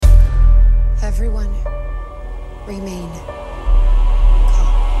Everyone, remain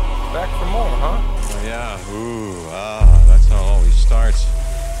calm. Back for more, huh? Oh, yeah. Ooh, that's how it always starts.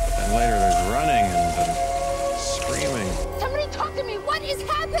 But then later there's running and screaming. Somebody talk to me! What is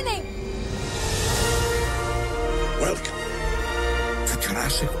happening? Welcome to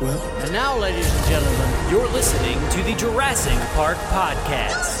Jurassic World. And now, ladies and gentlemen, you're listening to the Jurassic Park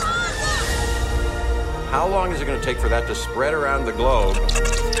Podcast. How long is it going to take for that to spread around the globe?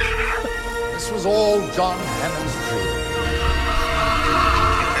 This was all John Hammond's dream.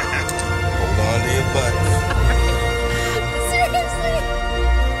 Hold on to your butts. Seriously?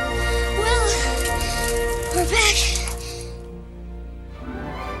 Well, we're back.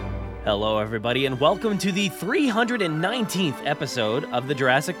 Hello, everybody, and welcome to the 319th episode of the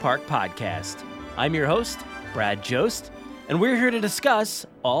Jurassic Park Podcast. I'm your host, Brad Jost, and we're here to discuss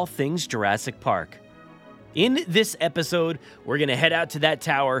all things Jurassic Park. In this episode, we're going to head out to that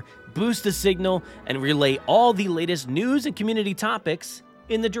tower, boost the signal, and relay all the latest news and community topics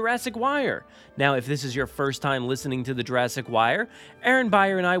in the Jurassic Wire. Now, if this is your first time listening to the Jurassic Wire, Aaron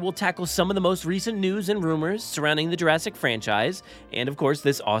Beyer and I will tackle some of the most recent news and rumors surrounding the Jurassic franchise, and of course,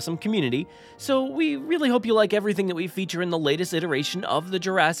 this awesome community. So we really hope you like everything that we feature in the latest iteration of the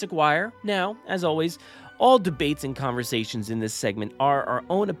Jurassic Wire. Now, as always, all debates and conversations in this segment are our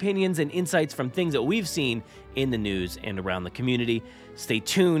own opinions and insights from things that we've seen in the news and around the community. Stay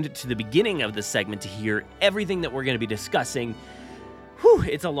tuned to the beginning of the segment to hear everything that we're going to be discussing. Whew,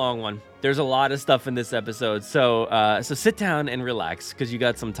 it's a long one. There's a lot of stuff in this episode, so sit down and relax because you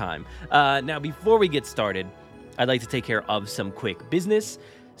got some time. Now, before we get started, I'd like to take care of some quick business.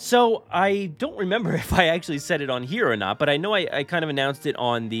 So I don't remember if I actually said it on here or not, but I know I kind of announced it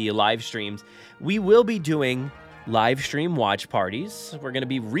on the live streams. We will be doing live stream watch parties. We're going to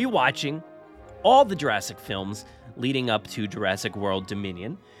be rewatching all the Jurassic films leading up to Jurassic World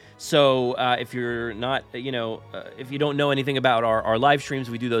Dominion. So if you're not, if you don't know anything about our live streams,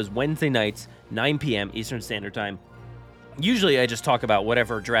 we do those Wednesday nights, 9 p.m. Eastern Standard Time. Usually I just talk about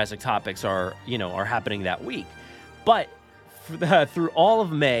whatever Jurassic topics are happening that week. But through all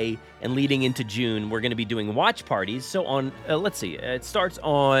of May and leading into June, we're going to be doing watch parties. So on, it starts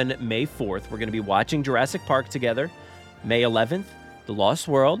on May 4th. We're going to be watching Jurassic Park together. May 11th, The Lost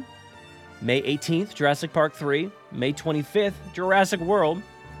World. May 18th, Jurassic Park 3. May 25th, Jurassic World.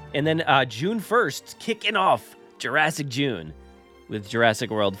 And then June 1st, kicking off Jurassic June with Jurassic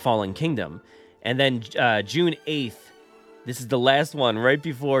World Fallen Kingdom. And then June 8th, this is the last one right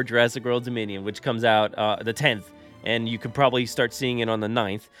before Jurassic World Dominion, which comes out the 10th. And you could probably start seeing it on the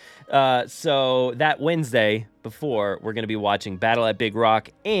 9th. So that Wednesday before, we're going to be watching Battle at Big Rock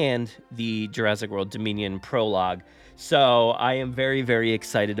and the Jurassic World Dominion prologue. So I am very, very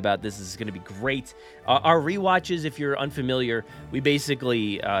excited about this. This is going to be great. Our rewatches, if you're unfamiliar, we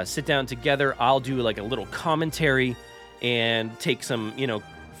basically sit down together. I'll do like a little commentary and take some,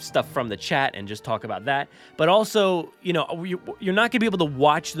 stuff from the chat and just talk about that. But also, you're not going to be able to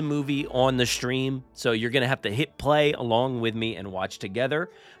watch the movie on the stream, so you're going to have to hit play along with me and watch together.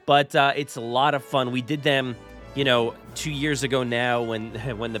 But it's a lot of fun. We did them, 2 years ago now when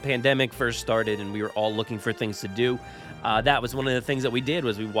the pandemic first started and we were all looking for things to do. That was one of the things that we did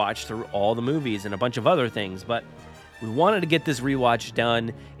was we watched through all the movies and a bunch of other things. But we wanted to get this rewatch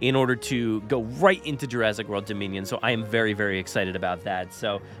done in order to go right into Jurassic World Dominion, so I am very, very excited about that.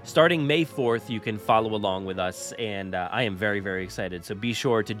 So starting May 4th, you can follow along with us, and I am very, very excited. So be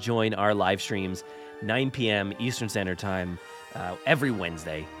sure to join our live streams, 9 p.m. Eastern Standard Time, every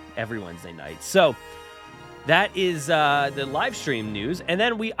Wednesday night. So that is the live stream news. And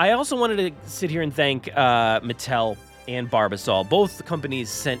then I also wanted to sit here and thank Mattel and Barbasol. Both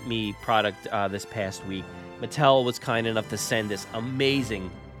companies sent me product this past week. Mattel was kind enough to send this amazing,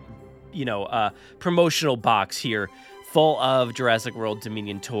 promotional box here full of Jurassic World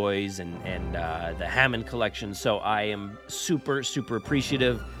Dominion toys and the Hammond collection. So I am super, super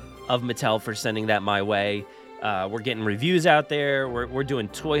appreciative of Mattel for sending that my way. We're getting reviews out there. We're doing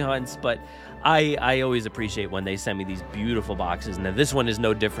toy hunts, but I always appreciate when they send me these beautiful boxes. And this one is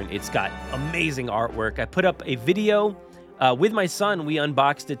no different. It's got amazing artwork. I put up a video with my son. We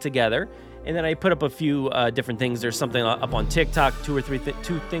unboxed it together. And then I put up a few different things. There's something up on TikTok, two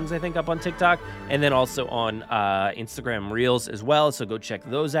things I think up on TikTok, and then also on Instagram Reels as well. So go check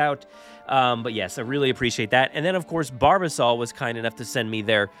those out. But yes, I really appreciate that. And then of course, Barbasol was kind enough to send me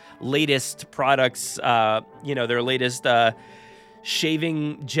their latest products. Their latest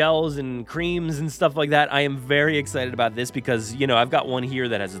shaving gels and creams and stuff like that. I am very excited about this because I've got one here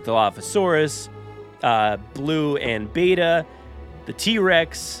that has a Dilophosaurus, Blue and Beta, the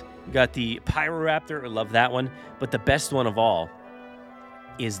T-Rex. We got the Pyroraptor, I love that one. But the best one of all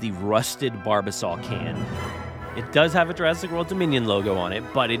is the rusted Barbasol can. It does have a Jurassic World Dominion logo on it,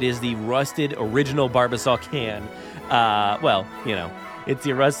 but it is the rusted original Barbasol can. It's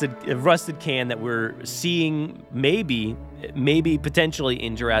the rusted can that we're seeing maybe potentially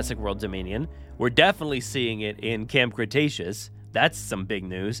in Jurassic World Dominion. We're definitely seeing it in Camp Cretaceous. That's some big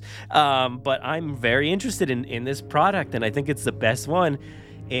news. But I'm very interested in this product, and I think it's the best one.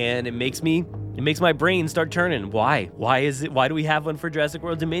 And it makes my brain start turning. Why? Why do we have one for Jurassic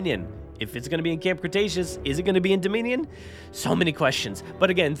World Dominion? If it's going to be in Camp Cretaceous, is it going to be in Dominion? So many questions. But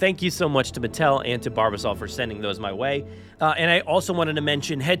again, thank you so much to Mattel and to Barbasol for sending those my way. And I also wanted to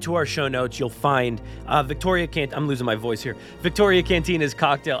mention, head to our show notes. You'll find Victoria I'm losing my voice here. Victoria Cantina's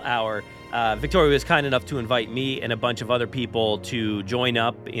Cocktail Hour. Victoria was kind enough to invite me and a bunch of other people to join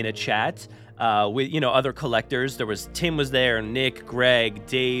up in a chat with other collectors. Tim was there, Nick, Greg,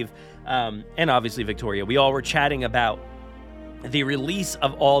 Dave, and obviously Victoria. We all were chatting about the release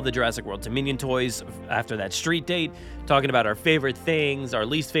of all the Jurassic World Dominion toys after that street date, talking about our favorite things, our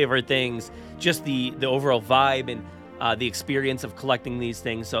least favorite things, just the overall vibe and the experience of collecting these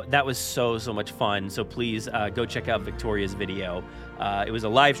things. So that was so much fun. So please go check out Victoria's video. It was a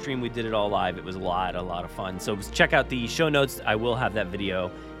live stream. We did it all live. It was a lot of fun. So check out the show notes. I will have that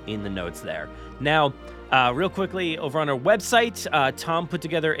video in the notes there. Now, real quickly, over on our website, Tom put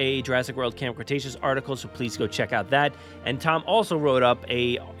together a Jurassic World Camp Cretaceous article, so please go check out that. And Tom also wrote up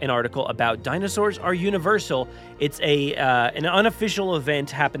an article about Dinosaurs Are Universal. It's an unofficial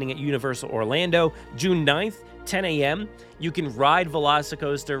event happening at Universal Orlando, June 9th, 10 a.m. You can ride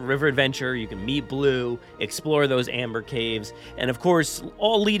Velocicoaster, River Adventure, you can meet Blue, explore those amber caves, and of course,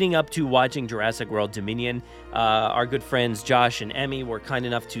 all leading up to watching Jurassic World Dominion. Our good friends Josh and Emmy were kind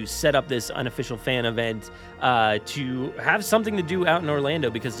enough to set up this unofficial fan event to have something to do out in Orlando,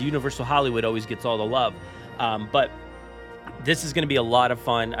 because Universal Hollywood always gets all the love. But this is going to be a lot of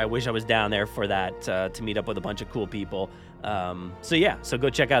fun. I wish I was down there for that, to meet up with a bunch of cool people. So go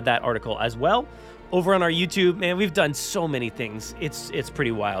check out that article as well. Over on our YouTube, man, we've done so many things. It's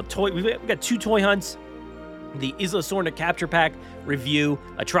pretty wild. We've got 2 toy hunts, the Isla Sorna Capture Pack review,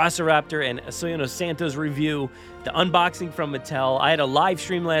 a Trociraptor and Asoyano Santos review, the unboxing from Mattel. I had a live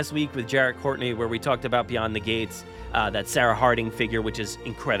stream last week with Jarrett Courtney where we talked about Beyond the Gates, that Sarah Harding figure, which is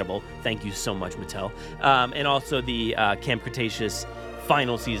incredible. Thank you so much, Mattel. And also the Camp Cretaceous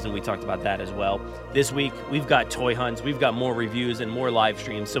final season. We talked about that as well. This week, we've got toy hunts, we've got more reviews and more live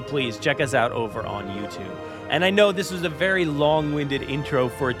streams, so please check us out over on YouTube. And I know this was a very long-winded intro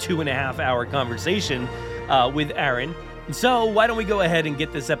for a 2.5-hour conversation with Aaron, so why don't we go ahead and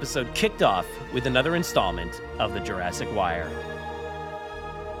get this episode kicked off with another installment of the Jurassic Wire.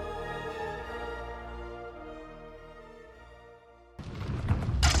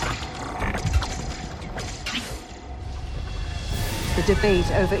 The debate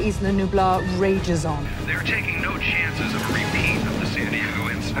over Isla Nublar rages on. They're taking no chances of a repeat of the San Diego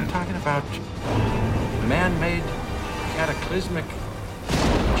incident. I'm talking about man-made cataclysmic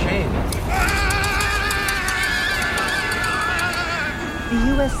change. The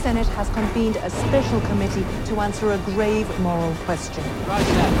U.S. Senate has convened a special committee to answer a grave moral question. Roger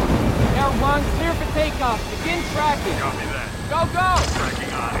that. Air 1, clear for takeoff. Begin tracking. Copy that. Go!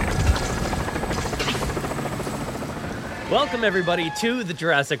 Tracking on it. Welcome, everybody, to the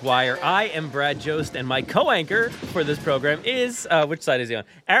Jurassic Wire. I am Brad Jost, and my co-anchor for this program is, which side is he on?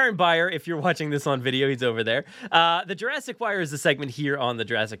 Aaron Beyer. If you're watching this on video, he's over there. The Jurassic Wire is a segment here on the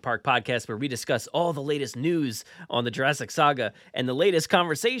Jurassic Park podcast where we discuss all the latest news on the Jurassic saga and the latest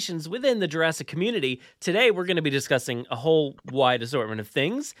conversations within the Jurassic community. Today, we're going to be discussing a whole wide assortment of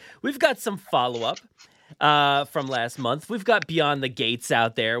things. We've got some follow-up from last month. We've got Beyond the Gates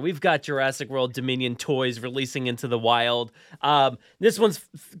out there. We've got Jurassic World Dominion toys releasing into the wild. This one's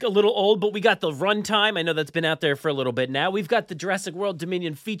a little old, but we got the runtime. I know that's been out there for a little bit now. We've got the Jurassic World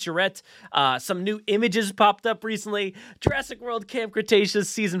Dominion featurette. Some new images popped up recently. Jurassic World Camp Cretaceous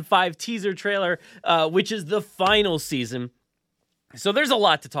Season 5 teaser trailer, which is the final season. So there's a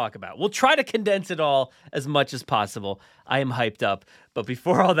lot to talk about. We'll try to condense it all as much as possible. I am hyped up. But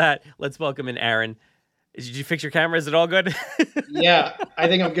before all that, let's welcome in Aaron. Did you fix your camera? Is it all good? Yeah, I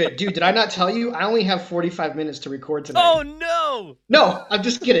think I'm good. Dude, did I not tell you? I only have 45 minutes to record tonight. Oh, no! No, I'm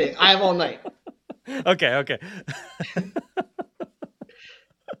just kidding. I have all night. Okay.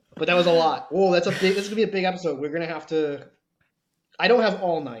 But that was a lot. Whoa, this is going to be a big episode. We're going to have to... I don't have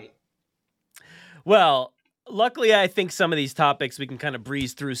all night. Well, luckily, I think some of these topics, we can kind of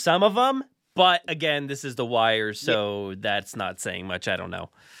breeze through some of them. But again, this is The Wire, so that's not saying much. I don't know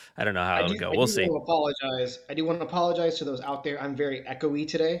how it'll go. We'll see. I do want to apologize to those out there. I'm very echoey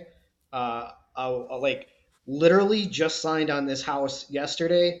today. literally just signed on this house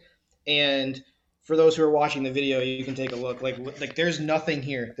yesterday, and for those who are watching the video, you can take a look. Like there's nothing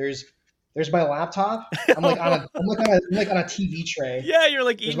here. There's my laptop. I'm like on a TV tray. Yeah, you're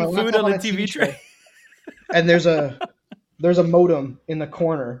like There's eating my food laptop on a TV tray. and there's a modem in the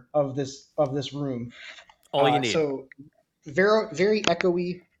corner of this room. All you need. So very very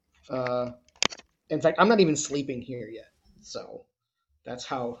echoey. In fact, I'm not even sleeping here yet. So that's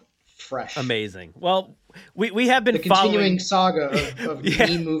how fresh. Amazing. Well, we have been the continuing following saga of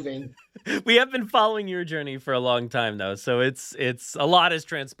me moving. We have been following your journey for a long time, though. So it's a lot has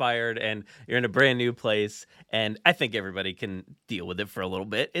transpired, and you're in a brand new place, and I think everybody can deal with it for a little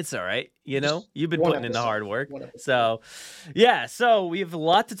bit. It's all right, You've been putting in the hard work. So, yeah. So we have a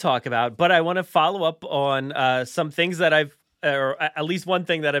lot to talk about, but I want to follow up on some things that or at least one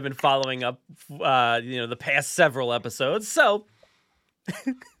thing that I've been following up, the past several episodes. So,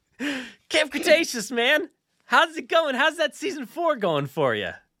 Camp Cretaceous, man, how's it going? How's that season 4 going for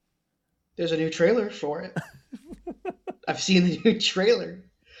you? There's a new trailer for it. I've seen the new trailer.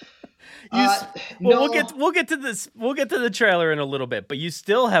 No. We'll get to this. We'll get to the trailer in a little bit, but you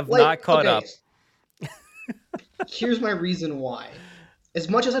still have not caught up. Here's my reason why. As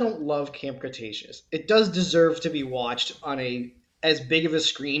much as I don't love Camp Cretaceous, it does deserve to be watched on as big of a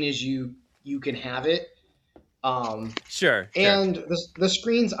screen as you can have it. Sure. And the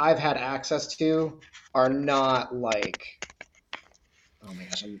screens I've had access to are not like. Oh my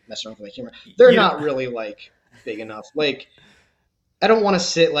gosh, I'm messing around with my camera. They're not really like big enough. Like, I don't want to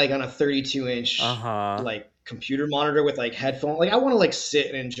sit like on a 32-inch like computer monitor with like headphones. Like, I want to like sit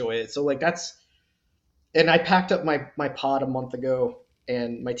and enjoy it. So like that's. And I packed up my pod a month ago,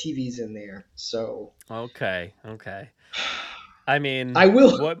 and my TV's in there. So okay. I mean, I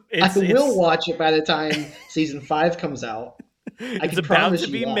will watch it by the time season 5 comes out. It's about to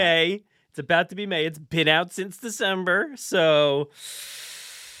be May. It's about to be May. It's been out since December, so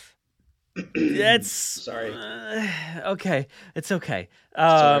that's sorry. Okay, it's okay.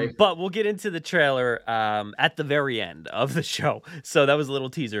 Sorry. But we'll get into the trailer at the very end of the show. So that was a little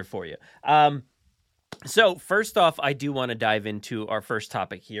teaser for you. So first off, I do want to dive into our first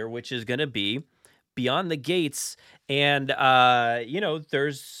topic here, which is going to be Beyond the Gates. And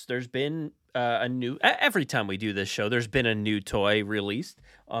there's been a new. Every time we do this show, there's been a new toy released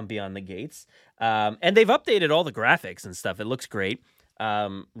on Beyond the Gates, and they've updated all the graphics and stuff. It looks great.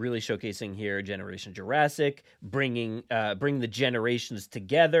 Really showcasing here Generation Jurassic, bring the generations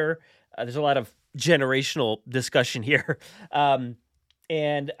together. There's a lot of generational discussion here, and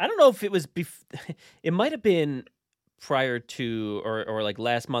I don't know if it was. It might have been prior to or like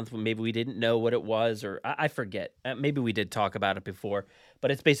last month when maybe we didn't know what it was, or I forget. Maybe we did talk about it before,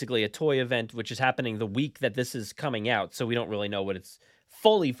 but it's basically a toy event which is happening the week that this is coming out, so we don't really know what it's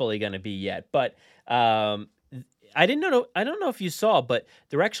fully going to be yet. But I don't know if you saw, but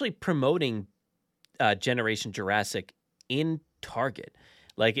they're actually promoting Generation Jurassic in Target.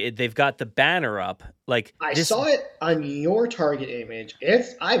 Like they've got the banner up. Like I saw it on your Target image.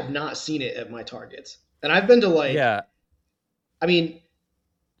 I've not seen it at my Targets, and I've been to like. Yeah. I mean,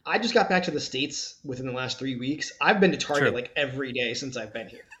 I just got back to the States within the last 3 weeks. I've been to Target like every day since I've been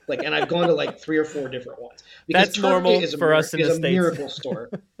here. Like, and I've gone to like 3 or 4 different ones. Because that's Target normal for us in the States. It's a miracle store.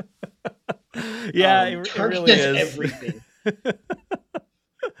 Yeah, it really is. Everything.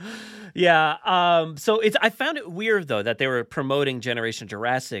 Yeah. So I found it weird though that they were promoting Generation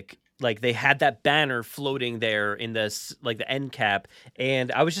Jurassic. Like they had that banner floating there in this like the end cap,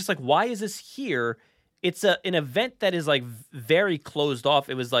 and I was just like, why is this here? It's an event that is like very closed off.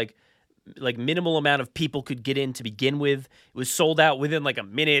 It was like minimal amount of people could get in to begin with. It was sold out within like a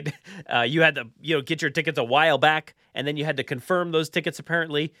minute. You had to get your tickets a while back, and then you had to confirm those tickets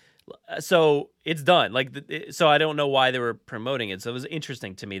apparently. So it's done. So I don't know why they were promoting it. So it was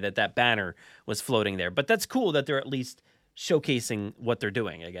interesting to me that banner was floating there. But that's cool that they're at least showcasing what they're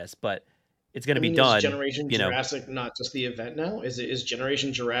doing, I guess. But it's going to be done. Is Generation Jurassic not just the event now? Is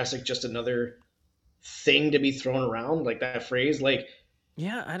Generation Jurassic just another thing to be thrown around, like that phrase? Like,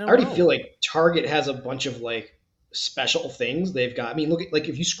 yeah, I already feel like Target has a bunch of like special things they've got. I mean, look at like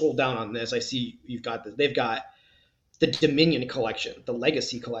if you scroll down on this, I see you've got this. They've got the Dominion collection, the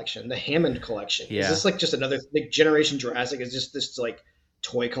Legacy collection, the Hammond collection. Yeah. Is this like just another like Generation Jurassic? Is just this like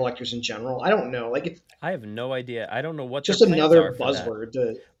toy collectors in general? I don't know. Like I have no idea. I don't know what. Just another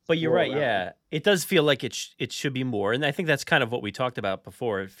buzzword. But you're right. Yeah, it does feel like it should be more, and I think that's kind of what we talked about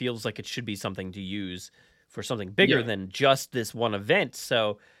before. It feels like it should be something to use for something bigger than just this one event.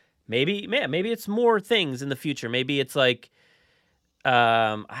 So maybe it's more things in the future. Maybe it's like.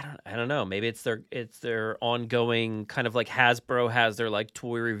 I don't know. Maybe it's their ongoing kind of like Hasbro has their like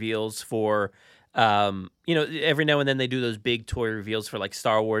toy reveals for Every now and then they do those big toy reveals for like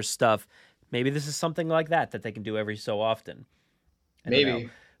Star Wars stuff. Maybe this is something like that they can do every so often. Maybe.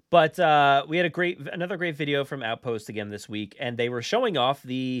 But we had another great video from Outpost again this week, and they were showing off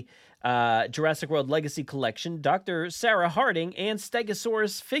the Jurassic World Legacy Collection, Dr. Sarah Harding, and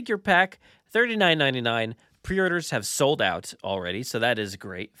Stegosaurus figure pack, $39.99. Pre-orders have sold out already, so that is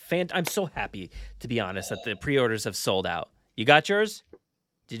great. I'm so happy, to be honest, that the pre-orders have sold out. You got yours?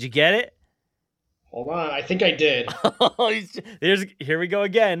 Did you get it? Hold on, I think I did. Here we go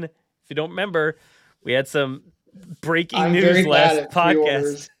again. If you don't remember, we had some breaking news last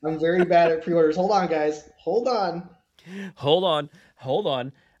podcast. I'm very bad at pre-orders. Hold on, guys. Hold on.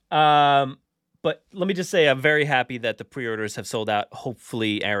 But let me just say, I'm very happy that the pre-orders have sold out.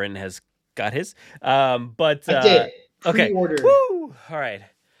 Hopefully, Aaron has got his. I did. Okay. Pre-order. Woo! All right.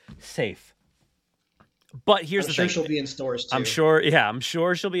 Safe. But here's the thing. I'm sure she'll be in stores too. I'm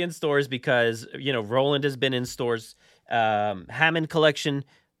sure she'll be in stores because, Roland has been in stores. Hammond Collection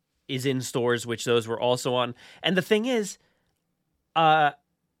is in stores, which those were also on. And the thing is, I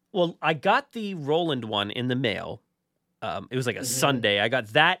got the Roland one in the mail. It was like a Sunday. I got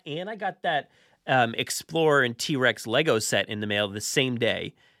that, and I got that Explorer and T-Rex Lego set in the mail the same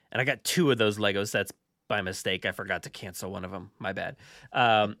day. And I got 2 of those Lego sets by mistake. I forgot to cancel one of them. My bad.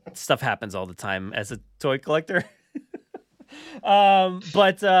 Stuff happens all the time as a toy collector.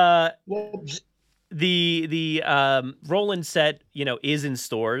 The Roland set, is in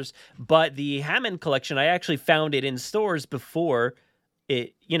stores, but the Hammond Collection, I actually found it in stores before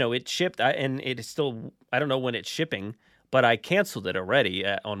it shipped, and it is still, I don't know when it's shipping, but I canceled it already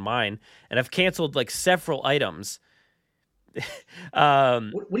on mine, and I've canceled like several items. What are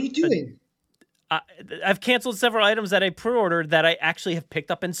you doing? I've canceled several items that I pre-ordered that I actually have picked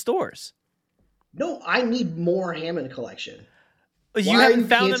up in stores. No, I need more Hammond Collection. You haven't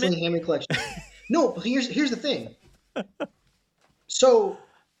found them in Hammond Collection? No, here's the thing. So,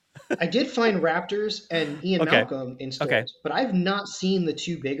 I did find Raptors and Ian Malcolm in stores, but I've not seen the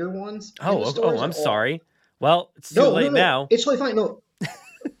 2 bigger ones. I'm sorry. Well, it's too late now. It's totally fine. No,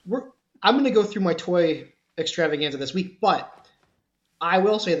 I'm going to go through my toy extravaganza this week, but I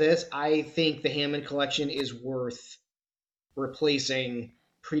will say this. I think the Hammond Collection is worth replacing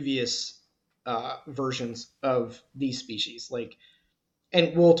previous versions of these species.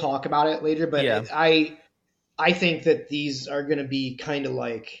 And we'll talk about it later, but yeah. I think that these are going to be kind of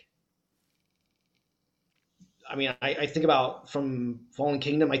like, I think about from Fallen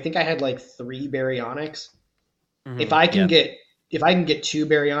Kingdom, I think I had like 3 Baryonyx. Mm-hmm. If I can get 2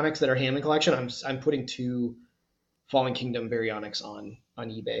 Baryonyx that are Hammond Collection, I'm putting 2 Fallen Kingdom Baryonyx on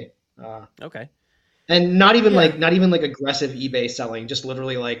eBay. Okay. And not even like aggressive eBay selling, just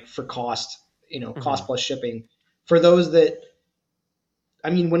literally like for cost, cost plus shipping. For those that,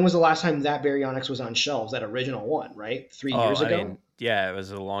 when was the last time that Baryonyx was on shelves? That original one, right? 3 years ago? It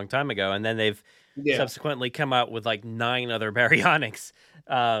was a long time ago. And then they've subsequently come out with like 9 other Baryonyx.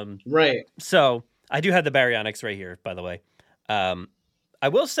 Right. So I do have the Baryonyx right here, by the way. I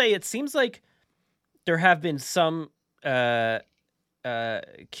will say it seems like there have been some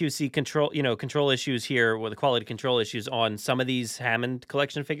QC control issues here with the quality control issues on some of these Hammond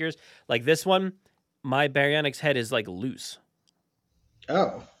Collection figures. Like this one, my Baryonyx head is like loose.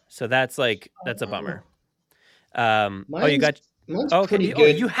 Oh. So that's a bummer. Mine's pretty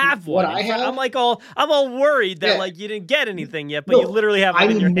good. You have one. What I have? I'm all worried that you didn't get anything yet, but you literally have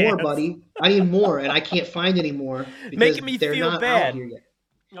one in your hands. I need more, buddy. I need more, and I can't find any more because making me they're feel not bad. out here yet.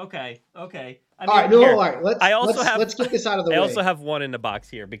 Okay. All right. Let's get this out of the way. I also have one in the box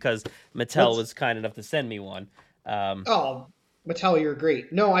here because Mattel was kind enough to send me one. Mattel, you're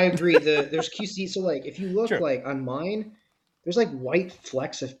great. No, I agree. There's QC. So if you look on mine, there's white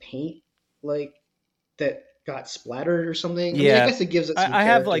flecks of paint that got splattered or something. Yeah, I guess it gives it some I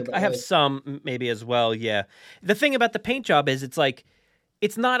have some maybe as well. Yeah. The thing about the paint job is it's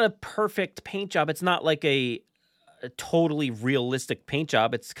not a perfect paint job. It's not like a totally realistic paint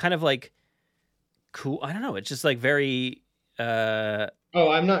job. It's kind of cool. I don't know. It's just very.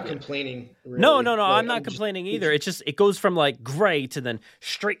 I'm not complaining. Really. No. I'm not complaining either. It's just it goes from gray to then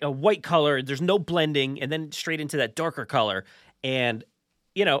straight a white color. There's no blending, and then straight into that darker color. And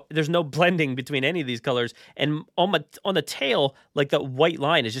there's no blending between any of these colors. And on the tail, the white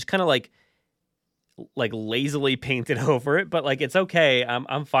line is just kind of lazily painted over it. But it's okay.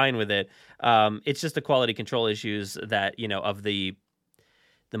 I'm fine with it. It's just the quality control issues that of the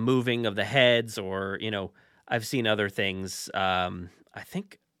moving of the heads, or I've seen other things. I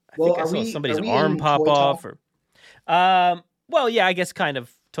think I saw somebody's arm pop off. I guess kind of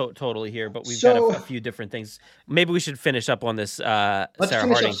totally here, but we've got So a few different things. Maybe we should finish up on this let's Sarah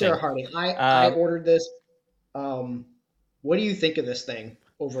finish Harding up Sarah thing. Harding. I ordered this. What do you think of this thing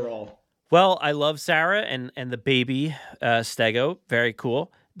overall? Well, I love Sarah and the baby Stego. Very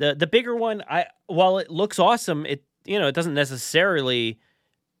cool. The bigger one, while it looks awesome, it doesn't necessarily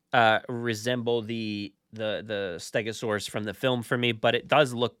resemble the Stegosaurus from the film for me, but it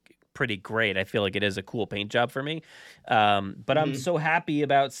does look pretty great. I feel like it is a cool paint job for me. But I'm so happy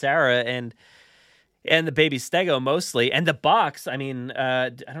about Sarah and the baby Stego mostly, and the box. I mean, I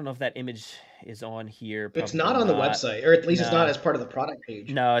don't know if that image is on here. It's not on the website, or at least it's not as part of the product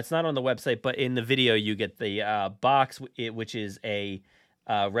page. No, it's not on the website, but in the video you get the box, which is a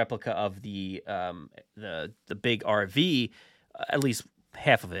replica of the big RV, at least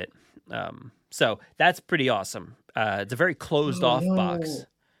half of it. So that's pretty awesome. It's a very closed off box.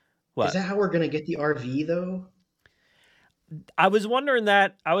 What? Is that how we're gonna get the RV though? I was wondering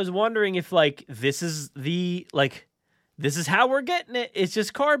that. I was wondering if this is how we're getting it. It's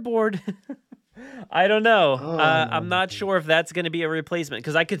just cardboard. I don't know. I'm not sure if that's going to be a replacement,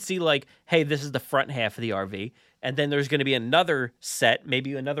 because I could see hey, this is the front half of the RV, and then there's going to be another set,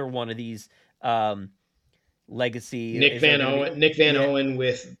 maybe another one of these legacy Nick Van Owen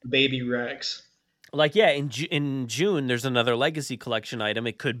with Baby Rex. In June, there's another legacy collection item.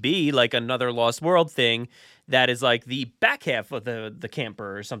 It could be another Lost World thing that is the back half of the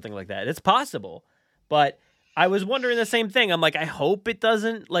camper or something like that. It's possible, but I was wondering the same thing. I'm I hope it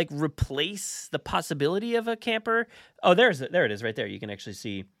doesn't replace the possibility of a camper. Oh, there it is right there. You can actually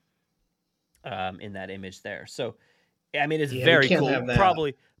see in that image there. So, I mean, it's very cool.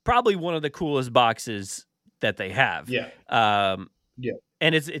 Probably one of the coolest boxes that they have. Yeah.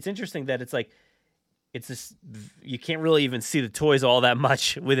 And it's interesting that it's this, you can't really even see the toys all that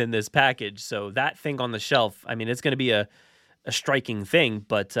much within this package. So that thing on the shelf, I mean, it's going to be a striking thing,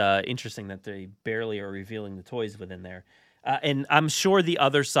 but interesting that they barely are revealing the toys within there. And I'm sure the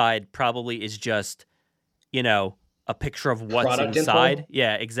other side probably is just, a picture of what's product inside. info?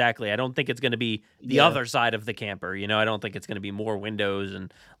 Yeah, exactly. I don't think it's going to be the other side of the camper. I don't think it's going to be more windows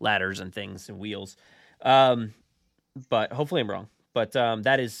and ladders and things and wheels. But hopefully I'm wrong. But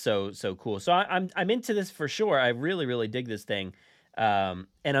that is so cool. So I'm into this for sure. I really, really dig this thing. And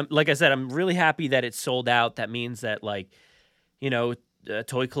like I said, I'm really happy that it's sold out. That means that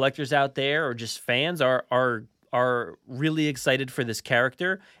toy collectors out there or just fans are really excited for this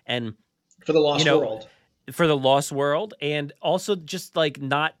character and for the Lost World. For the Lost World, and also just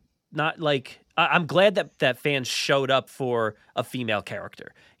not I'm glad that fans showed up for a female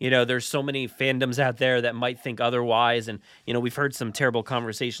character. There's so many fandoms out there that might think otherwise, and we've heard some terrible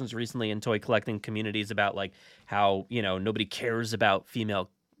conversations recently in toy collecting communities about how nobody cares about female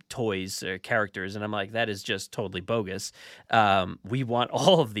toys or characters, and I'm that is just totally bogus. We want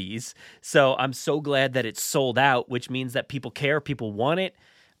all of these, so I'm so glad that it's sold out, which means that people care, people want it.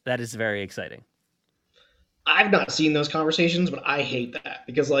 That is very exciting. I've not seen those conversations, but I hate that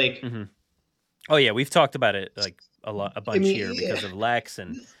because Mm-hmm. Oh yeah, we've talked about it a bunch here because of Lex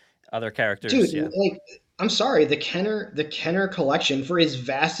and other characters. Dude, yeah. I'm sorry, the Kenner collection, for as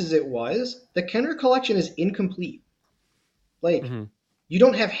vast as it was, the Kenner collection is incomplete. You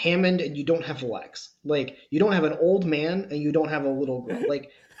don't have Hammond and you don't have Lex. You don't have an old man and you don't have a little girl.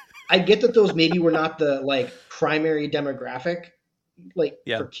 I get that those maybe were not the primary demographic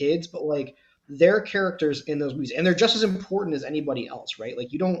for kids, but they're characters in those movies, and they're just as important as anybody else, right?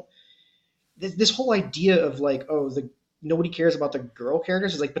 You don't. This whole idea of nobody cares about the girl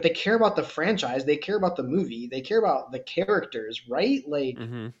characters is but they care about the franchise, they care about the movie, they care about the characters, right?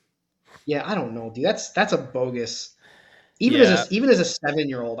 Yeah, I don't know, dude. That's a bogus. Even as a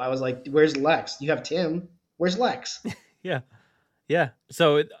 7-year-old, I was where's Lex? You have Tim. Where's Lex? Yeah.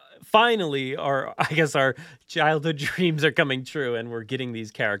 So finally, our childhood dreams are coming true, and we're getting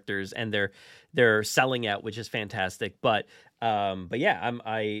these characters, and they're selling out, which is fantastic. But yeah,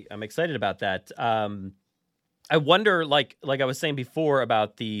 I'm excited about that. I wonder, like I was saying before,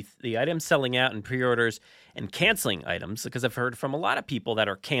 about the items selling out and pre-orders and canceling items, because I've heard from a lot of people that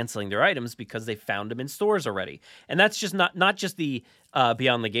are canceling their items because they found them in stores already, and that's just not just the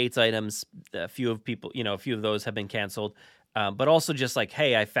Beyond the Gates items. A few of those have been canceled. But also just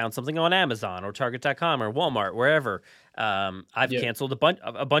hey, I found something on Amazon or Target.com or Walmart, wherever. I've canceled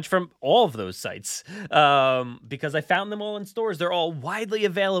a bunch from all of those sites because I found them all in stores. They're all widely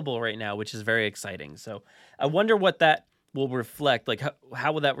available right now, which is very exciting. So I wonder what that will reflect.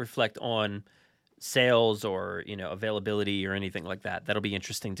 How will that reflect on sales or availability or anything like that? That'll be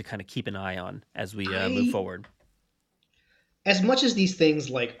interesting to kind of keep an eye on as we move forward. As much as these things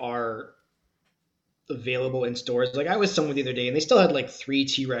are available in stores. Like I was somewhere the other day and they still had like 3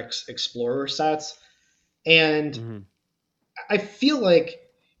 T-Rex Explorer sets. And I feel like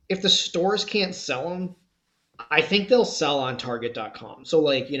if the stores can't sell them, I think they'll sell on Target.com. So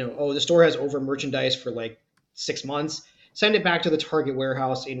like, the store has over merchandise for like 6 months. Send it back to the Target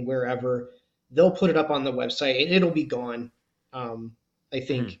warehouse in wherever. They'll put it up on the website and it'll be gone. I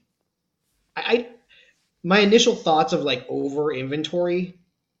think. My initial thoughts of like over inventory,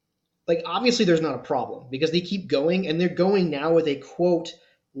 like obviously there's not a problem because they keep going and they're going now with a quote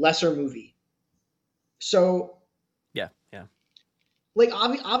lesser movie. So yeah, like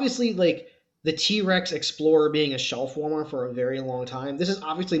obviously like the T-Rex Explorer being a shelf warmer for a very long time, this is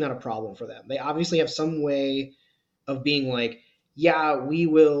obviously not a problem for them. They obviously have some way of being like, yeah, we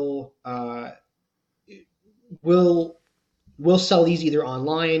will we'll sell these either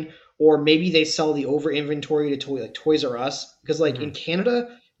online or maybe they sell the over inventory to Toys R Us because like in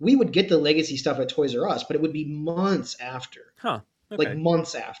Canada we would get the legacy stuff at Toys R Us, but it would be months after. Okay. Like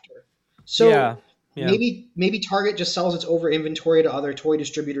months after. So yeah. maybe Target just sells its over inventory to other toy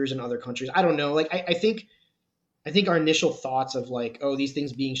distributors in other countries. I don't know. Like I think our initial thoughts of like, oh, these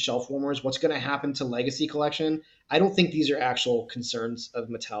things being shelf warmers, what's going to happen to Legacy Collection? I don't think these are actual concerns of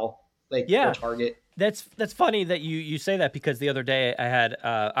Mattel, or Target. That's funny that you say that because the other day I had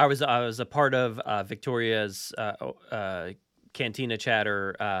I was a part of Victoria's Cantina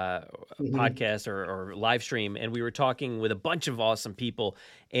Chatter podcast or live stream, and we were talking with a bunch of awesome people,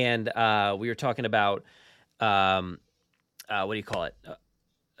 and we were talking about what do you call it?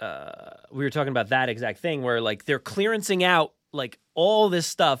 We were talking about that exact thing where like they're clearancing out like all this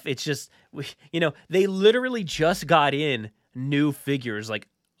stuff. It's just they literally just got in new figures like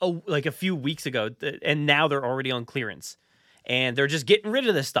a few weeks ago, and now they're already on clearance. And they're just getting rid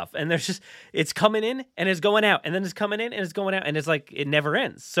of this stuff. And it's coming in and it's going out. And then it's coming in and it's going out. And it's like, it never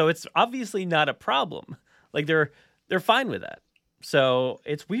ends. So it's obviously not a problem. Like they're fine with that. So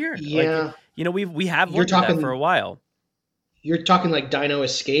it's weird. Yeah. Like, we have looked at that for a while. You're talking like Dino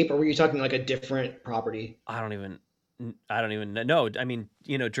Escape, or were you talking like a different property? I don't even know. I mean,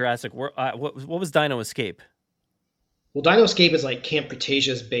 Jurassic World. What was Dino Escape? Well, Dino Escape is like Camp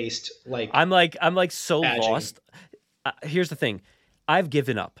Cretaceous based. Like I'm so badging. Lost. Here's the thing. I've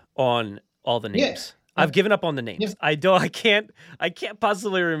given up on all the names. Yeah. I've given up on the names. Yeah. I can't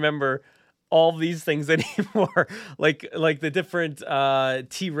possibly remember all these things anymore. like the different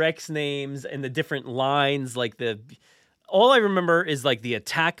T-Rex names and the different lines, all I remember is like the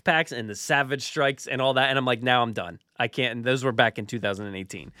attack packs and the savage strikes and all that. And I'm like, now I'm done. I can't. And those were back in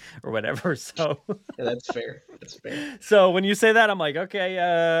 2018 or whatever. So yeah, that's fair. That's fair. So when you say that, I'm like, okay,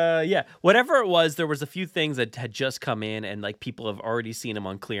 yeah, whatever it was, there was a few things that had just come in and like people have already seen them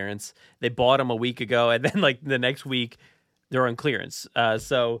on clearance. They bought them a week ago. And then like the next week they're on clearance.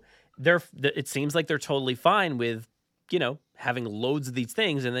 So it seems like they're totally fine with, having loads of these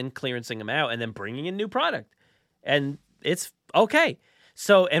things and then clearancing them out and then bringing in new product. And it's okay.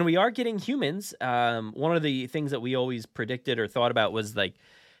 So, and we are getting humans. One of the things that we always predicted or thought about was like,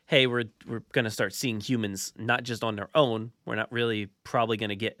 hey, we're going to start seeing humans not just on their own. We're not really probably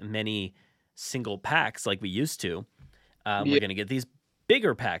going to get many single packs like we used to. We're going to get these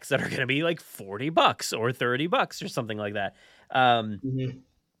bigger packs that are going to be like $40 or $30 or something like that.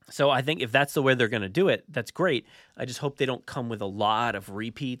 So I think if that's the way they're going to do it, that's great. I just hope they don't come with a lot of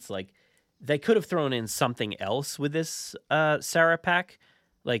repeats. Like, they could have thrown in something else with this Sarah pack.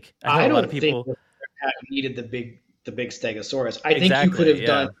 Like I don't a lot of people think the pack needed the big Stegosaurus. I think you could have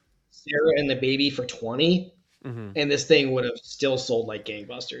done Sarah and the baby for 20, and this thing would have still sold like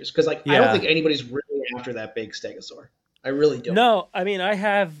gangbusters. Because I don't think anybody's really after that big Stegosaur. I really don't. No, I mean I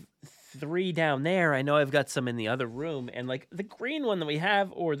have 3 down there. I know I've got some in the other room, and like the green one that we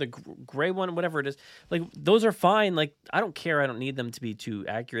have or the gray one, whatever it is, like those are fine. Like I don't care. I don't need them to be too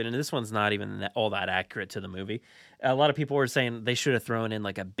accurate. And this one's not even all that accurate to the movie. A lot of people were saying they should have thrown in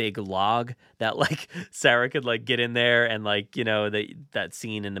like a big log that like Sarah could like get in there and like, that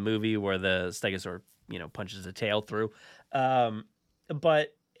scene in the movie where the Stegosaur, punches the tail through.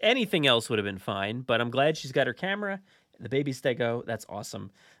 But anything else would have been fine, but I'm glad she's got her camera, the baby Stego. That's awesome.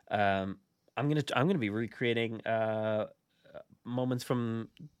 I'm gonna be recreating moments from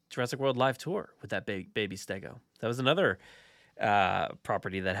Jurassic World Live Tour with that big baby Stego. That was another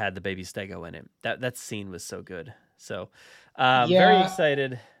property that had the baby Stego in it. That scene was so good. So very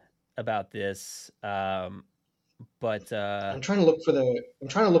excited about this. But I'm trying to look for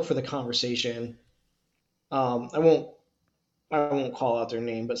the conversation. I won't call out their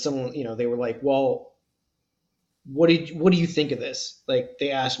name, but someone, they were like, well, what do you think of this? Like they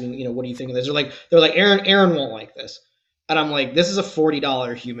asked me, what do you think of this? They're like, Aaron won't like this. And I'm like, this is a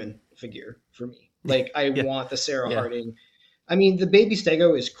 $40 human figure for me. Like I Yeah. want the Sarah Yeah. Harding. I mean, the baby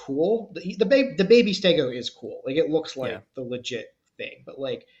Stego is cool. The baby Stego is cool. Like it looks like Yeah. the legit thing. But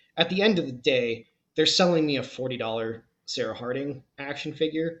like at the end of the day, they're selling me a $40 Sarah Harding action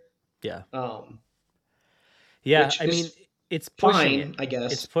figure. Yeah. Um, Yeah. which I mean, is it's pushing fine, it. I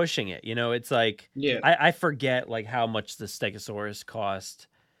guess. It's pushing it. You know, it's like, Yeah. I forget like how much the Stegosaurus cost,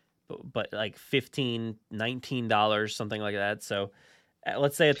 but like $15, $19, something like that. So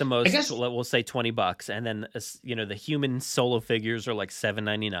let's say at the most, guess- we'll say $20, and then you know the human solo figures are like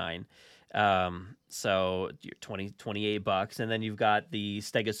 $7.99. So you're $28, and then you've got the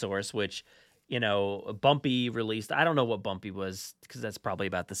Stegosaurus, which you know Bumpy released. I don't know what Bumpy was because that's probably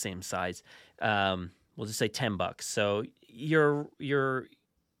about the same size. We'll just say $10. So you're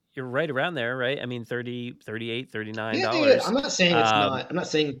right around there, right? I mean, $30, $38, $39. Yeah, I'm not saying it's not. I'm not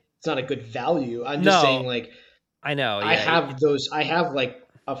saying it's not a good value. I'm just No. saying like I know. I Yeah. have those. I have like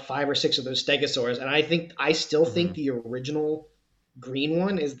a 5 or 6 of those Stegosaurs, and I still Mm-hmm. think the original green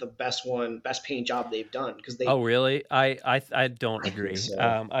one is the best one, best paint job they've done because they. Oh, really? I don't I think agree.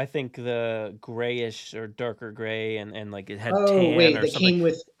 so. I think the grayish or darker gray and like it had Oh tan wait, or they something. came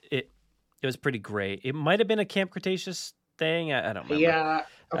with. It was pretty gray. It might have been a Camp Cretaceous thing. I don't remember. Yeah.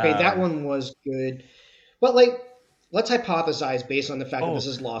 Okay, that one was good, but like, let's hypothesize based on the fact that this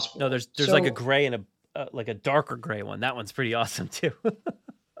is Lost World. No, there's So, like a gray and like a darker gray one. That one's pretty awesome too.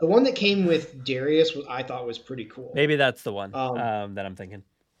 the one that came with Darius I thought was pretty cool. Maybe that's the one Um, that I'm thinking.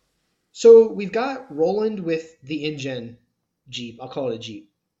 So we've got Roland with the InGen Jeep. I'll call it a Jeep.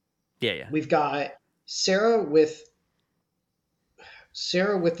 Yeah. We've got Sarah with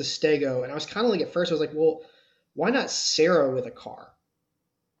the Stego, and I was kind of like at first I was like, well, why not Sarah with a car?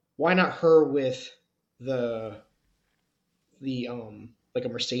 Why not her with the like a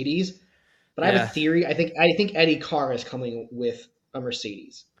Mercedes? But I have a theory. I think Eddie Carr is coming with a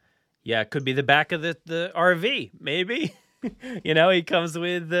Mercedes. Yeah, it could be the back of the RV, maybe. You know, he comes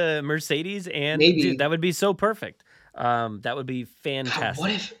with the Mercedes, and Maybe. dude, that would be so perfect. That would be fantastic.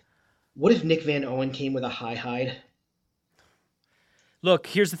 God, what if Nick Van Owen came with a high hide? Look,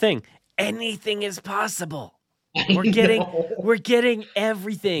 here's the thing. Anything is possible. We're getting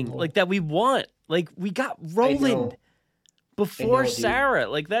everything like that we want. Like we got Roland before Sarah.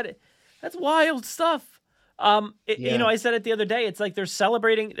 Like that's wild stuff. You know, I said it the other day. It's like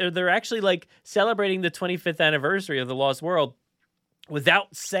they're actually like celebrating the 25th anniversary of the Lost World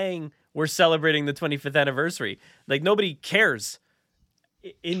without saying we're celebrating the 25th anniversary. Like nobody cares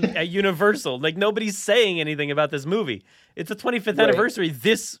at Universal. Like nobody's saying anything about this movie. It's the 25th anniversary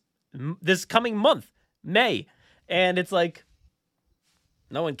this coming month, May. And it's like,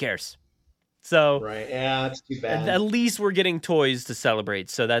 no one cares. So right, yeah, that's too bad. At least we're getting toys to celebrate,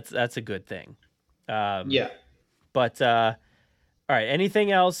 so that's a good thing. Yeah. But all right,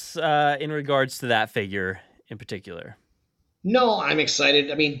 anything else in regards to that figure in particular? No, I'm excited.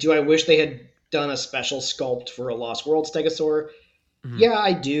 I mean, do I wish they had done a special sculpt for a Lost World Stegosaur? Mm-hmm. Yeah,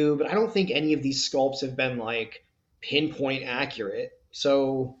 I do, but I don't think any of these sculpts have been like pinpoint accurate.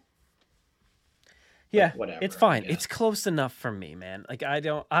 So yeah, whatever. It's fine. It's close enough for me, man. Like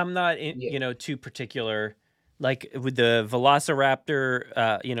I'm not too particular. Like with the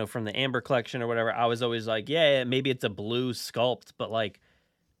Velociraptor, you know, from the Amber collection or whatever, I was always like, yeah, maybe it's a blue sculpt, but like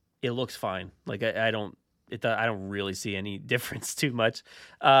it looks fine. Like I don't really see any difference too much.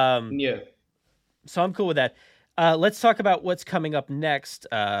 Yeah. So I'm cool with that. Let's talk about what's coming up next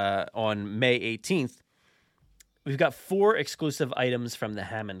on May 18th. We've got 4 exclusive items from the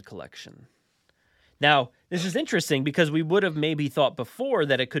Hammond collection. Now, this is interesting because we would have maybe thought before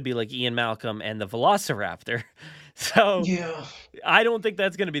that it could be like Ian Malcolm and the Velociraptor. So yeah. I don't think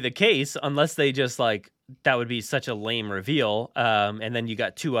that's going to be the case unless they just like, that would be such a lame reveal. And then you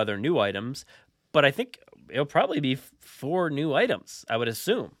got 2 other new items. But I think it'll probably be 4 new items, I would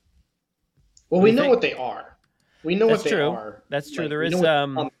assume. Well, we know what they are. We know what they true. are. That's true. Like, There is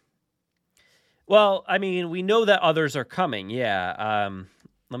well, I mean, we know that others are coming. Yeah.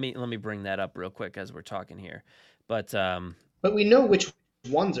 Let me bring that up real quick as we're talking here. But we know which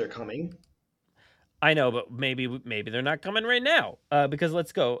ones are coming. I know, but maybe they're not coming right now. Because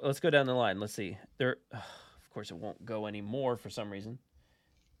let's go down the line. Let's see. Of course, it won't go anymore for some reason.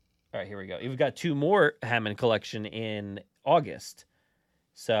 All right, here we go. We've got 2 more Hammond collection in August.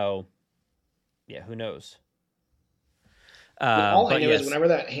 So, yeah, who knows? All I know is whenever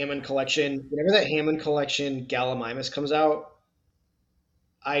that Hammond collection Gallimimus comes out,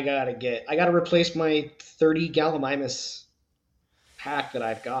 I gotta replace my 30 Gallimimus pack that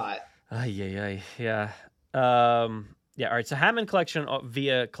I've got. Yeah. Yeah. All right. So Hammond collection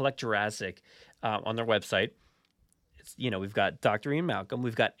via Collect Jurassic on their website. It's, you know, we've got Dr. Ian Malcolm,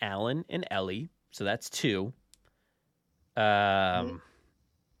 we've got Alan and Ellie, So that's 2.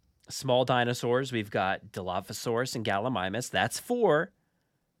 Small dinosaurs, we've got Dilophosaurus and Gallimimus. That's 4.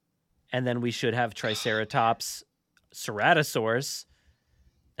 And then we should have Triceratops, Ceratosaurus.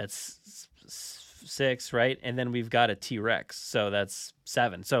 That's 6, right? And then we've got a T-Rex. So that's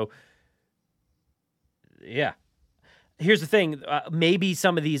 7. So, yeah. Here's the thing. Maybe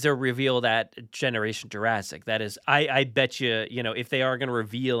some of these are revealed at Generation Jurassic. That is, I bet you, if they are going to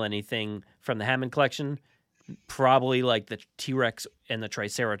reveal anything from the Hammond collection, probably like the T-Rex and the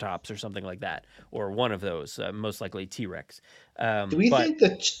Triceratops or something like that, or one of those, most likely T-Rex. Do we think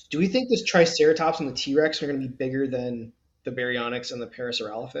this Triceratops and the T-Rex are going to be bigger than the Baryonyx and the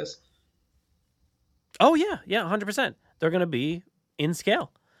Parasaurolophus? Oh yeah, 100%. They're going to be in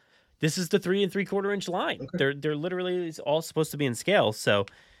scale. This is the 3 3/4 inch line. Okay. They're literally all supposed to be in scale. So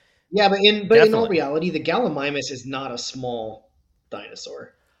yeah, but in all reality, the Gallimimus is not a small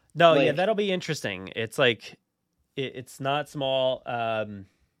dinosaur. No, yeah, that'll be interesting. It's like it's not small.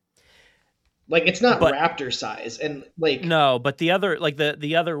 It's not raptor size, and no, but the other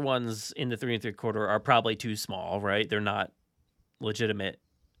the other ones in the 3 3/4 are probably too small, right? They're not legitimate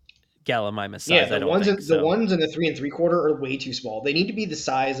Gallimimus size. Yeah, the ones in the 3 3/4 are way too small. They need to be the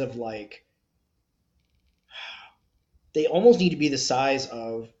size of they almost need to be the size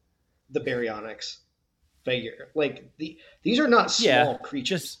of the Baryonyx figure. These are not small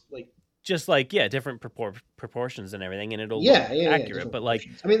creatures. Different proportions and everything, and it'll look accurate. But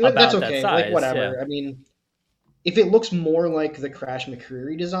that's okay. That size, whatever. Yeah. I mean, if it looks more like the Crash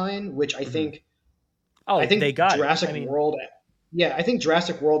McCreary design, which I think, they got Jurassic World. Yeah, I think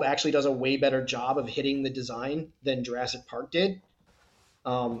Jurassic World actually does a way better job of hitting the design than Jurassic Park did.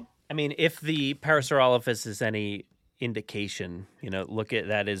 If the Parasaurolophus is any indication, look at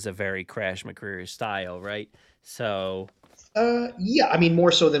that as a very Crash McCreary style, right? So.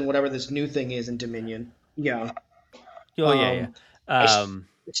 More so than whatever this new thing is in Dominion. Yeah. Yeah. I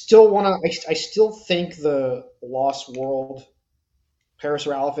still think the Lost World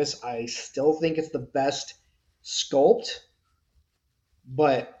Parasaurolophus, I still think it's the best sculpt,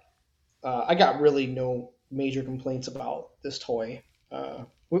 but I got really no major complaints about this toy.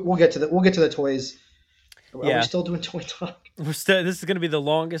 We'll get to the toys. Are we still doing toy talk? This is going to be the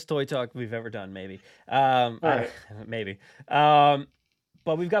longest toy talk we've ever done, maybe. All right. Maybe.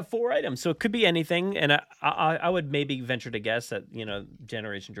 But we've got 4 items, so it could be anything. And I would maybe venture to guess that,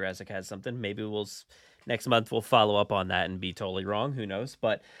 Generation Jurassic has something. Maybe next month we'll follow up on that and be totally wrong. Who knows?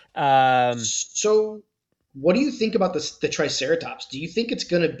 But so what do you think about the Triceratops? Do you think it's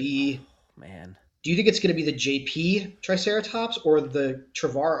going to be... Man. Do you think it's going to be the JP Triceratops or the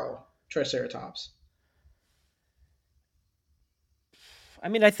Trevorrow Triceratops?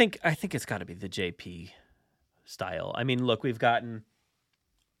 I think it's got to be the JP style. Look, we've gotten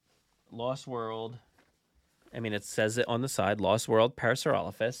Lost World. It says it on the side, Lost World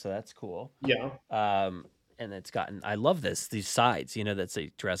Parasaurolophus, so that's cool. Yeah. And it's gotten, I love these sides, that's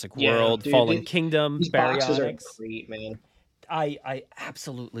a Jurassic World, Fallen Kingdom, these boxes are great, man. I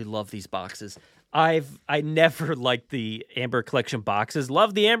absolutely love these boxes. I never liked the Amber Collection boxes.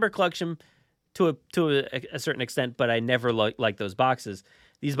 Love the Amber Collection to a certain extent, but I never liked those boxes.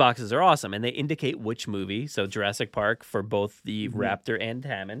 These boxes are awesome, and they indicate which movie. So Jurassic Park for both the Raptor and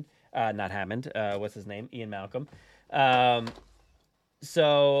Hammond. Not Hammond. What's his name? Ian Malcolm.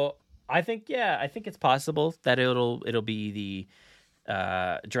 So I think it's possible that it'll be the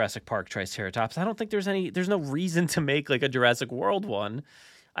Jurassic Park Triceratops. I don't think there's no reason to make a Jurassic World one.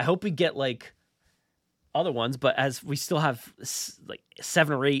 I hope we get other ones, but as we still have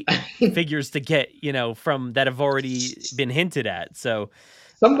 7 or 8 figures to get, from that have already been hinted at. So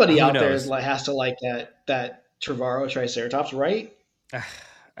somebody out there has to like that Trevorrow Triceratops, right?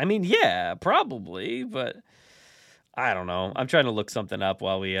 Yeah, probably, but I don't know. I'm trying to look something up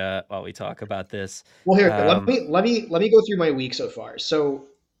while we talk about this. Well, here, let me go through my week so far. So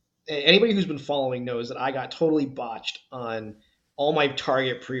anybody who's been following knows that I got totally botched on all my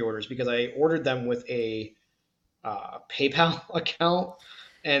Target pre-orders because I ordered them with a PayPal account,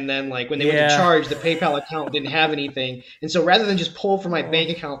 and then when they went to charge, the PayPal account didn't have anything, and so rather than just pull from my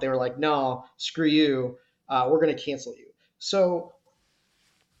bank account, they were like, "No, screw you, we're going to cancel you." So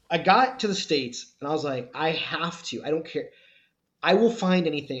I got to the States, and I was like, I have to. I don't care. I will find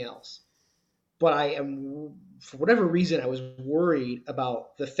anything else, but for whatever reason, I was worried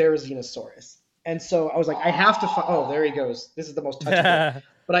about the Therizinosaurus. And so I was like, I have to find. Oh, there he goes. This is the most touchable.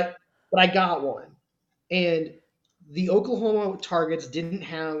 but I got one, and the Oklahoma Targets didn't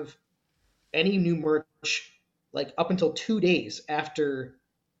have any new merch up until 2 days after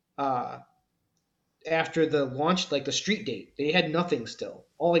after the launch, like the street date. They had nothing still.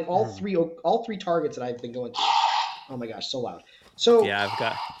 All three targets that I've been going to. Oh my gosh, so loud. So yeah, I've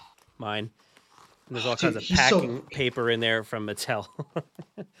got mine. And there's all kinds of he's packing paper in there from Mattel.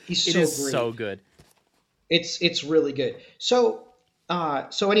 He's It so is great. so good. It's really good. So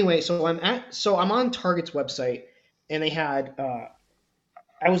anyway, so I'm on Target's website, and they had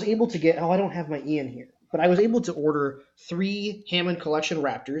I was able to get. Oh, I don't have my Ian here, but I was able to order 3 Hammond Collection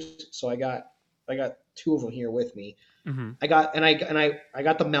Raptors. So I got 2 of them here with me. Mm-hmm. I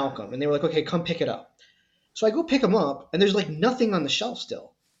got the Malcolm, and they were like, okay, come pick it up. So I go pick them up, and there's like nothing on the shelf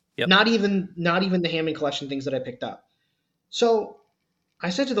still. Yep. Not even the Hammond Collection things that I picked up. So I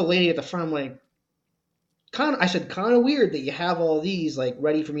said to the lady at the front, I'm like, kind of weird that you have all these like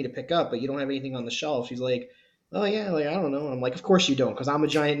ready for me to pick up, but you don't have anything on the shelf. She's like, oh yeah, like I don't know. And I'm like, of course you don't, because I'm a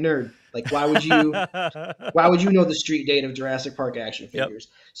giant nerd. Like, why would you know the street date of Jurassic Park action figures?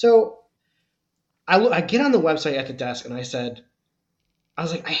 Yep. So I get on the website at the desk, and I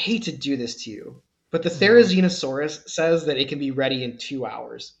was like, I hate to do this to you, but the Therizinosaurus says that it can be ready in 2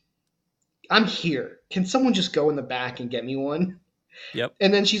 hours. I'm here. Can someone just go in the back and get me one? Yep.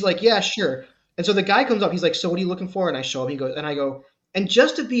 And then she's like, yeah, sure. And so the guy comes up. He's like, so what are you looking for? And I show him. He goes, and I go, and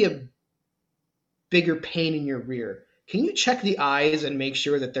just to be a bigger pain in your rear, can you check the eyes and make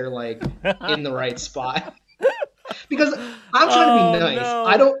sure that they're like in the right spot? Because I'm trying to be nice. No.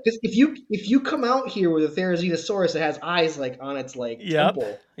 I don't, because if you come out here with a Therizinosaurus that has eyes like on its like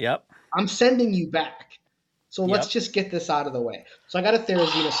temple, I'm sending you back. So let's just get this out of the way. So I got a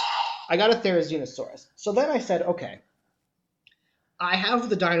Therizinosaurus. So then I said, okay, I have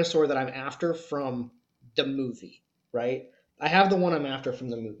the dinosaur that I'm after from the movie, right? I have the one I'm after from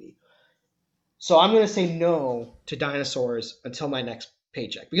the movie. So I'm going to say no to dinosaurs until my next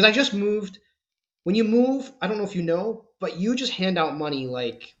paycheck. Because I just moved. When you move, I don't know if you know, but you just hand out money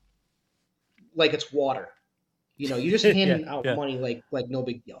like it's water. You know, you just hand out money like no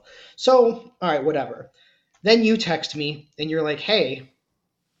big deal. So, all right, whatever. Then you text me and you're like, hey,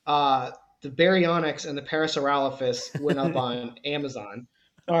 the Baryonyx and the Parasaurolophus went up on Amazon.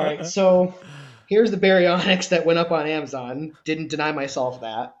 All right, so here's the Baryonyx that went up on Amazon. Didn't deny myself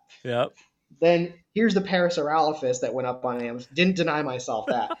that. Yep. Then here's the Parasaurolophus that went up on Amazon. Didn't deny myself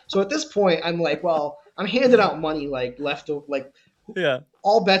that. So at this point, I'm like, well, I'm handing out money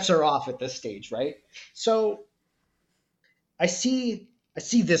all bets are off at this stage, right? So I see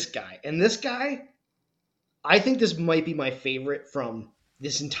this guy, and this guy, I think this might be my favorite from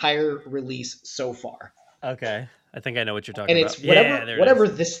this entire release so far. Okay, I think I know what you're talking about. And it's whatever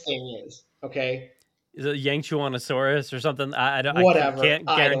this thing is. Okay. Is it Yangchuanosaurus or something? I can't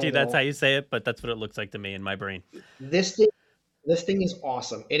guarantee that's how you say it, but that's what it looks like to me in my brain. This thing is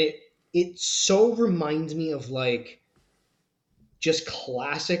awesome, and it so reminds me of like just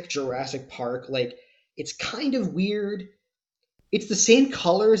classic Jurassic Park. Like, it's kind of weird. It's the same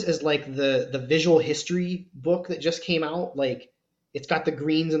colors as like the visual history book that just came out. Like, it's got the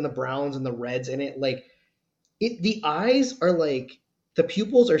greens and the browns and the reds in it. Like, the eyes are like, the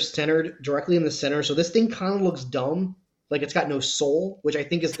pupils are centered directly in the center. So this thing kind of looks dumb. Like, it's got no soul, which I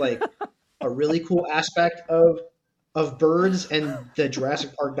think is like a really cool aspect of birds and the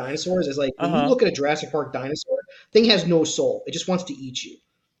Jurassic Park dinosaurs. Is like, when you look at a Jurassic Park dinosaur, thing has no soul. It just wants to eat you.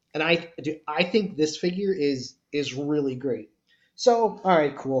 And I think this figure is really great. So, all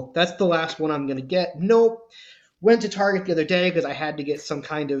right, cool. That's the last one I'm going to get. Nope. Went to Target the other day because I had to get some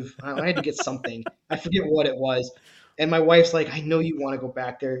kind of, I had to get something. I forget what it was. And my wife's like, I know you want to go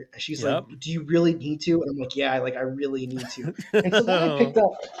back there. She's like, do you really need to? And I'm like, yeah, I really need to. And so then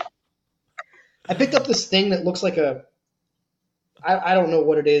I picked up this thing that looks like I don't know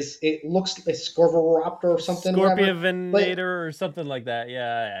what it is. It looks like Scorvoraptor or something. Scorpiovinator or something like that.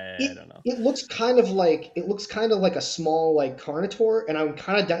 Yeah, I don't know. It looks kind of like a small like Carnotaur, and I'm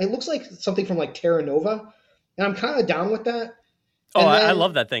kind of down. It looks like something from like Terra Nova, and I'm kind of down with that. Oh, I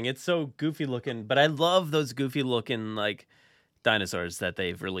love that thing. It's so goofy looking, but I love those goofy looking like dinosaurs that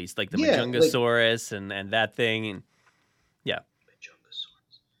they've released, like the Majungasaurus and that thing. And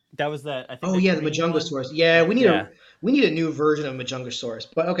Majungasaurus. That was that. I think. Oh yeah, the Majungasaurus. Yeah, we need a new version of Majungasaurus.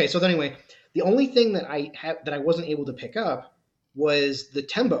 But okay, so then anyway, the only thing that I wasn't able to pick up was the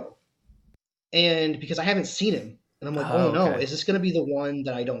Tembo, and because I haven't seen him, and I'm like, oh no, is this going to be the one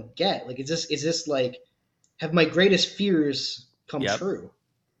that I don't get? Like, is this like, have my greatest fears come true?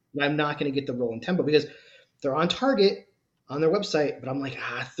 And I'm not going to get the Roland Tembo because they're on Target on their website, but I'm like,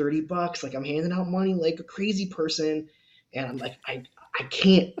 $30. Like, I'm handing out money like a crazy person, and I'm like, I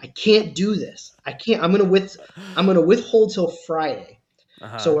can't do this. I can't. I'm gonna withhold till Friday.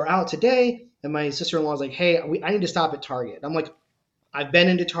 So we're out today, and my sister-in-law is like, hey, I need to stop at Target. And I'm like, I've been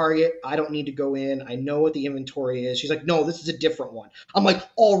into Target. I don't need to go in. I know what the inventory is. She's like, no, this is a different one. I'm like,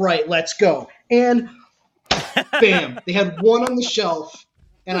 all right, let's go. And bam, they had one on the shelf,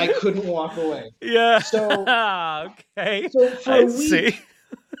 and I couldn't walk away. Yeah. So okay. So for I a week, see.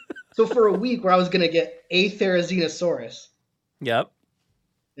 So for a week where I was gonna get a Therizinosaurus. Yep.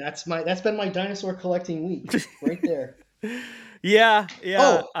 That's been my dinosaur collecting week right there. Yeah.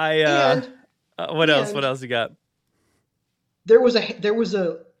 Oh, what else? What else you got? There was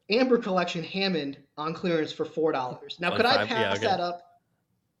a Amber Collection Hammond on clearance for $4. Now, could I pass that up?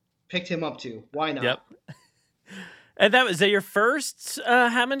 Picked him up too. Why not? Yep. And is that your first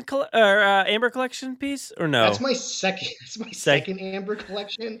Hammond Amber Collection piece, or no? That's my second. That's my second Amber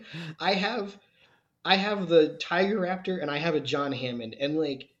Collection. I have the Tiger Raptor and I have a John Hammond, and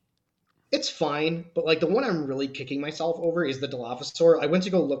like, it's fine, but like the one I'm really kicking myself over is the Dilophosaur. I went to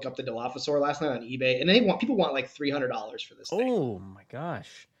go look up the Dilophosaur last night on eBay, and people want like $300 for this thing. Oh my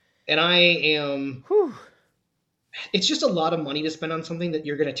gosh! And I am. Whew, it's just a lot of money to spend on something that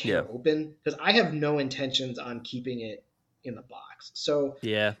you're going to tear open, because I have no intentions on keeping it in the box. So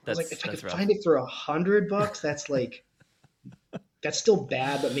yeah, I was like, if I could find it for $100, that's like. That's still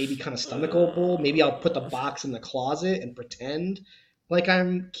bad, but maybe kind of stomachable. Maybe I'll put the box in the closet and pretend like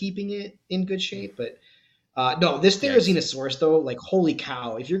I'm keeping it in good shape. But no, this Therizinosaurus though, like, holy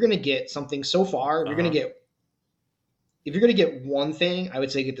cow! If you're gonna get something so far, if you're gonna get one thing, I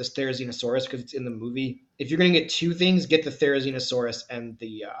would say get this Therizinosaurus because it's in the movie. If you're gonna get two things, get the Therizinosaurus and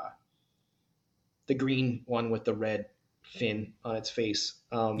the green one with the red fin on its face.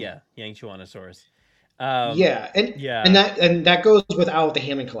 Yangchuanosaurus. And that goes without the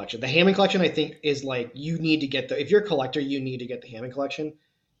Hammond Collection. The Hammond Collection, I think, is like, you need to get if you're a collector, you need to get the Hammond Collection.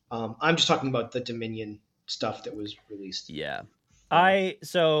 I'm just talking about the Dominion stuff that was released. Yeah, I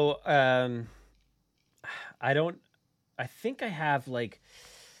think I have like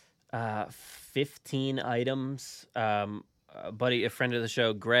 15 items. A friend of the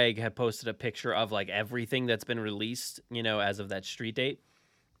show, Greg, had posted a picture of like everything that's been released, as of that street date.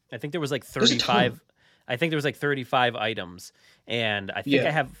 I think there was like 35. I think there was like 35 items, and I think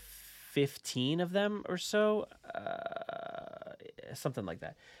I have 15 of them or so, something like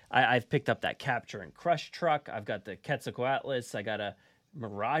that. I've picked up that Capture and Crush truck. I've got the Quetzalcoatlus. I got a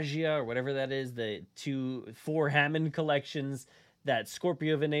Miragia or whatever that is, the 4 Hammond collections, that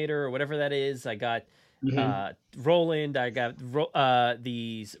Scorpio Venator or whatever that is. I got Roland. I got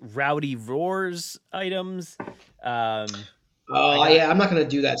these Rowdy Roars items. I'm not going to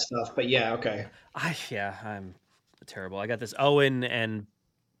do that stuff, but yeah, okay. I'm terrible. I got this Owen and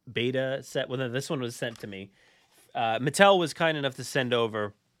Beta set. Well, this one was sent to me. Mattel was kind enough to send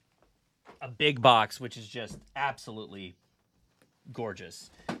over a big box, which is just absolutely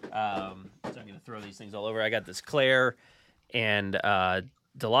gorgeous. So I'm going to throw these things all over. I got this Claire and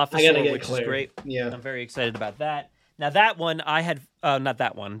Dilophosaur, which is great. Yeah, I'm very excited about that. Now that one I had, not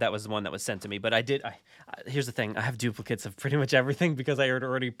that one. That was the one that was sent to me. But here's the thing: I have duplicates of pretty much everything because I had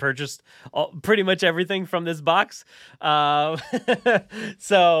already purchased pretty much everything from this box. So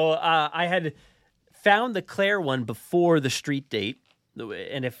I had found the Claire one before the street date,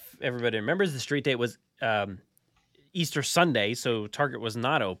 and if everybody remembers, the street date was Easter Sunday, so Target was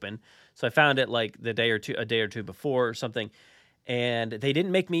not open. So I found it like a day or two before or something. And they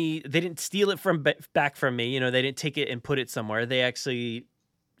didn't steal it back from me. They didn't take it and put it somewhere. They actually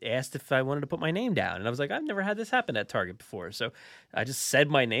asked if I wanted to put my name down. And I was like, I've never had this happen at Target before. So I just said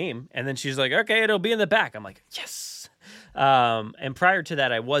my name. And then she's like, okay, it'll be in the back. I'm like, yes. And prior to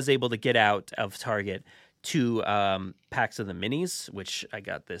that, I was able to get out of Target 2 packs of the minis, which I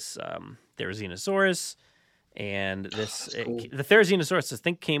got this Therizinosaurus. And this, cool. The Therizinosaurus, I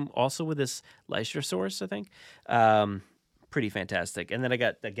think, came also with this Lystrasaurus, I think. Pretty fantastic. And then I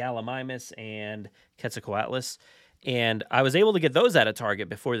got the Gallimimus and Quetzalcoatlus, and I was able to get those out of Target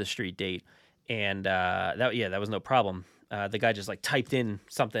before the street date, and that was no problem. The guy just like typed in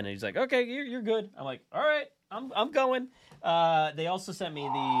something, and he's like, "Okay, you're good." I'm like, "All right, I'm going." They also sent me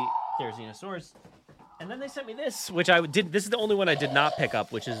the Therizinosaurus, and then they sent me this, which I did. This is the only one I did not pick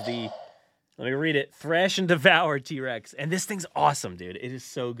up, which is the. Let me read it: Thrash and Devour T-Rex, and this thing's awesome, dude. It is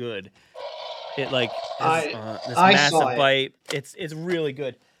so good. It like has, this massive bite. It's really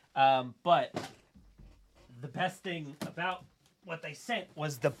good. But the best thing about what they sent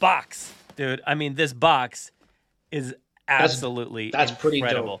was the box, dude. I mean, this box is absolutely that's incredible.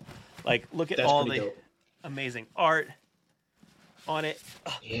 Pretty dope. Like, look at all the amazing art on it.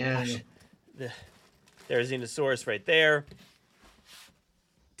 Oh, yeah. There's Therizinosaurus right there.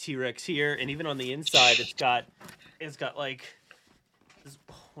 T-Rex here, and even on the inside, it's got like.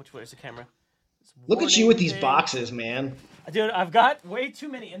 Which way is the camera? Look at you with these boxes, man. Dude, I've got way too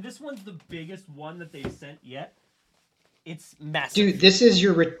many, and this one's the biggest one that they've sent yet. It's massive. Dude, this is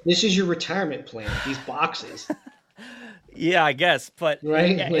your retirement plan. These boxes. Yeah, I guess. But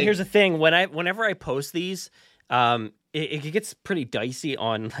right? Here's the thing: whenever I post these, it gets pretty dicey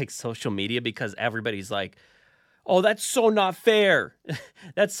on like social media because everybody's like, "Oh, that's so not fair.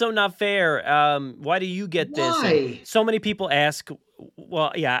 That's so not fair. Why do you get this?" Why? And so many people ask.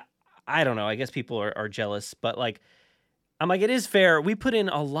 Well, yeah, I don't know. I guess people are jealous, but like. I'm like, it is fair. We put in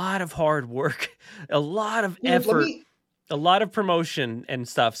a lot of hard work, a lot of effort, a lot of promotion and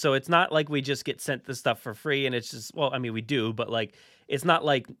stuff. So it's not like we just get sent the stuff for free and it's just, well, I mean, we do, but like, it's not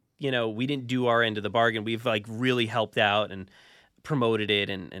like, we didn't do our end of the bargain. We've like really helped out and promoted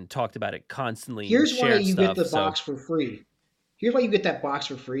it and talked about it constantly. Here's why you get the box for free. Here's why you get that box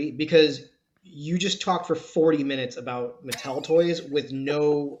for free, because you just talked for 40 minutes about Mattel toys with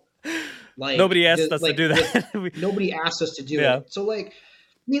no... Like, nobody asked us to do that. Nobody asked us to do it. So like, I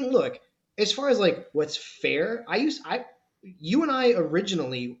mean, look, as far as like what's fair, you and I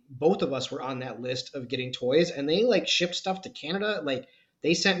originally, both of us were on that list of getting toys, and they like shipped stuff to Canada. Like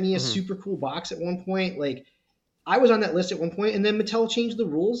they sent me a super cool box at one point. Like I was on that list at one point, and then Mattel changed the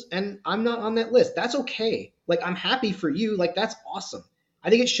rules, and I'm not on that list. That's okay. Like I'm happy for you. Like that's awesome. I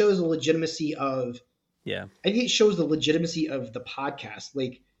think it shows the legitimacy of. Yeah. I think it shows the legitimacy of the podcast.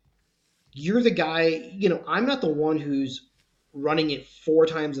 Like. You're the guy, I'm not the one who's running it 4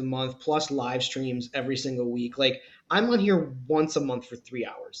 times a month plus live streams every single week. Like I'm on here once a month for 3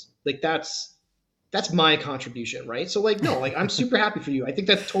 hours. Like that's my contribution, right? So like, no, like I'm super happy for you. I think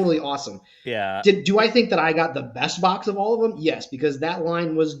that's totally awesome. Yeah. Do I think that I got the best box of all of them? Yes, because that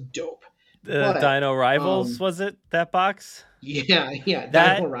line was dope. The Dino Rivals, was it that box? Yeah.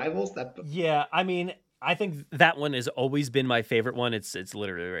 Dino Rivals. Yeah, I mean, I think that one has always been my favorite one. It's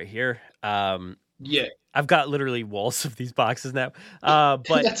literally right here. Yeah, I've got literally walls of these boxes now. But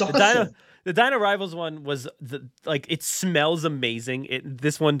that's awesome. The Dino Rivals one was it smells amazing.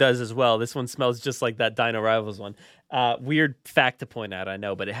 This one does as well. This one smells just like that Dino Rivals one. Weird fact to point out, I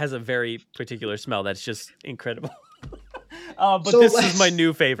know, but it has a very particular smell that's just incredible. But this is my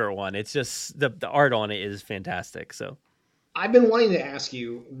new favorite one. It's just the art on it is fantastic. So. I've been wanting to ask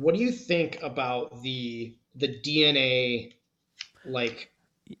you, what do you think about the DNA lifter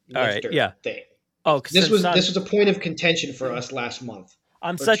thing? Oh, this was a point of contention for us last month.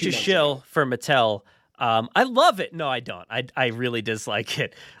 I'm such a shill for Mattel. I love it. No, I don't. I really dislike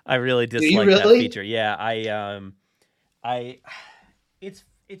it. I really dislike that feature. Yeah, it's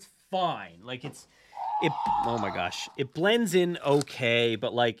fine. Like oh my gosh, it blends in okay,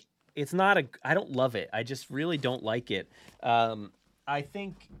 but like. It's not I don't love it. I just really don't like it. I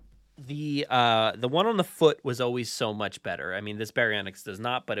think the one on the foot was always so much better. I mean, this Baryonyx does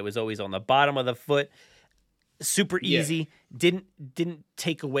not, but it was always on the bottom of the foot. Super easy. Yeah. Didn't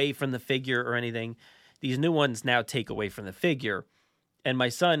take away from the figure or anything. These new ones now take away from the figure. And my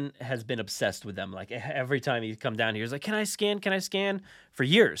son has been obsessed with them. Like every time he come down here, he's like, "Can I scan? Can I scan?" For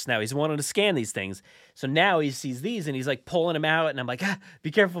years now, he's wanted to scan these things. So now he sees these and he's like pulling them out, and I'm like,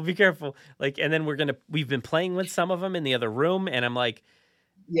 "Be careful, be careful!" Like, and then we've been playing with some of them in the other room, and I'm like,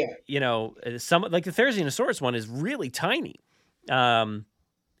 some like the Therizinosaurus one is really tiny, and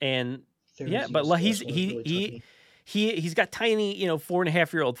but like he's got tiny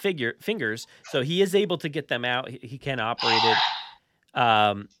 4.5-year-old fingers, so he is able to get them out. He can operate it.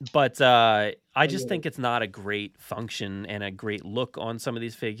 But I just think it's not a great function and a great look on some of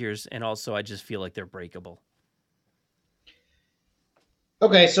these figures, and also I just feel like they're breakable.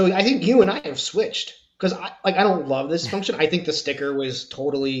 Okay, so I think you and I have switched because I don't love this function. I think the sticker was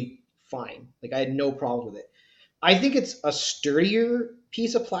totally fine. Like I had no problem with it. I think it's a sturdier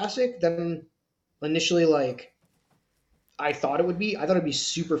piece of plastic than initially I thought it would be. I thought it'd be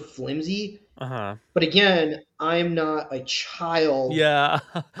super flimsy. But again, I'm not a child. Yeah.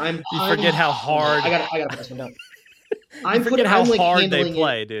 You forget how hard. I gotta put this one down. You forget how hard they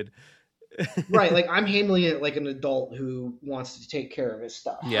play, dude. Right, like I'm handling it like an adult who wants to take care of his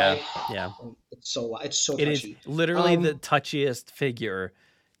stuff. Yeah, right? Yeah. It's so touchy. It is literally the touchiest figure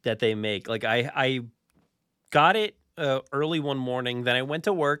that they make. Like I got it early one morning, then I went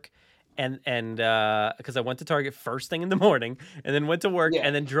to work. And because I went to Target first thing in the morning, and then went to work,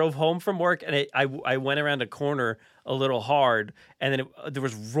 and then drove home from work, and I went around a corner a little hard, and then there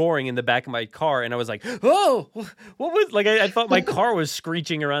was roaring in the back of my car, and I was like, "Oh, what was?" Like I thought my car was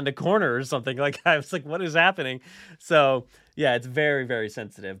screeching around a corner or something. Like I was like, "What is happening?" So yeah, it's very very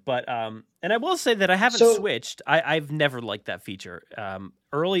sensitive. But and I will say that I haven't switched. I've never liked that feature.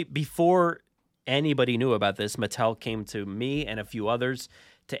 Early before anybody knew about this, Mattel came to me and a few others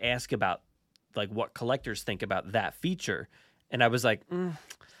to ask about like what collectors think about that feature. And I was like,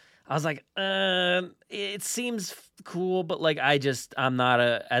 it seems cool, but like I'm not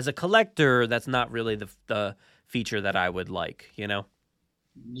as a collector, that's not really the feature that I would like, you know?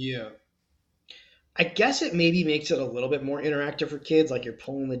 Yeah. I guess it maybe makes it a little bit more interactive for kids, like you're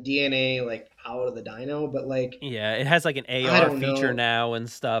pulling the DNA like out of the dino, but like yeah, it has like an I AR don't feature know. now and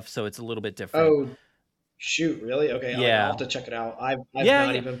stuff, so it's a little bit different. Oh, shoot, really? Okay, Yeah. I'll have to check it out. I've Yeah,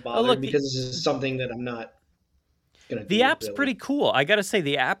 not yeah. even Oh, bothered look, because this is something that I'm not gonna do. the app's really. pretty cool. I gotta say,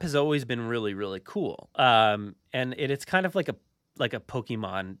 the app has always been really, really cool. And it's kind of like a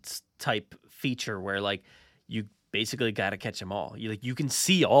Pokemon type feature where like you basically gotta catch them all. You can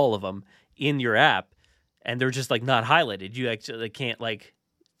see all of them in your app, and they're just like not highlighted. You actually can't like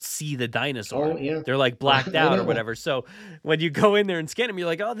see the dinosaur. Oh, yeah. They're like blacked I out or know. whatever. So when you go in there and scan them, you're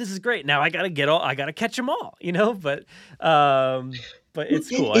like, oh, this is great. Now I gotta catch them all, you know? But it's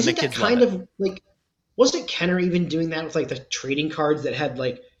cool. And the Isn't that kids kind love it. of like, wasn't Kenner even doing that with like the trading cards that had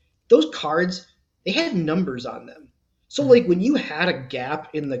like those cards? They had numbers on them. So like when you had a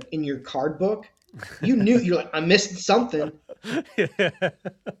gap in your card book, you knew you're like, I'm missing something.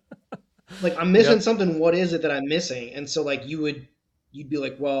 Like I'm missing something. What is it that I'm missing? And so like you'd be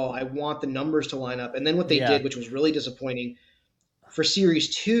like, well, I want the numbers to line up. And then what they did, which was really disappointing, for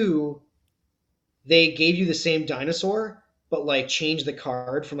Series 2, they gave you the same dinosaur, but like changed the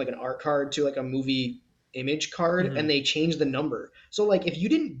card from like an art card to like a movie image card, and they changed the number. So like if you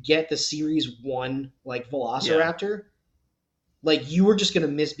didn't get the Series 1 like Velociraptor, like you were just gonna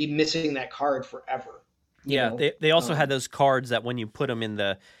be missing that card forever. You know? They also had those cards that when you put them in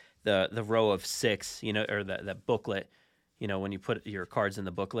the row of 6, you know, or the booklet, you know, when you put your cards in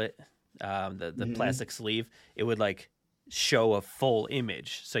the booklet, the plastic sleeve, it would like show a full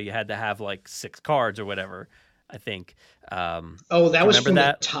image. So you had to have like 6 cards or whatever, I think. That was from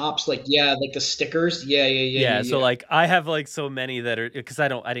that? the tops, like like the stickers. Yeah. So like I have like so many that are, because I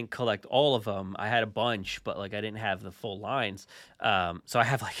didn't collect all of them. I had a bunch, but like I didn't have the full lines. So I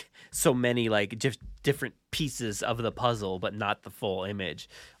have like so many like just different pieces of the puzzle, but not the full image.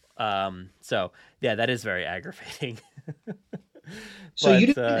 So yeah, that is very aggravating. So you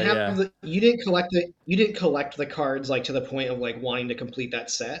didn't have you didn't collect the cards like to the point of like wanting to complete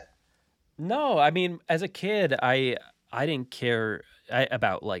that set? No, I mean, as a kid, I didn't care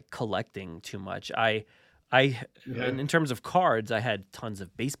about like collecting too much. In terms of cards, I had tons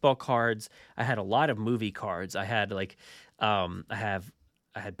of baseball cards. I had a lot of movie cards. I had like, I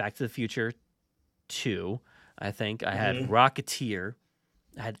had Back to the Future 2, I think. I had Rocketeer.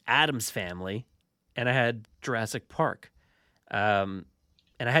 I had Addams Family, and I had Jurassic Park. And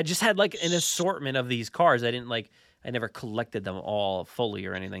I had like an assortment of these cards. I never collected them all fully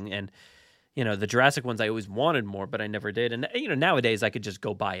or anything. And you know, the Jurassic ones I always wanted more, but I never did. And you know, nowadays I could just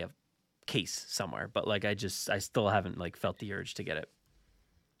go buy a case somewhere, but like I still haven't like felt the urge to get it.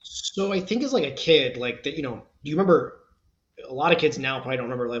 So I think as like a kid, like that, you know, do you remember? A lot of kids now probably don't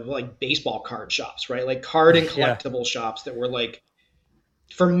remember like baseball card shops, right? Like card and collectible shops that were like,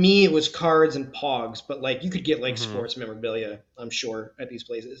 for me it was cards and pogs, but like you could get like sports memorabilia, I'm sure, at these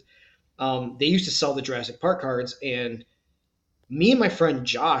places. They used to sell the Jurassic Park cards, and me and my friend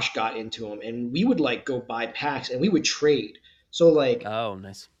Josh got into them, and we would like go buy packs and we would trade. So like, oh,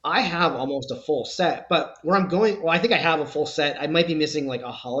 nice. I have almost a full set, but where I'm going, well, I think I have a full set. I might be missing like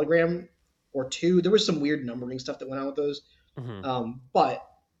a hologram or 2. There was some weird numbering stuff that went on with those. But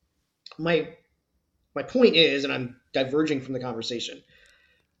my point is, and I'm diverging from the conversation,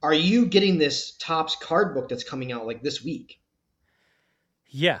 are you getting this Topps card book that's coming out like this week?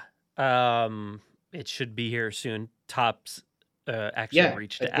 Yeah. It should be here soon. Topps actually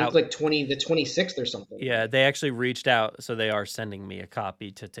reached out. I think like the 26th or something. Yeah, they actually reached out, so they are sending me a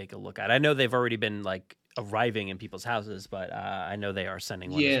copy to take a look at. I know they've already been like arriving in people's houses, but I know they are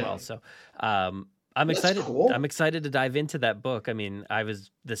sending one as well. So I'm excited. Cool. I'm excited to dive into that book. I mean, I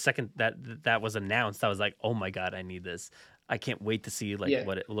was the second that was announced, I was like, oh my God, I need this. I can't wait to see like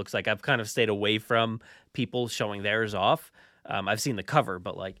what it looks like. I've kind of stayed away from people showing theirs off. I've seen the cover,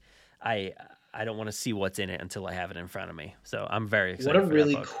 but like I don't want to see what's in it until I have it in front of me. So I'm very excited. What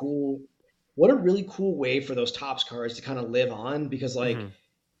a really cool way for those Topps cards to kind of live on, because like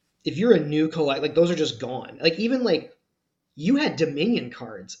if you're a new collect, like those are just gone. Like even like you had Dominion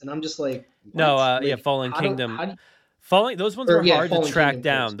cards, and I'm just like, what? No, like, Fallen Kingdom. Those ones were hard to track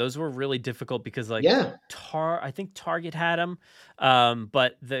down. Cards. Those were really difficult because like I think Target had them,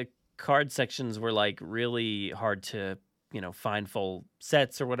 but the card sections were like really hard to, you know, find full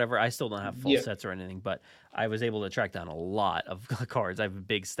sets or whatever. I still don't have full sets or anything, but I was able to track down a lot of cards. I have a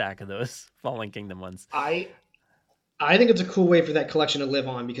big stack of those Fallen Kingdom ones. I I think it's a cool way for that collection to live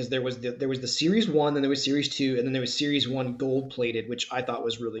on because there was the Series 1, then there was Series 2, and then there was Series 1 gold plated, which I thought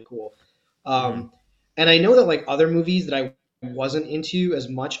was really cool. And I know that like other movies that I wasn't into as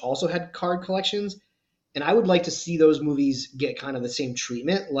much also had card collections, and I would like to see those movies get kind of the same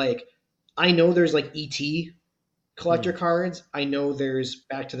treatment. Like I know there's like E.T. collector cards. I know there's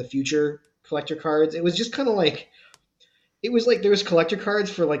Back to the Future collector cards. It was just kind of like it was like there was collector cards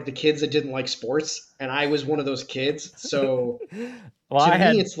for like the kids that didn't like sports, and I was one of those kids. So well, to I me,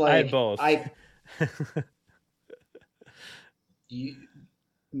 had, it's like I had both.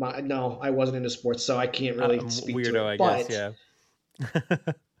 No, I wasn't into sports, so I can't really speak weirdo, to it. I But guess, yeah.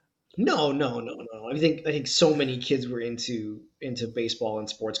 No. I think so many kids were into baseball and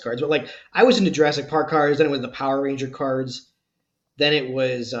sports cards, but like I was into Jurassic Park cards, then it was the Power Ranger cards, then it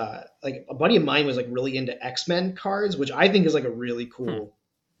was like a buddy of mine was like really into X-Men cards, which I think is like a really cool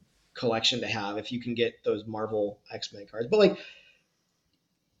collection to have if you can get those Marvel X-Men cards. But like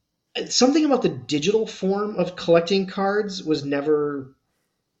something about the digital form of collecting cards was never.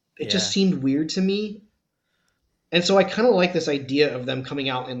 It just seemed weird to me. And so I kind of like this idea of them coming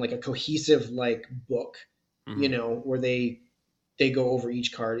out in like a cohesive like book, where they go over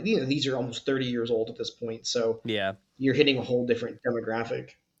each card. These are almost 30 years old at this point, so you're hitting a whole different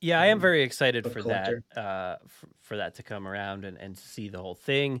demographic. Yeah, I am very excited for collector. that, for that to come around and see the whole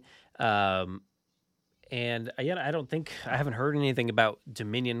thing. And I don't think I haven't heard anything about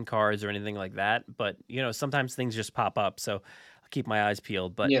Dominion cards or anything like that. But sometimes things just pop up, so I'll keep my eyes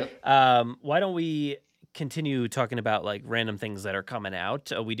peeled. But why don't we continue talking about like random things that are coming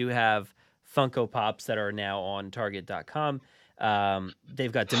out? We do have Funko Pops that are now on Target.com.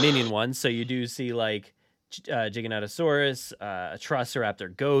 They've got Dominion ones, so you do see like Giganotosaurus, a Triceratops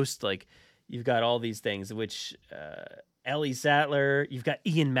Ghost. Like you've got all these things, which Ellie Sattler. You've got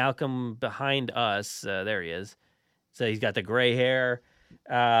Ian Malcolm behind us. There he is. So he's got the gray hair.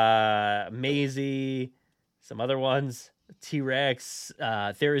 Maisie, some other ones. T-Rex,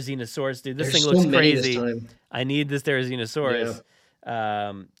 Therizinosaurus. Dude, this thing looks crazy. I need this Therizinosaurus.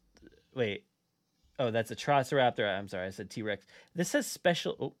 Yeah. Wait. Oh, that's a Triceratops. I'm sorry, I said T-Rex. This says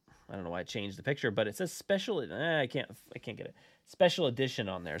special. Oh, I don't know why I changed the picture, but it says special. I can't get it. Special edition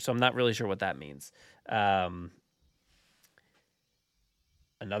on there, so I'm not really sure what that means. Another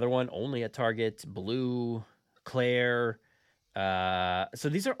one only at Target. Blue, Claire. So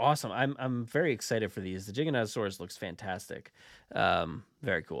these are awesome. I'm very excited for these. The Giganotosaurus looks fantastic.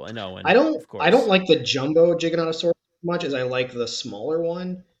 Very cool. I know. And I don't like the jumbo Giganotosaurus as much as I like the smaller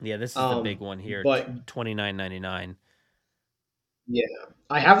one. Yeah, this is the big one here. But $29.99. Yeah,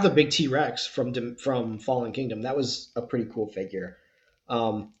 I have the big T-Rex from Fallen Kingdom. That was a pretty cool figure.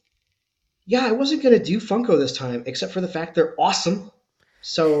 Yeah, I wasn't gonna do Funko this time, except for the fact they're awesome.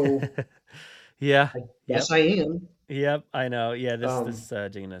 So yeah, I guess I am. Yep, I know. Yeah, this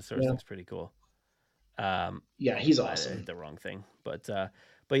Giganotosaurus looks pretty cool. Yeah, he's awesome. I did the wrong thing, but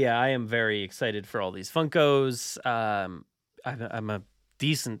yeah, I am very excited for all these Funkos. I'm a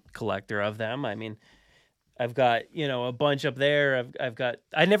decent collector of them. I mean, I've got a bunch up there.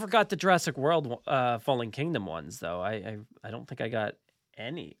 I never got the Jurassic World Fallen Kingdom ones though. I don't think I got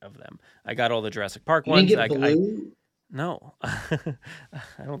any of them. I got all the Jurassic Park ones. Didn't get Blue? No, I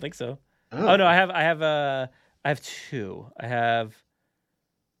don't think so. Oh no, I have two. I have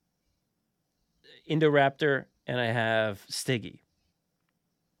Indoraptor and I have Stiggy.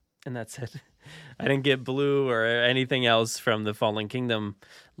 And that's it. I didn't get Blue or anything else from the Fallen Kingdom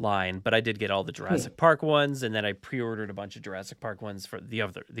line, but I did get all the Jurassic Park ones, and then I pre-ordered a bunch of Jurassic Park ones for the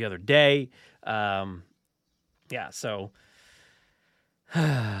other day. Yeah, so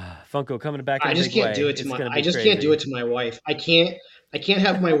Funko coming back. I just can't do it to can't do it to my wife. I can't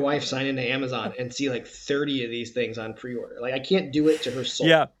have my wife sign into Amazon and see like 30 of these things on pre-order. Like I can't do it to her soul.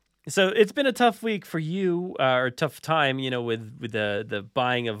 Yeah. So it's been a tough week for you, or a tough time, with the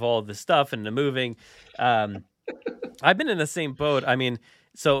buying of all the stuff and the moving. I've been in the same boat. I mean,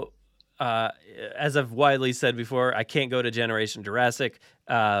 so as I've widely said before, I can't go to Generation Jurassic.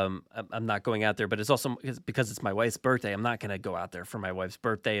 I'm not going out there, but it's also because it's my wife's birthday. I'm not going to go out there for my wife's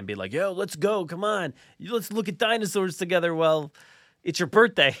birthday and be like, yo, let's go. Come on. Let's look at dinosaurs together. Well, it's your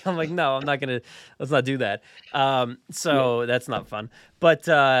birthday. I'm like, no, I'm not going to, let's not do that. So that's not fun. But,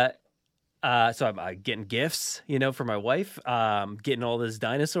 so I'm getting gifts, for my wife, getting all these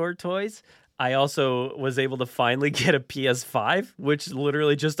dinosaur toys. I also was able to finally get a PS5, which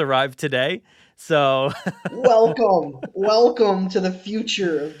literally just arrived today. So welcome to the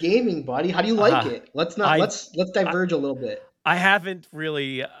future of gaming, buddy. How do you like it? Let's diverge a little bit. I haven't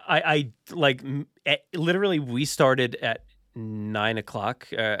really, I literally, we started at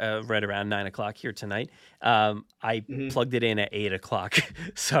 9:00, right around 9:00 here tonight. I plugged it in at 8:00.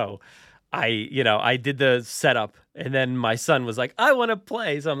 So I did the setup, and then my son was like, I want to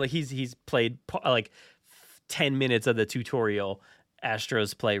play. So I'm like, he's played like 10 minutes of the tutorial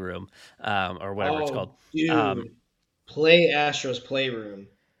Astro's Playroom, or whatever it's called. Dude, play Astro's Playroom.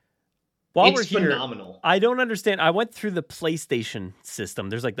 While It's we're here, phenomenal. I don't understand. I went through the PlayStation system.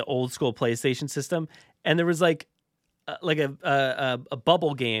 There's like the old school PlayStation system, and there was like a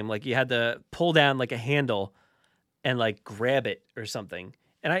bubble game. Like you had to pull down like a handle and like grab it or something.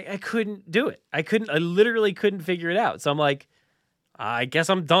 And I couldn't do it. I literally couldn't figure it out. So I'm like, I guess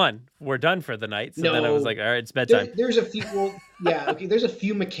I'm done. We're done for the night. So then I was like, all right, it's bedtime. There's a few, there's a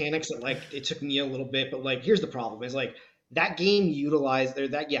few mechanics that like it took me a little bit, but like here's the problem: is like that game utilizes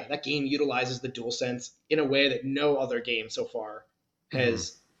the DualSense in a way that no other game so far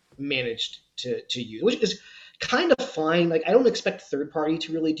has managed to use, which is kind of fine. Like I don't expect third party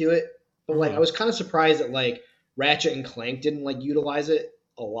to really do it, but like I was kind of surprised that like Ratchet and Clank didn't like utilize it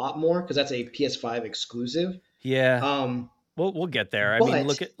a lot more because that's a PS5 exclusive. Yeah. We'll get there. I mean,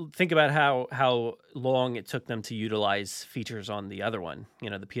 think about how long it took them to utilize features on the other one. The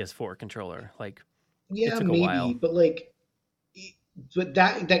PS4 controller. Like, it took a while. But like,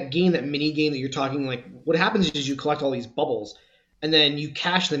 that game, that mini game that you're talking, like, what happens is you collect all these bubbles, and then you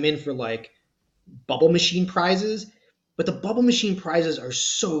cash them in for like bubble machine prizes. But the bubble machine prizes are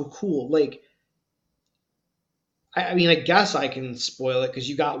so cool. Like, I mean, I guess I can spoil it because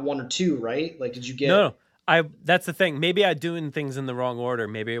you got one or two, right? Like, did you get? No. That's the thing. Maybe I'm doing things in the wrong order.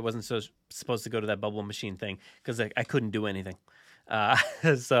 Maybe it wasn't supposed to go to that bubble machine thing because I couldn't do anything.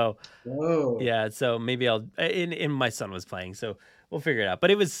 So yeah. So maybe and my son was playing, so we'll figure it out.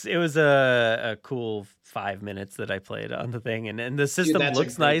 But it was a cool 5 minutes that I played on the thing, and the system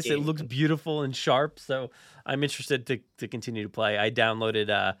looks nice. Game. It looks beautiful and sharp. So I'm interested to continue to play. I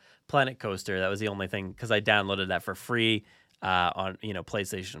downloaded Planet Coaster. That was the only thing because I downloaded that for free on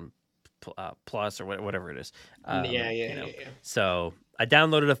PlayStation Plus or whatever it is. So I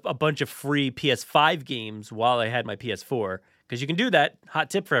downloaded a bunch of free PS5 games while I had my PS4 because you can do that.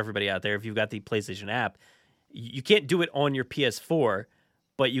 Hot tip for everybody out there: if you've got the PlayStation app, you can't do it on your PS4,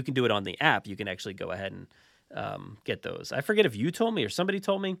 but you can do it on the app. You can actually go ahead and get those. I forget if you told me or somebody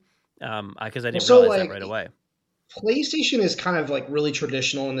told me because I didn't realize that right away. PlayStation is kind of like really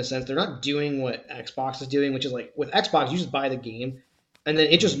traditional in the sense they're not doing what Xbox is doing, which is like with Xbox, you just buy the game. And then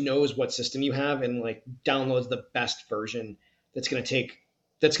it just knows what system you have and like downloads the best version that's gonna take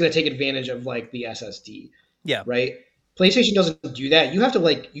advantage of like the SSD. Yeah. Right. PlayStation doesn't do that. You have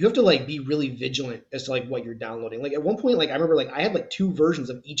to be really vigilant as to like what you're downloading. Like at one point, like I remember like I had like 2 versions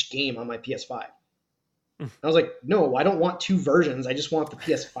of each game on my PS5. I was like, no, I don't want 2 versions. I just want the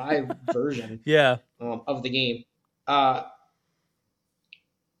PS5 version. Yeah. Of the game.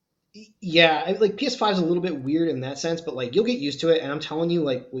 Yeah, like PS5 is a little bit weird in that sense, but like you'll get used to it. And I'm telling you,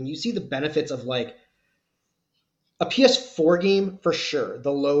 like when you see the benefits of like a PS4 game, for sure,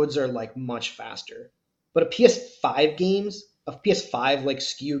 the loads are like much faster. But a PS5 like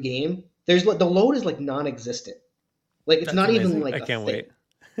SKU game, there's the load is like non-existent. Like it's not amazing. Even like I can't wait.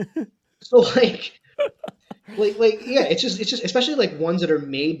 So like yeah, it's just especially like ones that are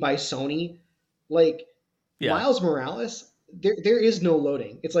made by Sony, like Miles Morales. There is no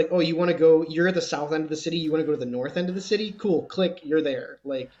loading. It's like, oh, you're at the south end of the city, you want to go to the north end of the city? Cool, click, you're there.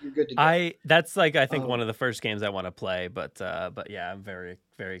 Like you're good to go. That's like I think one of the first games I want to play, but yeah, I'm very,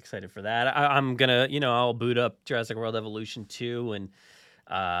 very excited for that. I'm gonna, I'll boot up Jurassic World Evolution 2 and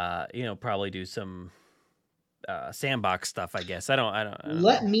probably do some sandbox stuff, I guess. I don't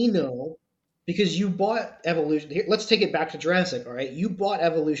Let me know because you bought Evolution. Here, let's take it back to Jurassic, all right? You bought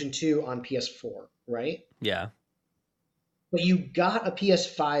Evolution 2 on PS4, right? Yeah. But you got a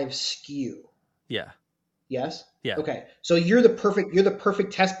PS5 SKU. Yeah. Yes? Yeah. Okay. So you're the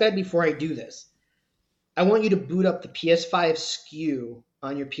perfect test bed before I do this. I want you to boot up the PS5 SKU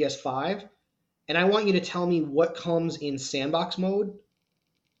on your PS5, and I want you to tell me what comes in sandbox mode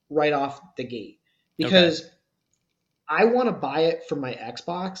right off the gate. Because I want to buy it for my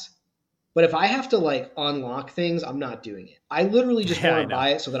Xbox, but if I have to like unlock things, I'm not doing it. I literally just want to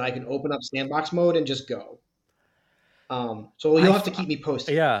buy it so that I can open up sandbox mode and just go. So you'll have to keep me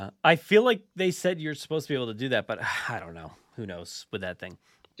posted. Yeah, I feel like they said you're supposed to be able to do that, but I don't know. Who knows with that thing?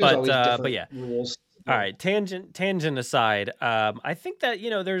 But yeah, rules. All right, tangent aside, I think that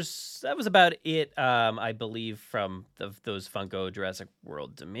that was about it. I believe from those Funko Jurassic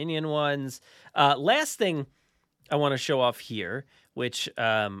World Dominion ones. Last thing I want to show off here, which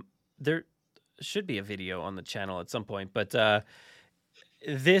there should be a video on the channel at some point, but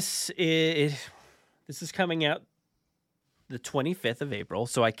this is coming out the 25th of April,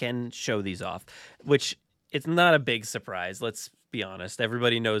 so I can show these off, which it's not a big surprise. Let's be honest.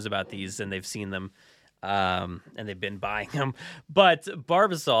 Everybody knows about these and they've seen them, and they've been buying them. But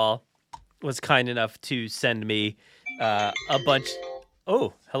Barbasol was kind enough to send me a bunch.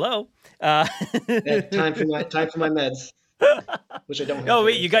 Oh, hello. Yeah, time for my meds, which I don't have. Oh,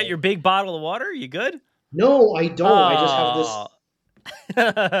 wait, you got your big bottle of water? You good? No, I don't. I just have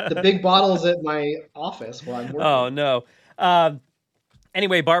this. The big bottle's at my office while I'm working. Oh, no.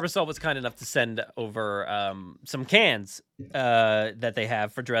 Anyway, Barbasol was kind enough to send over some cans that they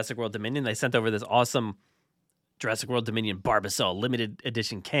have for Jurassic World Dominion. They sent over this awesome Jurassic World Dominion Barbasol limited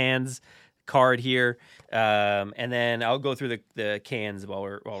edition cans card here, and then I'll go through the cans while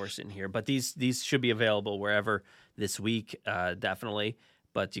we're sitting here. But these should be available wherever this week, definitely.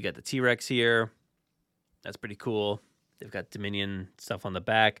 But you got the T-Rex here. That's pretty cool. They've got Dominion stuff on the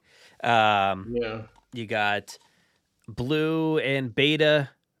back. Yeah. You got blue and beta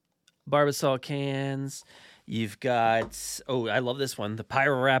Barbasol cans. You've got, I love this one, the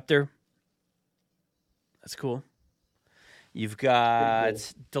Pyroraptor. That's cool. You've got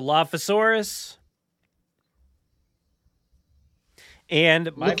Dilophosaurus.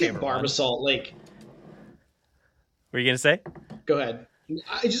 And my favorite Barbasol, one. like. What are you gonna say? Go ahead.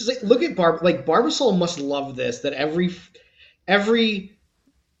 I just look at Barbasol must love this. That every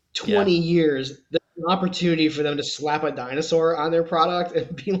 20 years, there's an opportunity for them to slap a dinosaur on their product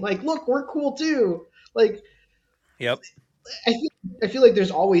and be like, "Look, we're cool too." Like, yep. I feel like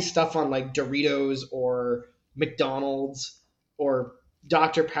there's always stuff on like Doritos or McDonald's or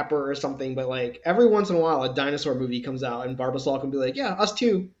Dr. Pepper or something, but like every once in a while a dinosaur movie comes out and Barbasol can be like, yeah, us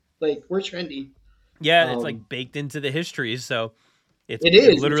too. Like, we're trendy. Yeah, it's like baked into the history, so it's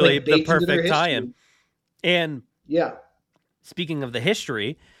literally it's like the perfect tie-in. And yeah, speaking of the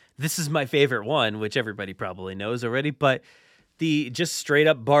history, this is my favorite one, which everybody probably knows already, but the just straight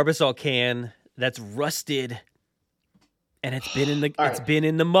up Barbasol can that's rusted and it's been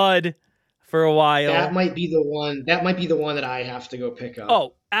in the mud for a while. That might be the one that I have to go pick up.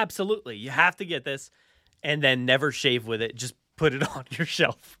 Oh, absolutely. You have to get this and then never shave with it. Just put it on your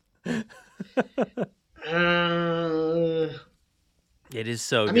shelf. It is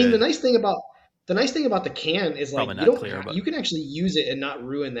so good. I mean, the nice thing about the can is like you can actually use it and not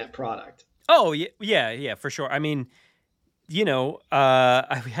ruin that product. Oh, yeah, for sure. I mean, we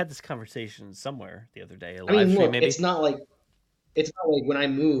had this conversation somewhere the other day. Maybe. It's not like when I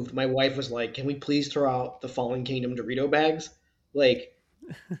moved, my wife was like, "Can we please throw out the Fallen Kingdom Dorito bags?" Like,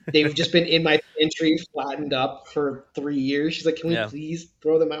 they've just been in my pantry flattened up for 3 years. She's like, "Can we please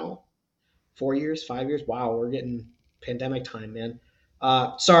throw them out?" 4 years, 5 years. Wow, we're getting pandemic time, man.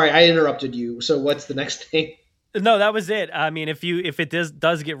 Sorry, I interrupted you. So what's the next thing? No, that was it. I mean, if it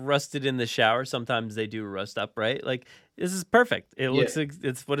does get rusted in the shower, sometimes they do rust up, right? Like, this is perfect. It looks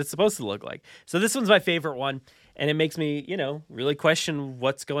it's what it's supposed to look like. So this one's my favorite one, and it makes me, really question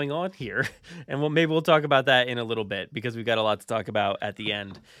what's going on here. And maybe we'll talk about that in a little bit because we've got a lot to talk about at the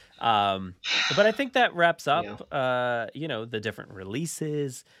end. But I think that wraps up, the different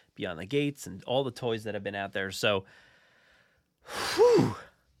releases, Beyond the Gates, and all the toys that have been out there. So, that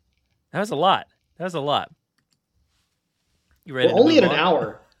was a lot. You ready? Only in an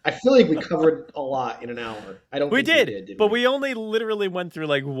hour. I feel like we covered a lot in an hour. I don't. We did, but we only literally went through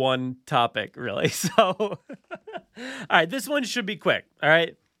like one topic, really. So, all right, this one should be quick. All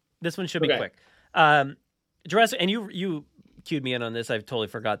right, this one should be quick. Jurassic, and you cued me in on this. I totally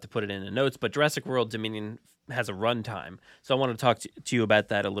forgot to put it in the notes, but Jurassic World Dominion has a runtime, so I want to talk to you about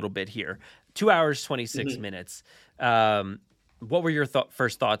that a little bit here. 2 hours 26 minutes. What were your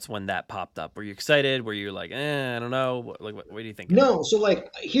first thoughts when that popped up? Were you excited? Were you like, I don't know? What do you think? No. So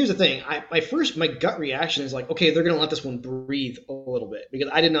like, here's the thing. My gut reaction is like, okay, they're going to let this one breathe a little bit because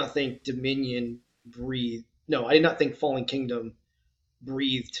I did not think Dominion breathed. No, I did not think Fallen Kingdom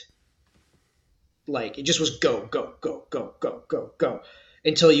breathed. Like, it just was go, go, go, go, go, go, go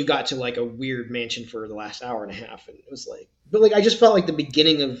until you got to like a weird mansion for the last hour and a half. And it was like, but like, I just felt like the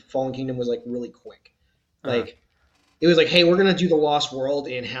beginning of Fallen Kingdom was like really quick. Like, it was like, hey, we're going to do the Lost World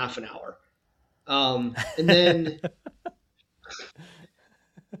in half an hour. And then,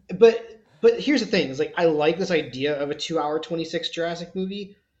 but here's the thing. It's like, I like this idea of a 2 hour 26 Jurassic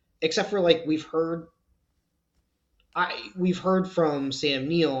movie, except for like, we've heard from Sam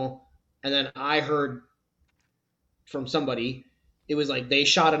Neill, and then I heard from somebody, it was like, they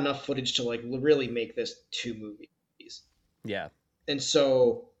shot enough footage to like really make this 2 movies. Yeah. And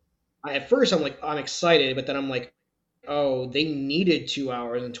so at first I'm like, I'm excited, but then I'm like, oh, they needed 2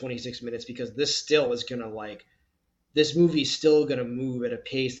 hours and 26 minutes because this still is going to like, this movie's still going to move at a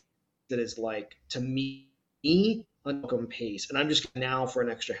pace that is like, to me, unwelcome pace, and I'm just now for an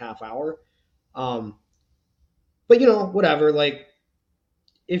extra half hour. But whatever. Like,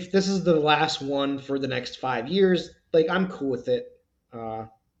 if this is the last one for the next 5 years, like I'm cool with it. I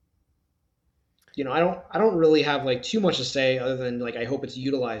don't really have like too much to say other than like I hope it's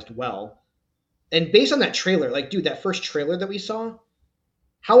utilized well. And based on that trailer, like, dude, that first trailer that we saw,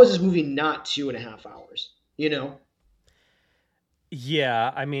 how is this movie not 2.5 hours?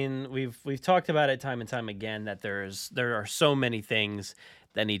 Yeah, I mean, we've talked about it time and time again that there are so many things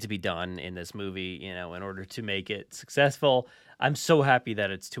that need to be done in this movie, in order to make it successful. I'm so happy that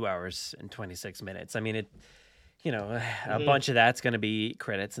it's 2 hours and 26 minutes. I mean, a bunch of that's going to be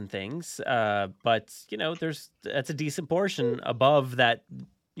credits and things, but that's a decent portion above that,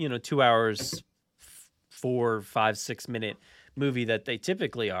 2 hours, 4, 5, 6 minute movie that they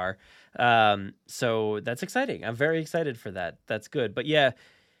typically are. So that's exciting. I'm very excited for that. That's good. But yeah,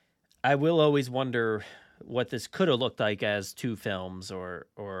 I will always wonder what this could have looked like as two films or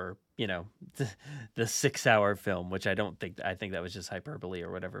the 6 hour film, which I think that was just hyperbole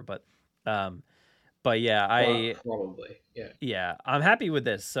or whatever. But yeah, probably. Yeah. Yeah, I'm happy with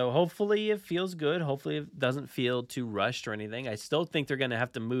this. So hopefully it feels good. Hopefully it doesn't feel too rushed or anything. I still think they're going to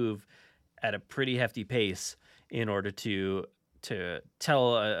have to move at a pretty hefty pace in order to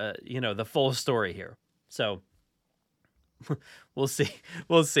tell the full story here. So we'll see.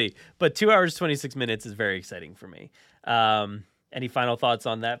 But 2 hours 26 minutes is very exciting for me. Any final thoughts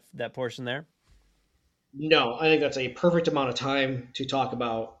on that portion there? No, I think that's a perfect amount of time to talk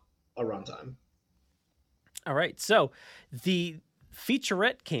about a runtime. All right, so the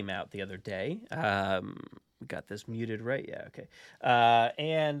featurette came out the other day. We got this muted, right? Yeah, okay.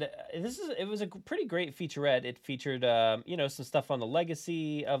 And it was a pretty great featurette. It featured some stuff on the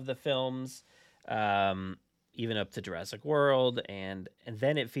legacy of the films, even up to Jurassic World, and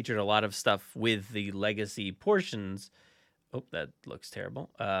then it featured a lot of stuff with the legacy portions. Oh, that looks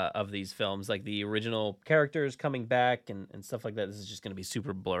terrible. Of these films, like the original characters coming back and stuff like that. This is just going to be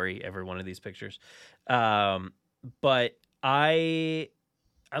super blurry, every one of these pictures. But I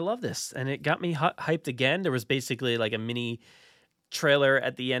love this, and it got me hyped again. There was basically like a mini trailer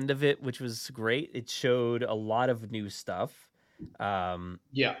at the end of it, which was great. It showed a lot of new stuff.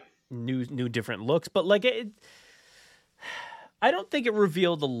 New different looks, but like I don't think it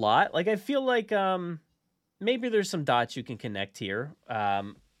revealed a lot. Like I feel like maybe there's some dots you can connect here.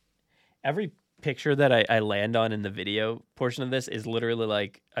 Every picture that I land on in the video portion of this is literally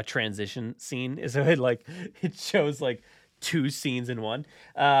like a transition scene. So it shows like two scenes in one.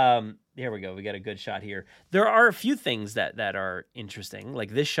 Here we go. We got a good shot here. There are a few things that are interesting,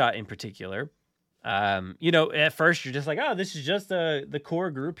 like this shot in particular. At first you're just like, oh, this is just the core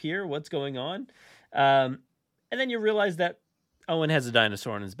group here. What's going on? And then you realize that Owen has a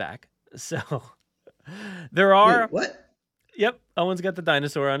dinosaur on his back. So there are... Wait, what? Yep. Owen's got the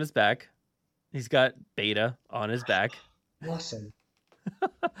dinosaur on his back. He's got Beta on his back. Awesome.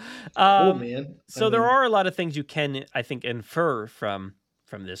 Oh man. There are a lot of things you can, I think, infer from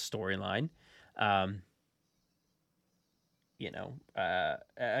this storyline.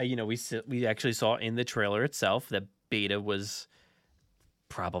 We actually saw in the trailer itself that Beta was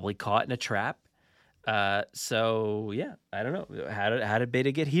probably caught in a trap. So yeah, I don't know. How did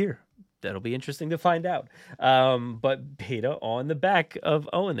Beta get here? That'll be interesting to find out. But Beta on the back of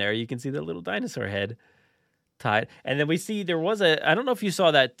Owen there, you can see the little dinosaur head tied. And then we see there was I don't know if you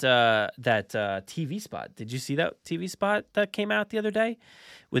saw that TV spot. Did you see that TV spot that came out the other day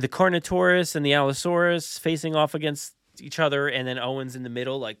with the Carnotaurus and the Allosaurus facing off against each other, and then Owen's in the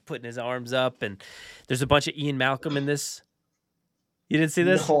middle, like putting his arms up, and there's a bunch of Ian Malcolm in this. You didn't see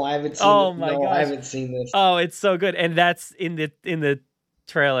this? No, I haven't seen I haven't seen this. Oh, it's so good. And that's in the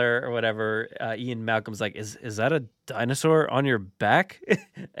trailer or whatever. Ian Malcolm's like, is that a dinosaur on your back?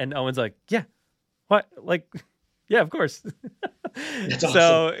 And Owen's like, yeah. What? Like, yeah, of course. That's awesome.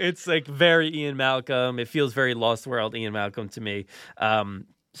 So it's like very Ian Malcolm. It feels very Lost World Ian Malcolm to me.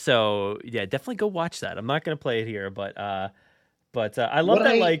 So yeah, definitely go watch that. I'm not going to play it here, but I love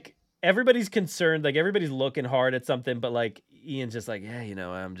like everybody's concerned, like everybody's looking hard at something, but like Ian's just like, yeah,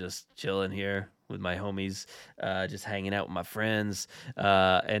 I'm just chilling here with my homies, just hanging out with my friends.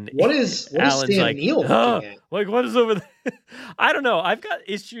 And what is Alan's Stan like, Neil looking at? Like what is over there? I don't know. I've got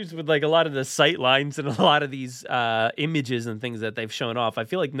issues with like a lot of the sight lines and a lot of these images and things that they've shown off. I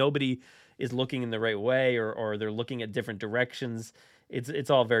feel like nobody is looking in the right way, or they're looking at different directions. It's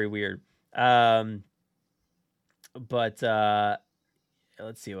all very weird. But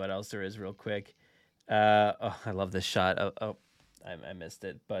let's see what else there is real quick. I love this shot. I missed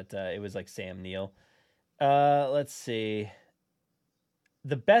it, but it was like Sam Neill. Let's see.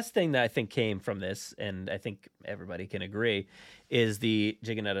 the best thing that I think came from this, and I think everybody can agree, is the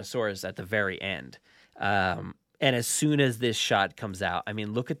Giganotosaurus at the very end. And as soon as this shot comes out, I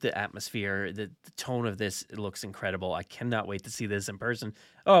mean, look at the atmosphere, the tone of this. It looks incredible. I cannot wait to see this in person.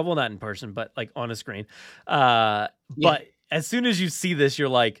 Oh, well, not in person, but like on a screen. But as soon as you see this, you're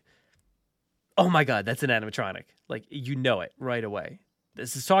like, oh my God, that's an animatronic. Like, you know it right away.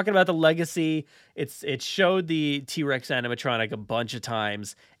 This is talking about the legacy. It showed the T-Rex animatronic a bunch of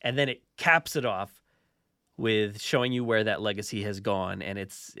times, and then it caps it off with showing you where that legacy has gone, and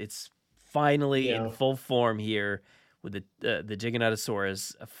it's finally in full form here with the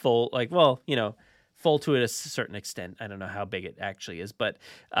Giganotosaurus, full to a certain extent. I don't know how big it actually is, but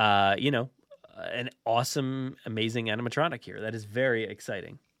an awesome, amazing animatronic here. That is very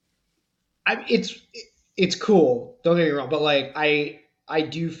exciting. It's cool. Don't get me wrong, but like I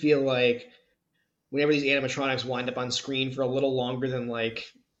do feel like whenever these animatronics wind up on screen for a little longer than like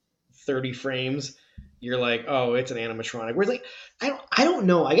 30 frames, you're like, oh, it's an animatronic. Whereas like, I don't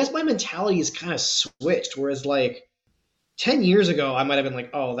know. I guess my mentality is kind of switched. Whereas like 10 years ago, I might have been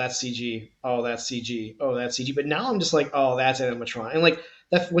like, oh, that's CG. Oh, that's CG. Oh, that's CG. But now I'm just like, oh, that's animatronic. And like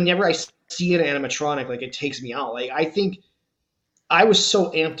that, whenever I see an animatronic, like it takes me out. Like I think I was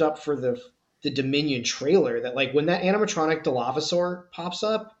so amped up for the Dominion trailer that like when that animatronic Dilophosaur pops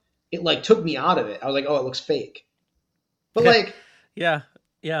up, it like took me out of it. I was like, oh, it looks fake. But like, yeah.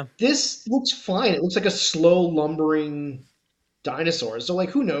 This looks fine. It looks like a slow lumbering dinosaur. So like,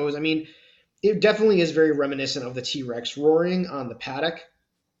 who knows? I mean, it definitely is very reminiscent of the T-Rex roaring on the paddock,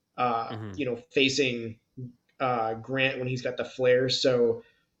 facing Grant when he's got the flare. So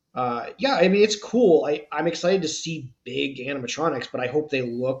yeah, I mean, it's cool. I'm excited to see big animatronics, but I hope they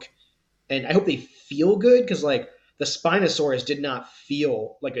look and I hope they feel good because like the Spinosaurus did not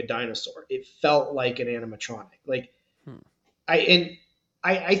feel like a dinosaur. It felt like an animatronic. Like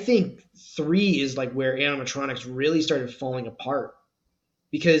I think 3 is like where animatronics really started falling apart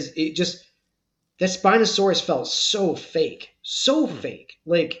because it just that Spinosaurus felt so fake.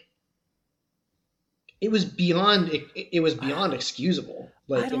 Like it was beyond excusable.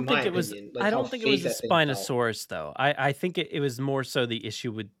 Like I don't think it was. Like, I don't think it was a Spinosaurus though. I think it was more so the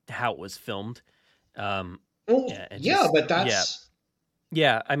issue with how it was filmed. But that's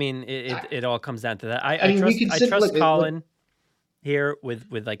I mean, it all comes down to that. I trust Colin here with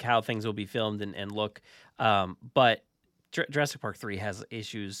like how things will be filmed and look. But Jurassic Park 3 has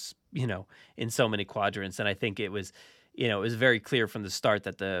issues, in so many quadrants, and I think it was very clear from the start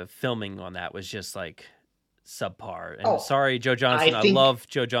that the filming on that was just like subpar. And sorry, Joe Johnston. I love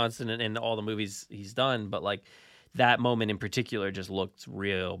Joe Johnston and all the movies he's done, but like that moment in particular just looked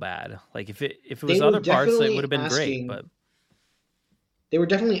real bad. Like if it was other parts, it would have been great. But they were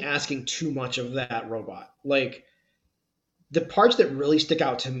definitely asking too much of that robot. Like the parts that really stick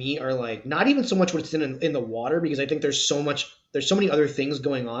out to me are like not even so much what's in the water, because I think there's so many other things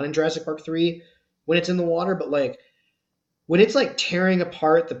going on in Jurassic Park 3 when it's in the water, but like when it's like tearing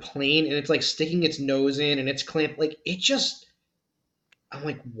apart the plane and it's like sticking its nose in and it's clamped, like it just, I'm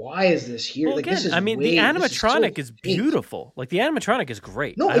like, why is this here? Well, like again, this is the animatronic is beautiful. Like the animatronic is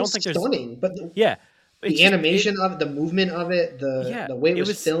great. No, I don't it's think stunning, but the animation of it, the movement of it, the way it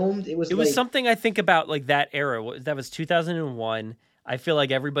was filmed, it was something I think about like that era. That was 2001. I feel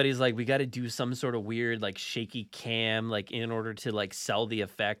like everybody's like, we got to do some sort of weird like shaky cam like in order to like sell the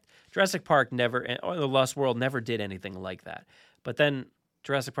effect. Jurassic Park never, or The Lost World never did anything like that. But then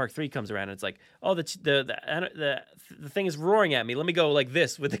Jurassic Park 3 comes around and it's like, oh, the thing is roaring at me. Let me go like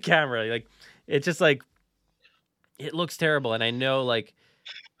this with the camera. Like it's just like it looks terrible. And I know like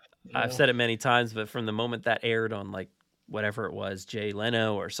I've said it many times, but from the moment that aired on like whatever it was, Jay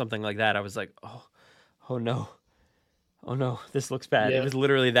Leno or something like that, I was like, oh no, this looks bad. It was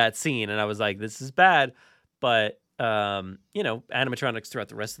literally that scene, and I was like, this is bad. But animatronics throughout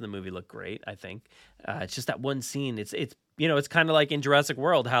the rest of the movie look great. I think it's just that one scene. It's kind of like in Jurassic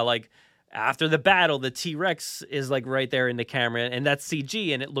World, how like after the battle, the T-Rex is like right there in the camera, and that's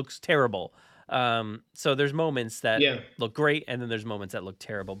CG, and it looks terrible. So there's moments that look great, and then there's moments that look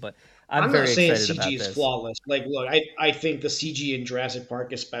terrible. But I'm very not saying excited CG is flawless. Like, look, I think the CG in Jurassic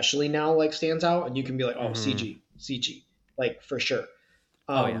Park, especially now, like stands out, and you can be like, oh, CG, like for sure.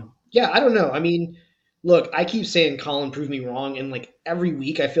 I don't know. I mean, look, I keep saying Colin proved me wrong, and like every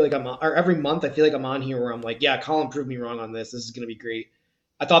week I feel like every month I feel like I'm on here where I'm like, yeah, Colin proved me wrong on this. This is gonna be great.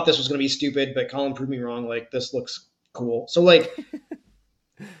 I thought this was gonna be stupid, but Colin proved me wrong. Like this looks cool. So like.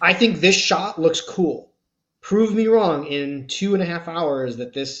 I think this shot looks cool. Prove me wrong in 2.5 hours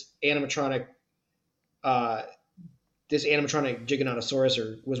that this animatronic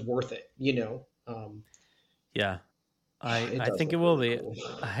Giganotosaurus was worth it. Yeah. I does think it look will really be. cool.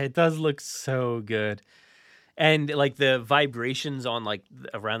 It does look so good. And like the vibrations on like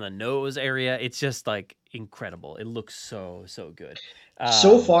around the nose area, it's just like incredible. It looks so good.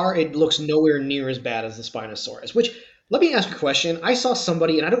 So far, it looks nowhere near as bad as the Spinosaurus. Which, let me ask a question. I saw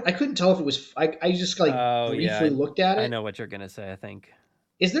somebody, and I couldn't tell if it was. I just like Oh yeah, briefly looked at I it. know what you're gonna say. I think.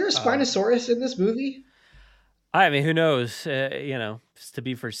 Is there a Spinosaurus in this movie? I mean, who knows? It's to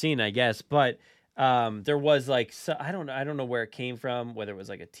be foreseen, I guess. But there was like, so, I don't know where it came from, whether it was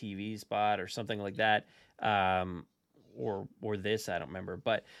like a TV spot or something like that, or this, I don't remember.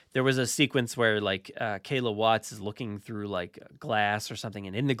 But there was a sequence where like Kayla Watts is looking through like glass or something,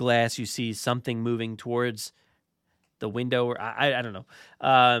 and in the glass you see something moving towards the window. Or I don't know.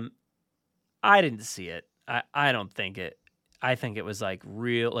 I didn't see it. I don't think it. I think it was like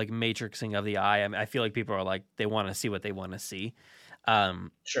real, like matrixing of the eye. I mean, I feel like people are like, they want to see what they want to see.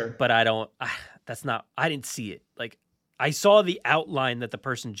 Sure. But I don't, I didn't see it. Like I saw the outline that the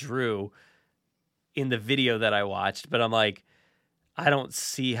person drew in the video that I watched, but I'm like, I don't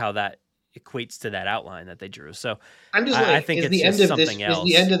see how that equates to that outline that they drew. So I'm just like, I think it's just something else.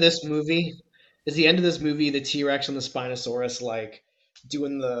 Is the end of this movie the T-Rex and the Spinosaurus like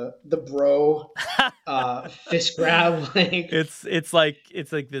doing the bro fist grab? Like it's like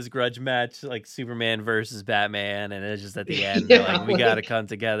this grudge match, like Superman versus Batman, and it's just at the end they're like, we got to come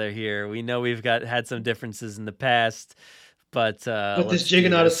together here. We know we've had some differences in the past, but this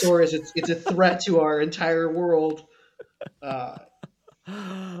Giganotosaurus, it's a threat to our entire world. Which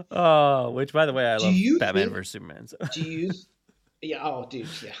by the way, I love Batman versus Superman. So. Do you use? Yeah. Oh, dude.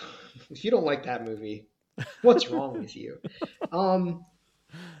 Yeah. If you don't like that movie, what's wrong with you?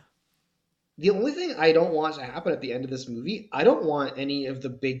 The only thing I don't want to happen at the end of this movie, I don't want any of the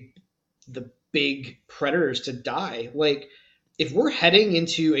big predators to die. Like, if we're heading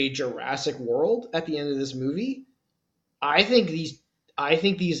into a Jurassic world at the end of this movie, I think these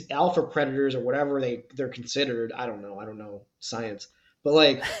alpha predators or whatever they're considered, I don't know science, but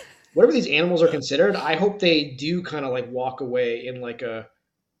like whatever these animals are considered, I hope they do kind of like walk away in like a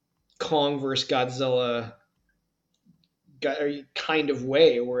Kong versus Godzilla kind of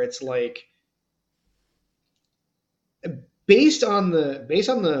way, where it's like based on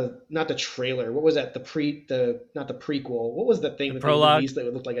the not the trailer, what was that, not the prequel, what was the thing that they released that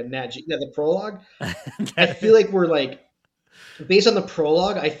would look like a the prologue. I feel like we're like, based on the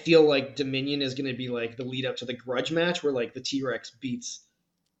prologue, I feel like Dominion is going to be like the lead up to the grudge match where like the T-Rex beats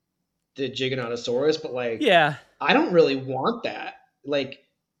the Giganotosaurus, but like, yeah, I don't really want that. Like,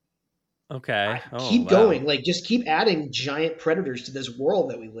 okay, keep going. Like, just keep adding giant predators to this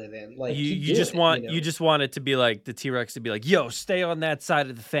world that we live in. Like, you just want it to be like the T-Rex to be like, yo, stay on that side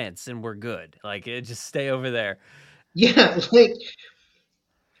of the fence and we're good. Like, just stay over there. Yeah, like.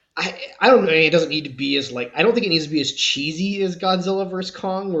 I don't know. It doesn't need to be as like, I don't think it needs to be as cheesy as Godzilla vs.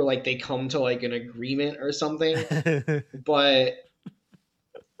 Kong, where like they come to like an agreement or something. But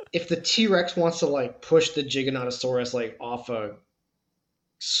if the T-Rex wants to like push the Giganotosaurus like off a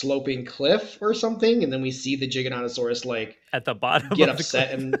sloping cliff or something, and then we see the Giganotosaurus like at the bottom get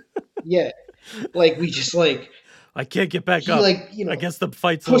upset and yeah, like we just like, I can't get back up. Like, I guess the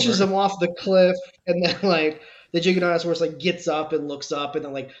fight's pushes over. him off the cliff, and then like the Giganotosaurus like gets up and looks up, and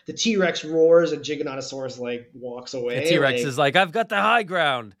then like the T-Rex roars and Giganotosaurus like walks away. The T-Rex is like, I've got the high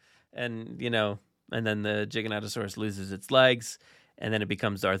ground, and and then the Giganotosaurus loses its legs, and then it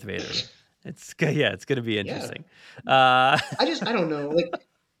becomes Darth Vader. It's going to be interesting. Yeah. I don't know. Like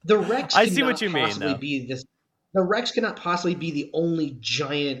the Rex. I see what you mean. The Rex cannot possibly be the only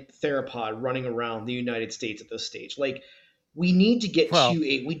giant theropod running around the United States at this stage. Like, we need to get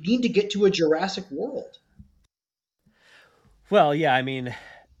to a Jurassic world. Well, yeah, I mean,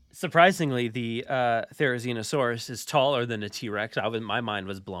 surprisingly, the Therizinosaurus is taller than a T-Rex. My mind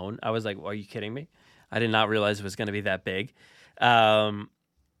was blown. I was like, are you kidding me? I did not realize it was going to be that big. And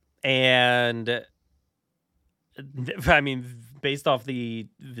I mean, based off the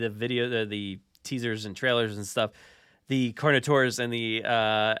video, the teasers and trailers and stuff, the Carnotaurus and the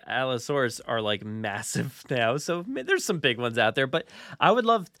Allosaurus are like massive now. So there's some big ones out there, but I would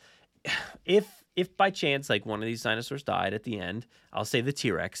love if by chance like one of these dinosaurs died at the end, I'll say the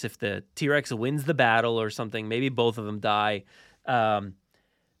T-Rex. If the T-Rex wins the battle or something, maybe both of them die.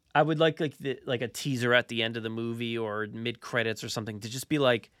 I would like a teaser at the end of the movie or mid credits or something to just be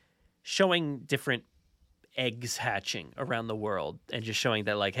like showing different eggs hatching around the world and just showing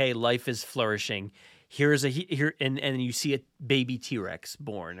that like, hey, life is flourishing. And you see a baby T-Rex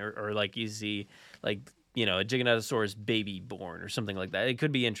born, or like you see like, a Giganotosaurus baby born or something like that. It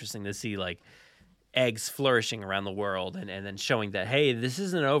could be interesting to see like eggs flourishing around the world and then showing that, hey, this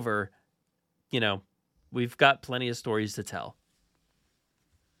isn't over, we've got plenty of stories to tell.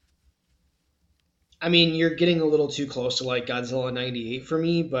 I mean, you're getting a little too close to like Godzilla 98 for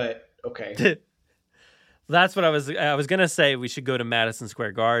me, but okay. That's what I was going to say. We should go to Madison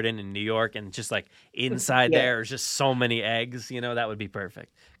Square Garden in New York, and just like inside Yeah. there's just so many eggs, that would be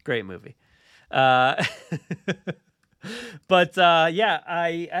perfect. Great movie. But yeah,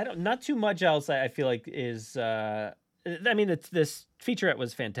 I don't, not too much else I feel like is, I mean, this featurette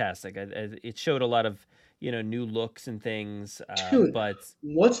was fantastic. It showed a lot of, new looks and things. Dude, but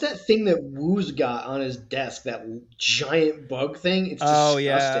what's that thing that Woo's got on his desk? That giant bug thing? It's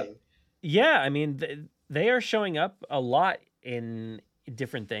disgusting. Yeah. I mean, they are showing up a lot in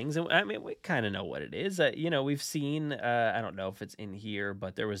different things. And I mean, we kind of know what it is. We've seen, I don't know if it's in here,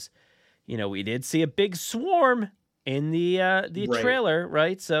 but there was, we did see a big swarm in the Right. trailer,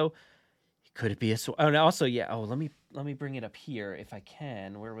 right? So could it be a swarm? Oh, and also, yeah. Oh, let me bring it up here if I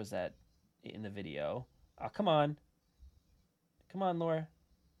can. Where was that in the video? Oh, come on, Laura.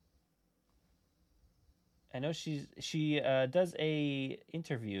 I know she does a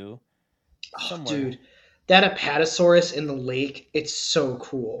interview somewhere. Dude, that Apatosaurus in the lake, it's so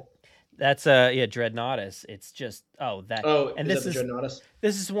cool. That's Dreadnoughtus. It's just and this is Dreadnoughtus.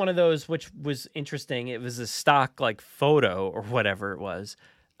 This is one of those which was interesting. It was a stock like photo or whatever it was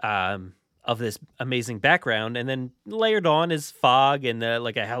of this amazing background, and then layered on is fog and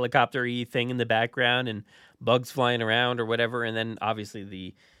like a helicopter-y thing in the background and bugs flying around or whatever, and then obviously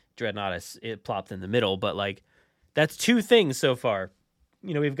the Dreadnoughtus, it plopped in the middle. But like that's two things so far.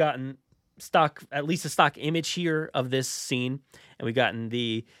 We've gotten at least a stock image here of this scene, and we've gotten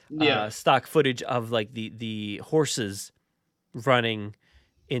the stock footage of like the horses running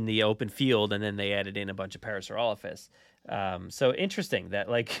in the open field, and then they added in a bunch of Parasaurolophus. So interesting that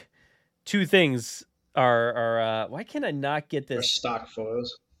like two things are why can I not get this? Or stock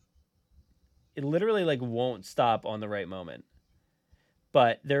photos. It literally like won't stop on the right moment.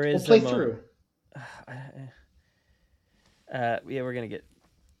 But there is We'll play through. Yeah, we're gonna get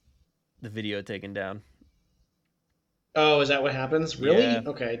the video taken down. Oh, is that what happens? Really? Yeah.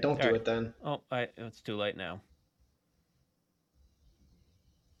 Okay, don't do it then. Oh, it's too late now.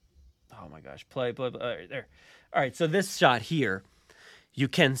 Oh my gosh, play. All right, there. All right, so this shot here, you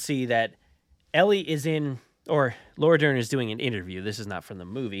can see that Ellie is in, or Laura Dern is doing an interview. This is not from the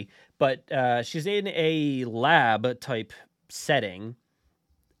movie, but she's in a lab type setting,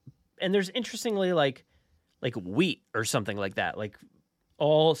 and there's interestingly like wheat or something like that, like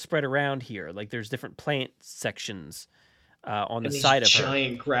all spread around here. Like there's different plant sections on the side of her.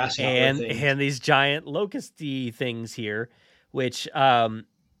 Giant grasshopper and these giant locusty things here, which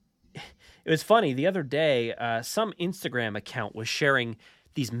it was funny. The other day, some Instagram account was sharing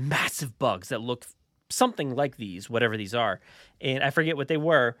these massive bugs that look something like these, whatever these are. And I forget what they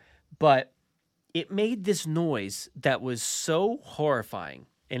were, but it made this noise that was so horrifying.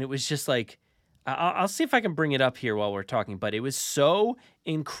 And it was just like, I'll see if I can bring it up here while we're talking, but it was so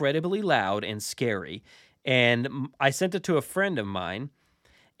incredibly loud and scary. And I sent it to a friend of mine,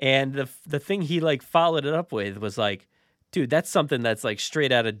 and the thing he like followed it up with was like, dude, that's something that's like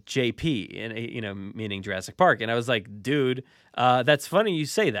straight out of JP, and meaning Jurassic Park. And I was like, dude, that's funny you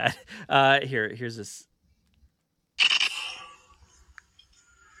say that. Here's this.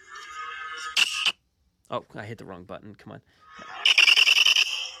 Oh, I hit the wrong button. Come on.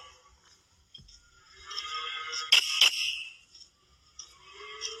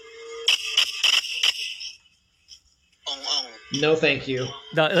 No, thank you.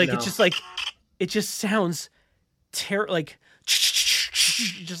 No. It just sounds like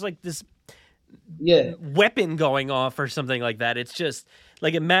just like this weapon going off or something like that. It's just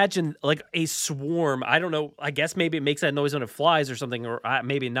like, imagine like a swarm. I don't know. I guess maybe it makes that noise when it flies or something, or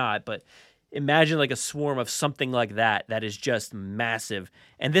maybe not. But imagine like a swarm of something like that is just massive.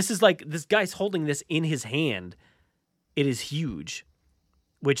 And this is like, this guy's holding this in his hand. It is huge,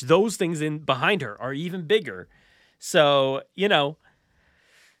 which those things in behind her are even bigger. So, imagine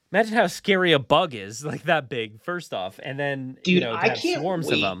how scary a bug is, like that big, first off. And then, dude, to I have can't swarms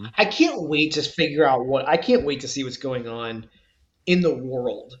wait. of them. I can't wait to figure out I can't wait to see what's going on in the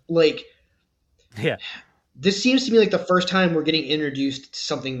world. Like, yeah, this seems to me like the first time we're getting introduced to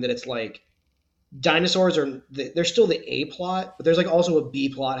something that it's like dinosaurs they're still the A plot, but there's like also a B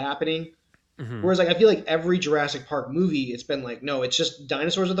plot happening. Mm-hmm. Whereas like I feel like every Jurassic Park movie, it's been like, no, it's just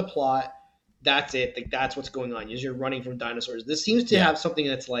dinosaurs are the plot. That's it. Like that's what's going on. You're running from dinosaurs. This seems to have something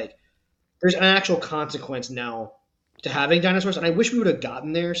that's like there's an actual consequence now to having dinosaurs, and I wish we would have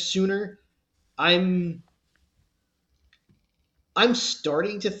gotten there sooner. I'm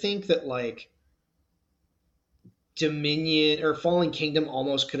starting to think that like Dominion or Fallen Kingdom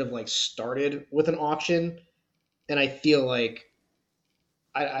almost could have like started with an auction, and I feel like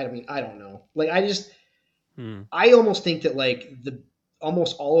I mean I don't know. Like I almost think that like the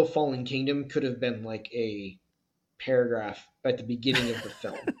almost all of Fallen Kingdom could have been like a paragraph at the beginning of the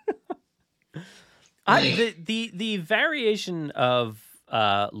film. The variation of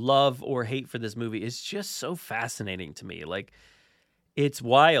love or hate for this movie is just so fascinating to me. Like, it's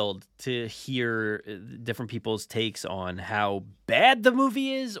wild to hear different people's takes on how bad the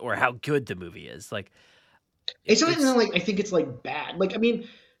movie is or how good the movie is. Like, it's not even like I think it's like bad. Like, I mean,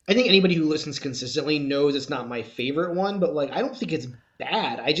 I think anybody who listens consistently knows it's not my favorite one, but like I don't think it's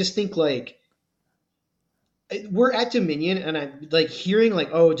bad. I just think like we're at Dominion, and I'm like hearing like,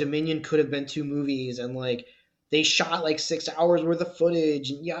 oh, Dominion could have been 2 movies, and like they shot like 6 hours worth of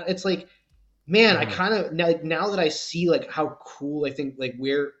footage, and yeah, it's like, man, I kind of now that I see like how cool I think like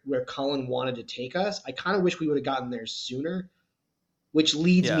where Colin wanted to take us, I kind of wish we would have gotten there sooner, which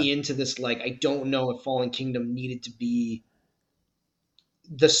leads me into this like I don't know if Fallen Kingdom needed to be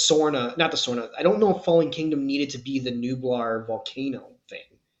the Sorna, not the Sorna. I don't know if Fallen Kingdom needed to be the Nublar volcano thing.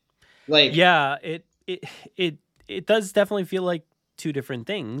 Like, yeah, it does definitely feel like two different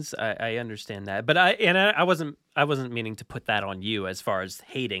things. I understand that, but I wasn't meaning to put that on you as far as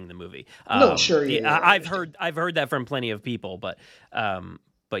hating the movie. No, sure. Yeah, I've heard that from plenty of people, but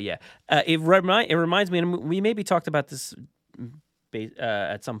yeah, it reminds me, and we maybe talked about this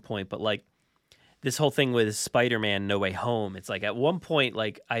at some point, but like this whole thing with Spider-Man No Way Home. It's like at one point,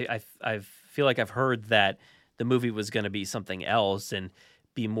 like I feel like I've heard that the movie was going to be something else and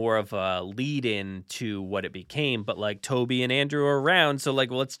be more of a lead-in to what it became, but like Toby and Andrew are around, so like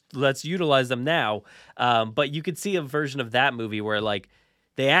let's utilize them now. But you could see a version of that movie where like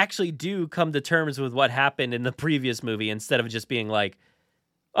they actually do come to terms with what happened in the previous movie instead of just being like,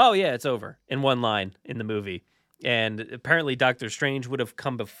 oh yeah, it's over in one line in the movie. And apparently Doctor Strange would have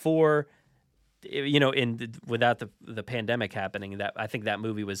come before, without the pandemic happening. That I think that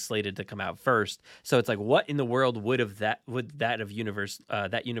movie was slated to come out first. So it's like, what in the world would that universe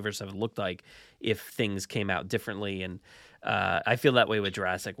have looked like if things came out differently? And I feel that way with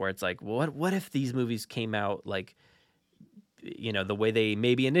Jurassic, where it's like, well, what if these movies came out like, the way they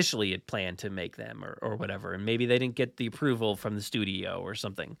maybe initially had planned to make them, or whatever, and maybe they didn't get the approval from the studio or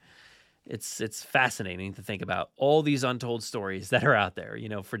something. It's fascinating to think about all these untold stories that are out there,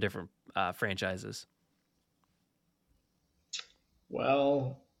 for different franchises.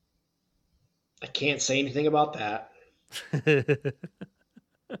 Well, I can't say anything about that.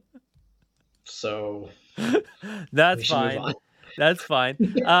 So that's fine. That's fine.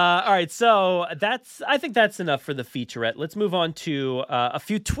 All right, so I think that's enough for the featurette. Let's move on to a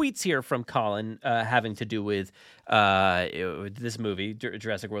few tweets here from Colin having to do with this movie,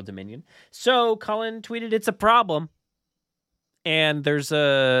 Jurassic World Dominion. So Colin tweeted, "It's a problem," and there's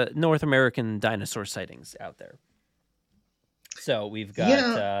North American dinosaur sightings out there. So we've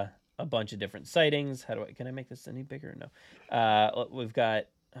got a bunch of different sightings. Can I make this any bigger? No. We've got.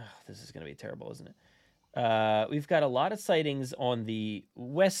 Oh, this is going to be terrible, isn't it? We've got a lot of sightings on the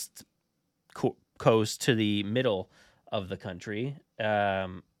west coast to the middle of the country.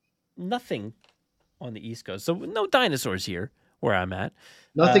 Nothing on the east coast. So no dinosaurs here where I'm at.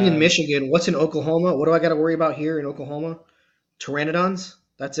 Nothing in Michigan. What's in Oklahoma? What do I got to worry about here in Oklahoma? Pteranodons?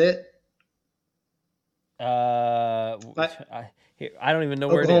 That's it? I don't even know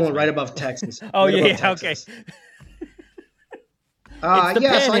where Oklahoma, it is. Right above Texas. Oh, right yeah, Texas. Okay. So I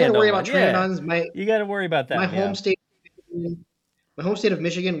got to worry about Pteranodons. Yeah. You got to worry about that. My home state of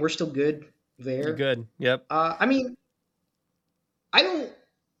Michigan, we're still good there. You're good. Yep. I mean, I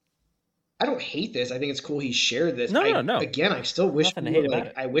don't hate this. I think it's cool he shared this. No. Again, I still wish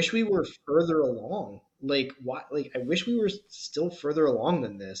I wish we were further along. Like what? Like I wish we were still further along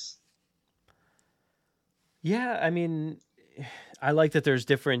than this. Yeah, I mean, I like that there's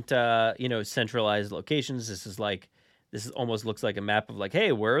different, centralized locations. This almost looks like a map of like,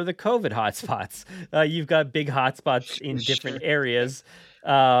 hey, where are the COVID hotspots? You've got big hotspots in different areas,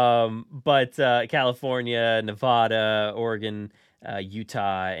 but California, Nevada, Oregon,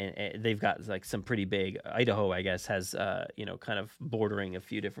 Utah, and they've got like some pretty big. Idaho, I guess, has kind of bordering a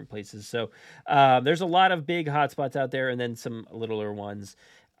few different places. So there's a lot of big hotspots out there, and then some littler ones.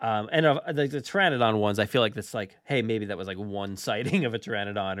 And the Pteranodon ones, I feel like that's like, hey, maybe that was like one sighting of a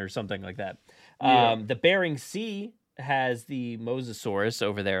Pteranodon or something like that. The Bering Sea has the Mosasaurus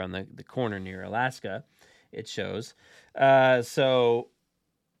over there on the corner near Alaska, it shows. So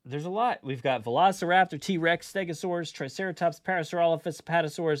there's a lot. We've got Velociraptor, T-Rex, Stegosaurus, Triceratops, Parasaurolophus,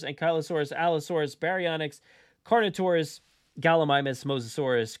 Apatosaurus, Ankylosaurus, Allosaurus, Baryonyx, Carnotaurus, Gallimimus,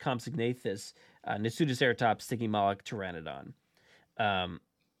 Mosasaurus, Compsognathus, Nasutoceratops, Sticky Moloch, Pteranodon.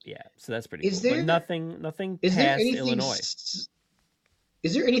 Yeah, so that's pretty cool. But nothing is there past anything, Illinois.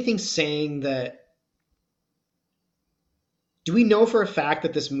 Is there anything saying that? Do we know for a fact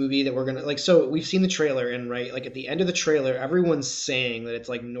that this movie that we're gonna like? So we've seen the trailer, and right, like at the end of the trailer, everyone's saying that it's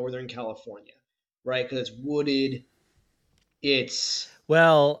like Northern California, right? Because it's wooded. It's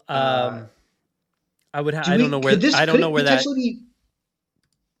well, I don't know where. I don't know where that. Be,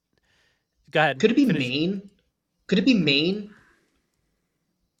 go ahead. Could it be Maine? Could it be Maine?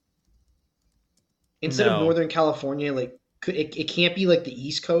 Instead of Northern California, like it can't be like the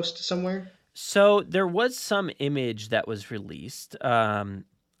East Coast somewhere. So there was some image that was released. I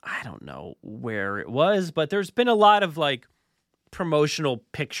don't know where it was, but there's been a lot of like promotional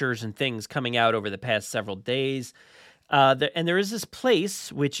pictures and things coming out over the past several days. And there is this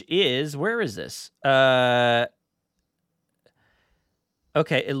place, which is, where is this? Okay,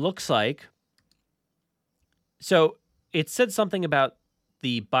 it looks like. So it said something about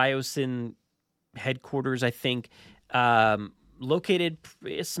the Biosyn headquarters, I think, located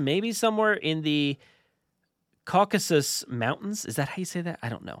maybe somewhere in the Caucasus Mountains. Is that how you say that? I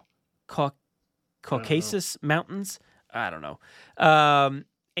don't know. Caucasus Mountains? I don't know.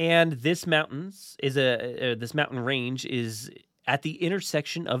 And this mountain range is at the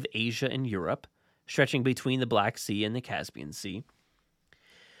intersection of Asia and Europe, stretching between the Black Sea and the Caspian Sea.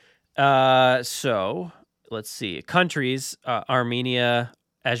 So let's see. Countries: Armenia,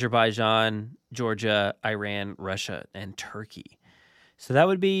 Azerbaijan, Georgia, Iran, Russia, and Turkey. So that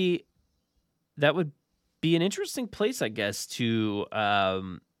would be an interesting place, I guess, to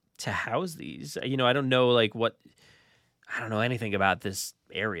house these. I don't know I don't know anything about this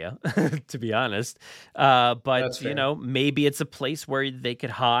area, to be honest. But maybe it's a place where they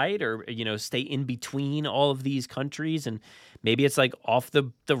could hide or stay in between all of these countries, and maybe it's like off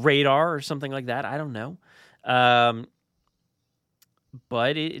the radar or something like that. I don't know.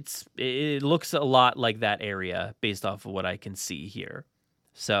 But it looks a lot like that area based off of what I can see here.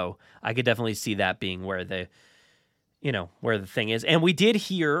 So I could definitely see that being where the thing is. And we did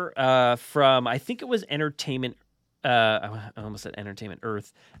hear from, I think it was Entertainment, I almost said Entertainment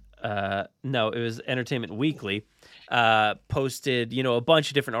Earth. No, it was Entertainment Weekly, posted, a bunch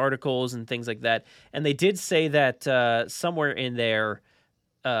of different articles and things like that. And they did say that somewhere in there,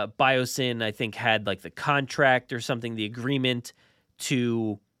 Biosyn, I think, had like the contract or something, the agreement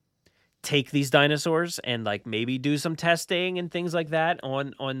to take these dinosaurs and like maybe do some testing and things like that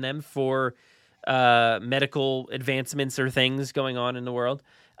on them for medical advancements or things going on in the world.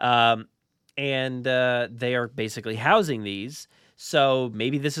 And they are basically housing these. So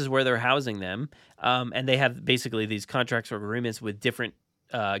maybe this is where they're housing them. And they have basically these contracts or agreements with different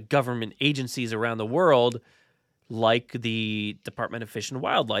government agencies around the world, like the Department of Fish and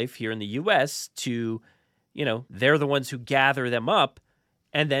Wildlife here in the U.S. to, they're the ones who gather them up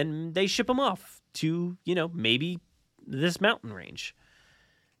and then they ship them off to, maybe this mountain range.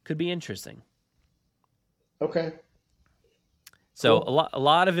 Could be interesting. Okay. So cool. A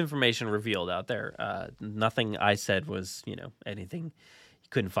lot of information revealed out there. Nothing I said was, anything you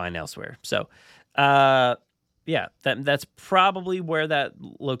couldn't find elsewhere. So, yeah, that's probably where that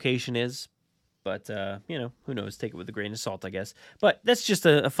location is. But, who knows? Take it with a grain of salt, I guess. But that's just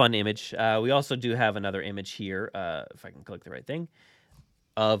a fun image. We also do have another image here, if I can click the right thing,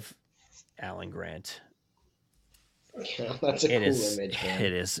 of Alan Grant. Yeah, that's a cool image, man.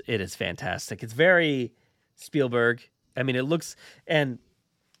 It is fantastic. It's very Spielberg. I mean, it looks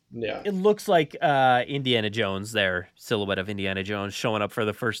like Indiana Jones there, silhouette of Indiana Jones showing up for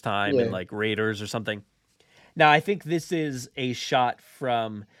the first time in like Raiders or something. Now, I think this is a shot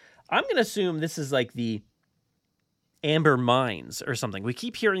from, I'm going to assume this is like the Amber Mines or something. We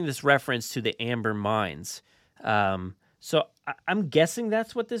keep hearing this reference to the Amber Mines. So I'm guessing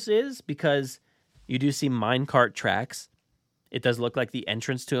that's what this is because you do see minecart tracks. It does look like the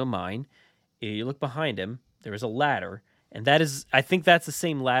entrance to a mine. You look behind him. There is a ladder, and I think that's the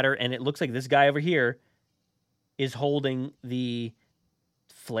same ladder, and it looks like this guy over here is holding the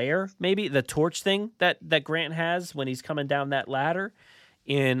flare, maybe the torch thing that Grant has when he's coming down that ladder.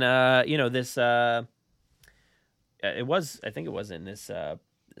 In this, I think it was in this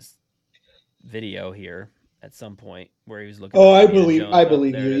video here at some point where he was looking. Oh, I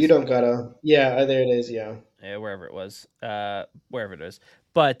believe you. You don't gotta. Yeah, there it is. Yeah. Yeah, wherever it was, wherever it is.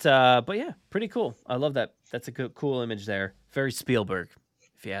 But yeah, pretty cool. I love that. That's a cool image there. Very Spielberg,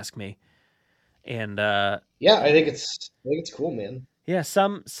 if you ask me. And yeah, I think it's cool, man. Yeah,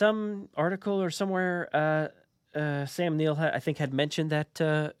 some article or somewhere, Sam Neill had mentioned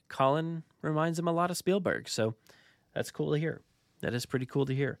that Colin reminds him a lot of Spielberg. So That's cool to hear. That is pretty cool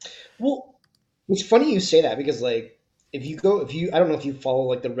to hear. Well, it's funny you say that because like if you I don't know if you follow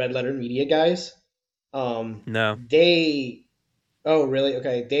like the Red Letter Media guys. No. They Oh, really?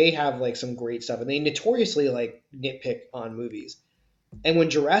 Okay. They have like some great stuff and they notoriously like nitpick on movies. And when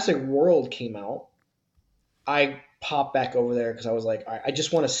Jurassic World came out, I popped back over there because I was like, I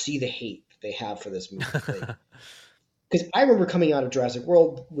just want to see the hate that they have for this movie. Because I remember coming out of Jurassic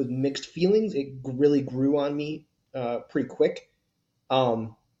World with mixed feelings. It really grew on me pretty quick. But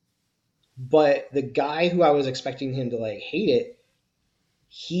the guy who I was expecting him to like hate it,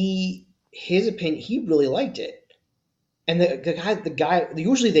 his opinion, he really liked it. And the guy,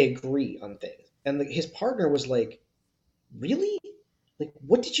 usually they agree on things. And his partner was like, really? Like,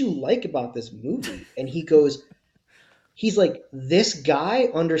 what did you like about this movie? And he's like, this guy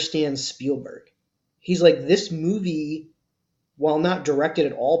understands Spielberg. He's like, this movie, while not directed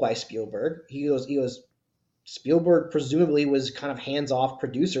at all by Spielberg, he goes, Spielberg presumably was kind of hands-off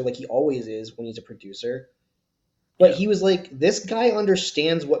producer, like he always is when he's a producer. But he was like, this guy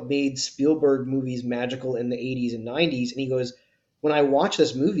understands what made Spielberg movies magical in the 80s and 90s. And he goes, when I watch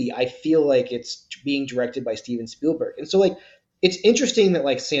this movie, I feel like it's being directed by Steven Spielberg. And so, like, it's interesting that,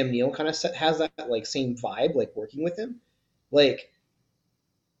 like, Sam Neill kind of has that, like, same vibe, like, working with him. Like,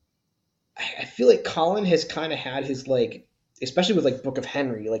 I feel like Colin has kind of had his, like, especially with, like, Book of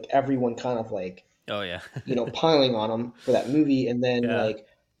Henry, like, everyone kind of, like, oh, yeah. piling on him for that movie. And then, like,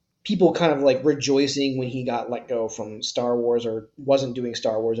 people kind of like rejoicing when he got let go from Star Wars or wasn't doing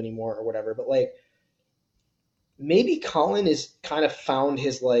Star Wars anymore or whatever. But like, maybe Colin is kind of found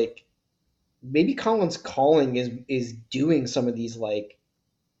his like, maybe Colin's calling is doing some of these like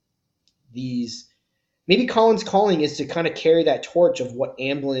these. Maybe Colin's calling is to kind of carry that torch of what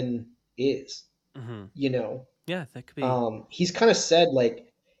Amblin is. Mm-hmm. You know. Yeah, that could be. He's kind of said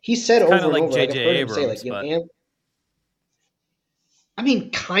like he said over and like over. J.J. Like I've heard Abrams, him say like you know. I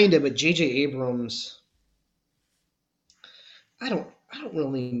mean, kind of, but J.J. Abrams, I don't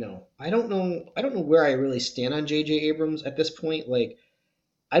really know. I don't know where I really stand on J.J. Abrams at this point. Like,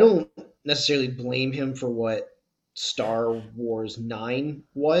 I don't necessarily blame him for what Star Wars 9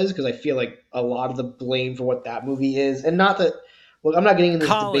 was, because I feel like a lot of the blame for what that movie is, and not that, look, I'm not getting in this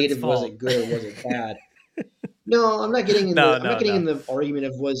debate of was it good or was it bad. No, I'm not getting in in the argument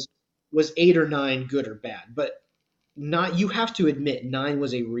of was 8 or 9 good or bad, but you have to admit 9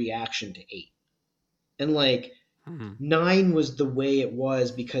 was a reaction to 8. And like 9 was the way it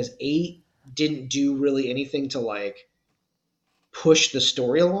was because 8 didn't do really anything to like push the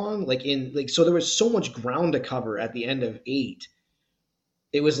story along. So there was so much ground to cover at the end of 8.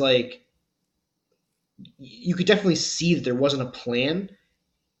 It was like you could definitely see that there wasn't a plan.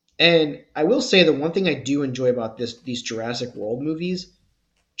 And I will say the one thing I do enjoy about these Jurassic World movies,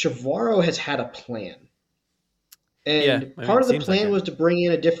 Trevorrow has had a plan. And part of the plan was to bring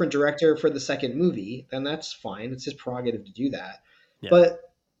in a different director for the second movie, and that's fine. It's his prerogative to do that. Yeah.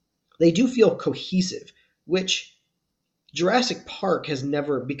 But they do feel cohesive, which Jurassic Park has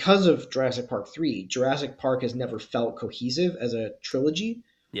never, because of Jurassic Park 3, Jurassic Park has never felt cohesive as a trilogy.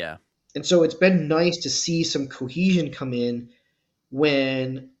 Yeah. And so it's been nice to see some cohesion come in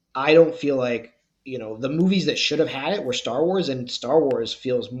when I don't feel like, you know, the movies that should have had it were Star Wars, and Star Wars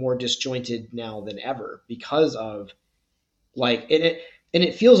feels more disjointed now than ever because of like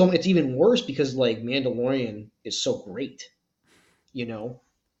it feels it's even worse because like Mandalorian is so great, you know.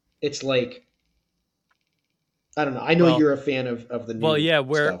 It's like I don't know. I know you're a fan of the new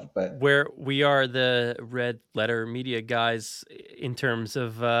stuff, but where we are the Red Letter Media guys in terms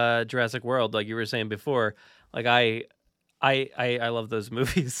of Jurassic World, like you were saying before. Like I love those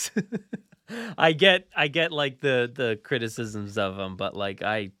movies. I get like the criticisms of them, but like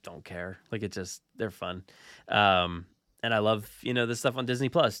I don't care. Like they're fun. And I love, you know, the stuff on Disney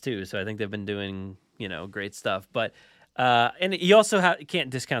Plus too. So I think they've been doing, you know, great stuff. But and you also can't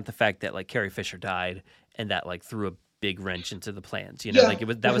discount the fact that like Carrie Fisher died, and that like threw a big wrench into the plans. You know, like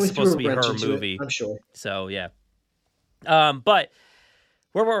that was supposed to be her movie. I'm sure. So yeah. But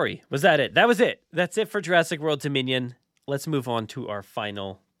where were we? Was that it? That was it. That's it for Jurassic World Dominion. Let's move on to our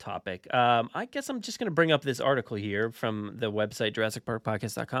final topic. I guess I'm just going to bring up this article here from the website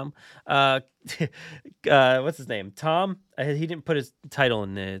JurassicParkPodcast.com. What's his name? Tom. He didn't put his title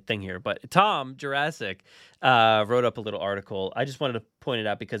in the thing here, but Tom Jurassic wrote up a little article. I just wanted to point it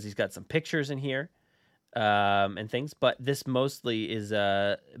out because he's got some pictures in here and things, but this mostly is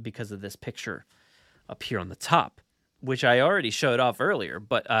because of this picture up here on the top, which I already showed off earlier.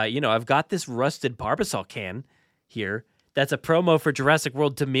 But, you know, I've got this rusted Barbasol can here. That's a promo for Jurassic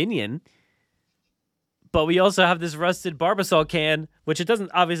World Dominion. But we also have this rusted Barbasol can, which it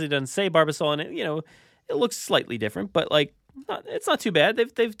obviously doesn't say Barbasol in it. You know, It looks slightly different, but like it's not too bad.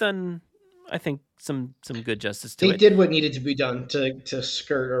 They've done, I think, some good justice to it. They did what needed to be done to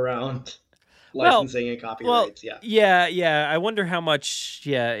skirt around licensing and copyrights. Yeah. I wonder how much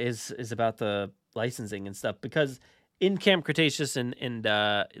is about the licensing and stuff, because in Camp Cretaceous and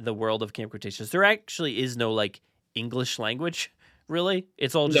the world of Camp Cretaceous, there actually is no like English language. Really,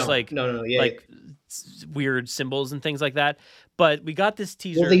 it's all just like weird symbols and things like that. But we got this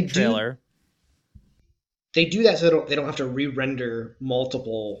teaser trailer. They do that so they don't have to re-render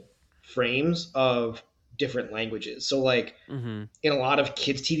multiple frames of different languages. So like in a lot of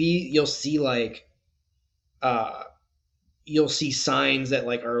kids TV, you'll see like you'll see signs that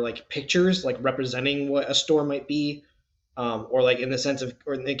like are like pictures like representing what a store might be, or like in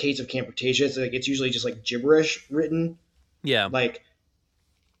the case of Camp Cretaceous, like it's usually just like gibberish written. Yeah, like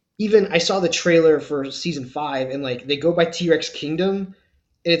even I saw the trailer for season 5, and like they go by T-Rex Kingdom.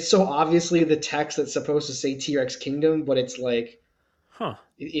 It's so obviously the text that's supposed to say T-Rex Kingdom, but it's like,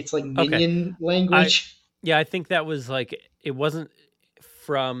 it's like minion language. I think that was like, it wasn't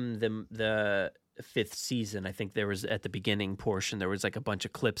from the 5th season. I think there was at the beginning portion, there was like a bunch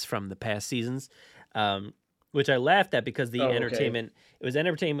of clips from the past seasons, which I laughed at because it was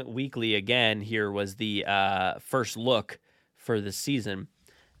Entertainment Weekly again. Here was the first look for the season.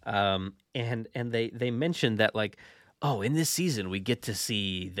 And they mentioned that like, oh, in this season, we get to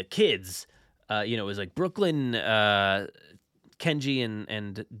see the kids. It was like Brooklyn, Kenji,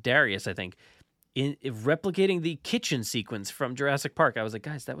 and Darius, I think, in replicating the kitchen sequence from Jurassic Park. I was like,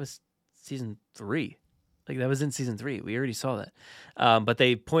 guys, that was season 3. Like, that was in season 3. We already saw that. But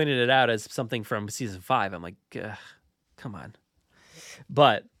they pointed it out as something from season 5. I'm like, come on.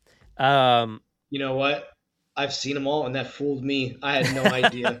 But you know what? I've seen them all, and that fooled me. I had no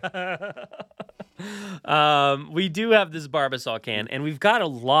idea. We do have this Barbasol can, and we've got a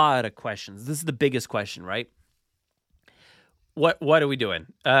lot of questions. This is the biggest question, right? What are we doing?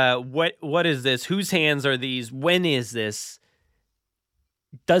 What is this? Whose hands are these? When is this?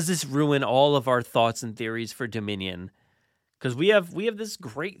 Does this ruin all of our thoughts and theories for Dominion? Because we have this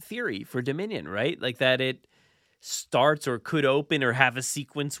great theory for Dominion, right? Like that it starts or could open or have a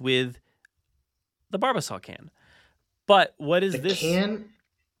sequence with the Barbasol can. But what is this? Can?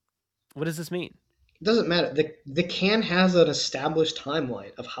 What does this mean? It doesn't matter. The can has an established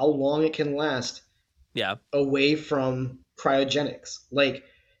timeline of how long it can last. Yeah. Away from cryogenics. Like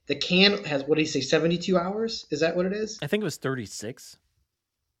the can has, what did he say, 72 hours? Is that what it is? I think it was 36.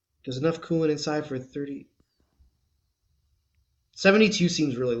 There's enough coolant inside for 30. 72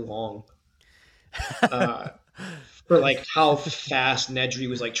 seems really long. For like how fast Nedry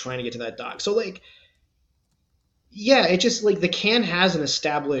was like trying to get to that dock. So like, yeah, it just like the can has an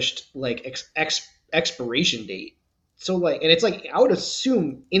established like expiration date. So like, and it's like, I would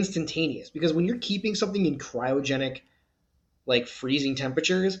assume instantaneous, because when you're keeping something in cryogenic, like freezing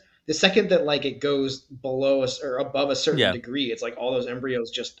temperatures, the second that like it goes below or above a certain degree, it's like all those embryos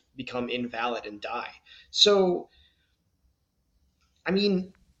just become invalid and die. So, I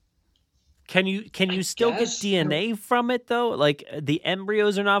mean, can you still get DNA from it though? Like the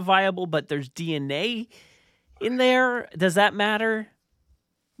embryos are not viable, but there's DNA in there. Does that matter?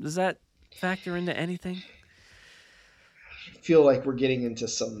 Does that factor into anything? I feel like we're getting into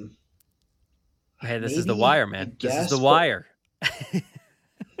some. Hey, this is The Wire, man. This is The Wire.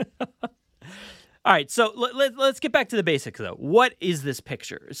 All right, so let's get back to the basics though. What is this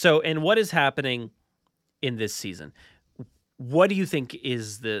picture? So, and what is happening in this season? What do you think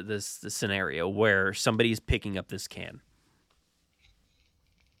is the scenario where somebody's picking up this can?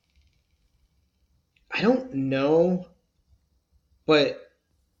 I don't know, but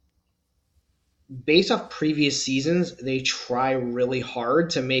based off previous seasons, they try really hard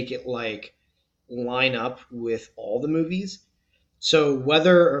to make it like line up with all the movies. So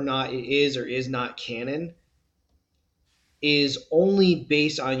whether or not it is or is not canon is only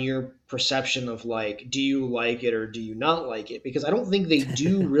based on your perception of like, do you like it or do you not like it? Because I don't think they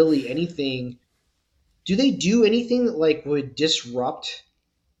do really anything. Do they do anything that like would disrupt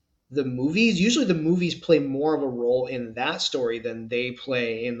the movies? Usually the movies play more of a role in that story than they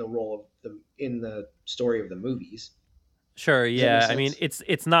play in the role of in the story of the movies. Sure. Yeah. I mean,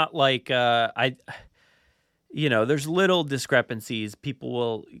 it's not like, there's little discrepancies. People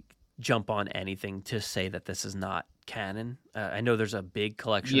will jump on anything to say that this is not canon. I know there's a big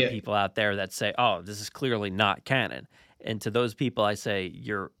collection of people out there that say, oh, this is clearly not canon. And to those people, I say,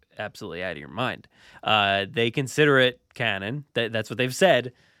 you're absolutely out of your mind. They consider it canon. That's what they've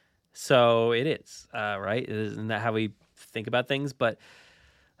said. So it is, right? Isn't that how we think about things? But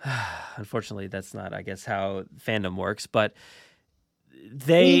unfortunately, that's not, I guess, how fandom works. But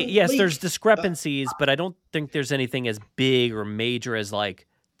there's discrepancies, but I don't think there's anything as big or major as like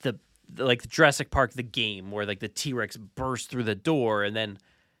the Jurassic Park the game, where like the T-Rex bursts through the door, and then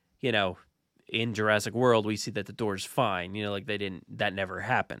in Jurassic World we see that the door's fine. Like that never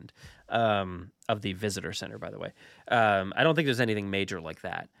happened. Of the visitor center, by the way. I don't think there's anything major like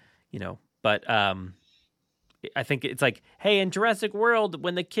that. But I think it's like, hey, in Jurassic World,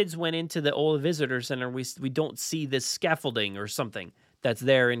 when the kids went into the old visitor center, we don't see this scaffolding or something that's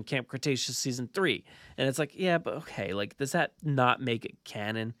there in Camp Cretaceous Season 3. And it's like, yeah, but okay, like, does that not make it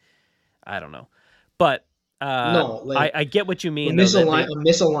canon? I don't know. But no, like, I get what you mean. A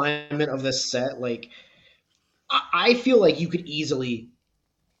misalignment of the set, like, I feel like you could easily,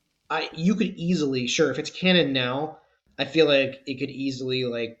 sure, if it's canon now, I feel like it could easily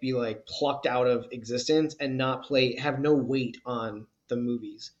like be like plucked out of existence and not have no weight on the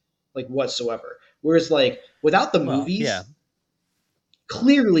movies, like whatsoever. Whereas like without the movies,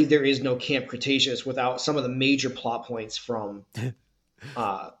 clearly there is no Camp Cretaceous without some of the major plot points from the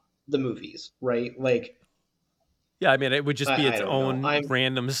movies, right? Like, yeah, I mean, it would just be its own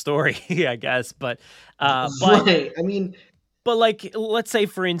random story, I guess. But right, I mean, but like, let's say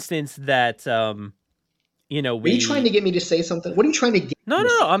for instance that are you trying to get me to say something? What are you trying to get? No.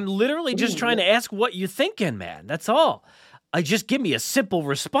 I'm literally just trying to ask what you're thinking, man. That's all. Just give me a simple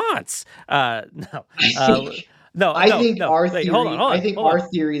response. No. I think our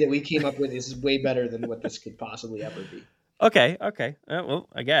theory that we came up with is way better than what this could possibly ever be. Okay. Well,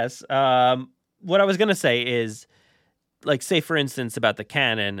 I guess. What I was gonna say is, like, say for instance about the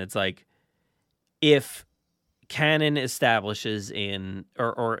canon, it's like if canon establishes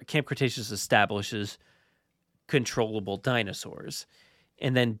or Camp Cretaceous establishes controllable dinosaurs,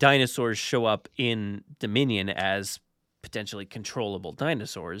 and then dinosaurs show up in Dominion as potentially controllable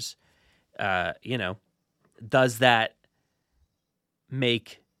dinosaurs, does that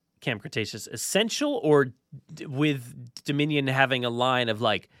make Camp Cretaceous essential, or with Dominion having a line of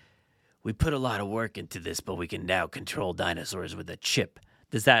like, we put a lot of work into this, but we can now control dinosaurs with a chip,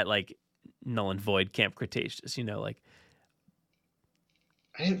 does that like null and void Camp Cretaceous? Like,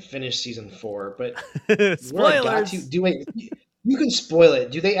 I didn't finish season 4, but spoilers. You can spoil it.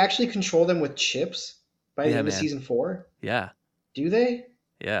 Do they actually control them with chips by the end of season 4? Yeah. Do they?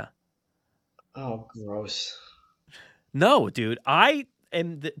 Yeah. Oh, gross. No, dude. I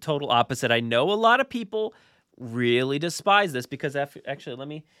am the total opposite. I know a lot of people really despise this because actually, let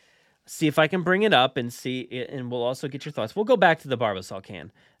me see if I can bring it up and see it, and we'll also get your thoughts. We'll go back to the Barbasol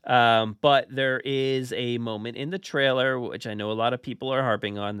can. But there is a moment in the trailer, which I know a lot of people are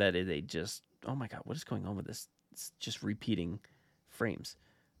harping on, that they just, oh my God, what is going on with this? It's just repeating frames.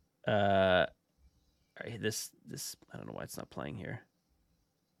 All right, this, I don't know why it's not playing here.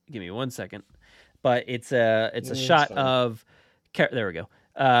 Give me 1 second. But it's a shot of, there we go,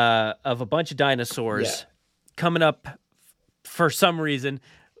 of a bunch of dinosaurs coming up for some reason,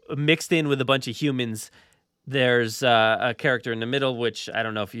 mixed in with a bunch of humans. There's a character in the middle, which I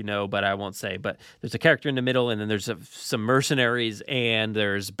don't know if you know, but I won't say. But there's a character in the middle, and then there's some mercenaries, and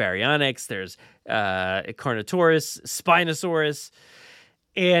there's baryonyx, there's Carnotaurus, Spinosaurus.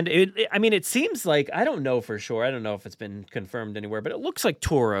 And it seems like, I don't know for sure. I don't know if it's been confirmed anywhere, but it looks like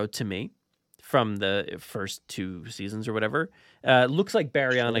Toro to me from the first 2 seasons or whatever. Looks like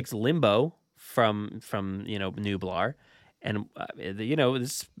baryonyx Limbo from Nublar. And,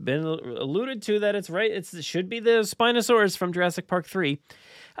 it's been alluded to that it's right. It should be the Spinosaurus from Jurassic Park 3.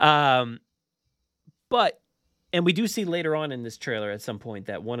 And we do see later on in this trailer at some point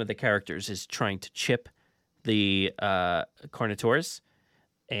that one of the characters is trying to chip the Carnotaurus.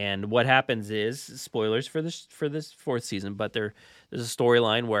 And what happens is, spoilers for this 4th season, but there's a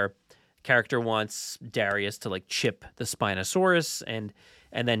storyline where character wants Darius to like chip the Spinosaurus and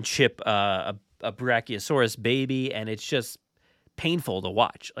then chip a Brachiosaurus baby, and it's just painful to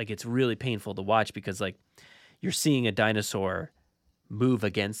watch. Like, it's really painful to watch because like you're seeing a dinosaur move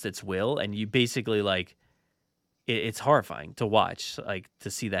against its will, and you basically like it's horrifying to watch, like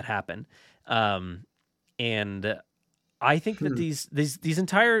to see that happen. And I think that these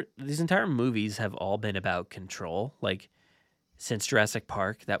entire movies have all been about control. Like, since Jurassic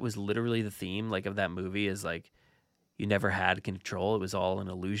Park, that was literally the theme like of that movie, is like you never had control. It was all an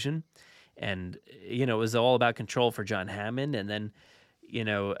illusion. And, it was all about control for John Hammond. And then,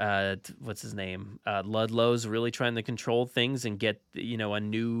 what's his name? Ludlow's really trying to control things and get, a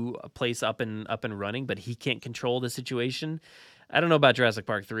new place up and running, but he can't control the situation. I don't know about Jurassic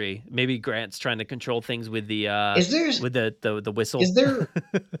Park 3. Maybe Grant's trying to control things with the with the whistle. Is there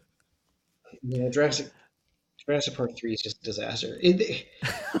Jurassic Jurassic Park 3 is just a disaster.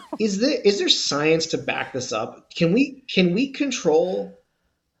 Is there science to back this up? Can we control control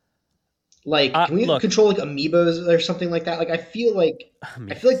like amoebas or something like that? Like I feel like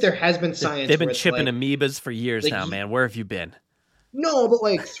there has been science. They've been chipping amoebas for years now, man. Where have you been? No, but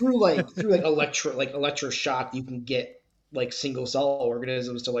through electroshock, you can get like single cell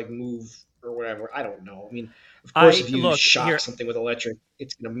organisms to like move or whatever. I don't know. I mean, of course, if you shock something with electric,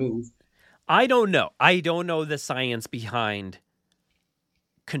 it's gonna move. I don't know. I don't know the science behind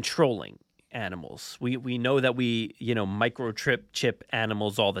controlling animals. We know that we, chip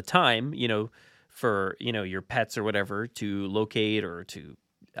animals all the time, for, your pets or whatever to locate or to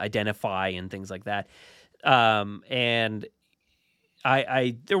identify and things like that. And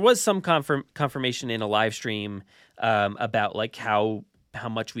there was some confirmation in a live stream about like how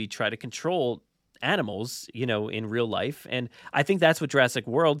much we try to control animals, in real life. And I think that's what Jurassic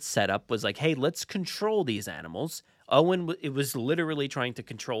World set up, was like, hey, let's control these animals. Owen, it was literally trying to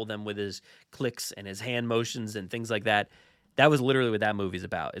control them with his clicks and his hand motions and things like that. That was literally what that movie's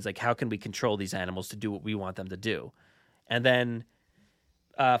about. It's like, how can we control these animals to do what we want them to do? And then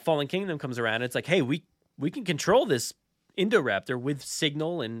Fallen Kingdom comes around, and it's like, hey, we can control this Indoraptor with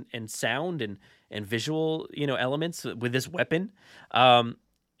signal and sound and visual, elements with this weapon.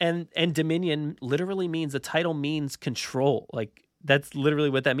 And Dominion literally means, the title means control. Like, that's literally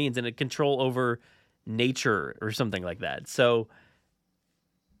what that means. And a control over nature or something like that. So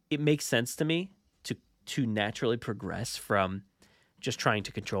it makes sense to me to naturally progress from just trying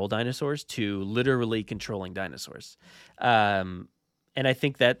to control dinosaurs to literally controlling dinosaurs. And I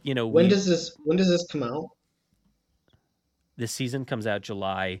think that, when does this come out? This season comes out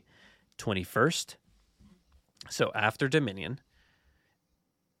July 21st. So after Dominion.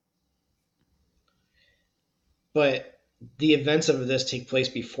 But the events of this take place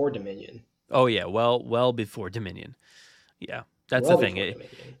before Dominion. Oh yeah, well before Dominion. Yeah, that's the thing.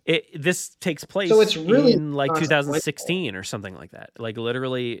 This takes place so it's really in like 2016 or something like that. Like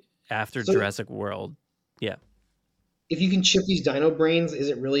literally after Jurassic World. Yeah. If you can chip these dino brains, is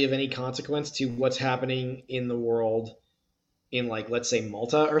it really of any consequence to what's happening in the world in, like, let's say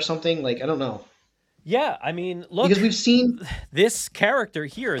Malta or something? Like, I don't know. Yeah, I mean, look, because we've seen this character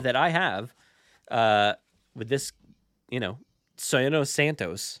here that I have with this, Sono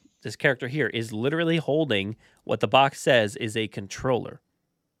Santos, this character here is literally holding what the box says is a controller.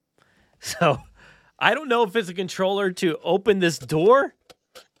 So I don't know if it's a controller to open this door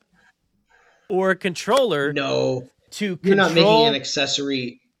or a controller to control. You're not making an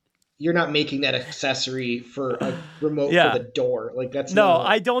accessory. You're not making that accessory for a remote for the door. Like, that's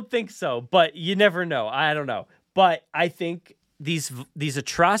I don't think so, but you never know. I don't know. But I think these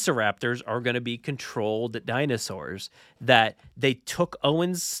Atrociraptors are going to be controlled dinosaurs that they took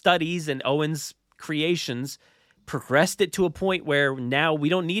Owen's studies and Owen's creations, progressed it to a point where now we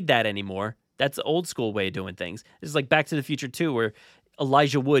don't need that anymore. That's the old school way of doing things. This is like Back to the Future 2, where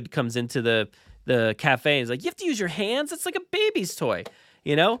Elijah Wood comes into the cafe and is like, you have to use your hands. It's like a baby's toy,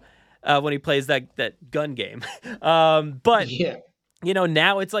 when he plays that gun game. But,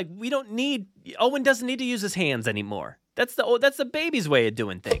 now it's like, Owen doesn't need to use his hands anymore. That's the baby's way of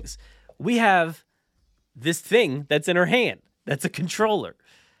doing things. We have this thing that's in her hand. That's a controller.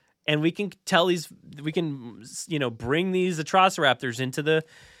 And we can bring these Atrociraptors into the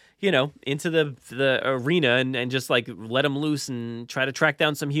arena and just like let them loose and try to track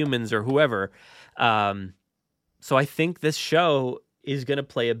down some humans or whoever. So I think this show is going to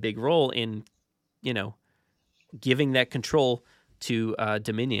play a big role in, giving that control to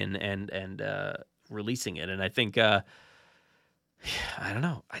Dominion and releasing it. And I think, I don't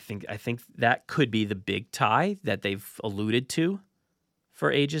know. I think that could be the big tie that they've alluded to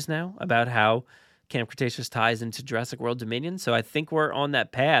for ages now about how Camp Cretaceous ties into Jurassic World Dominion. So I think we're on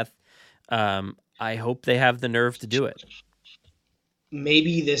that path. I hope they have the nerve to do it.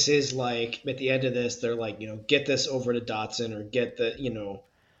 Maybe this is like, at the end of this, they're like, get this over to Dotson, or get the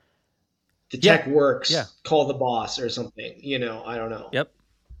tech works, call the boss or something, I don't know. Yep.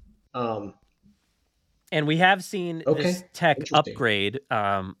 And we have seen this tech upgrade.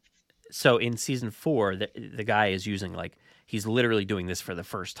 So in season 4, the guy is using, like, he's literally doing this for the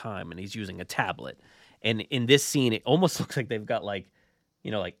first time, and he's using a tablet. And in this scene, it almost looks like they've got like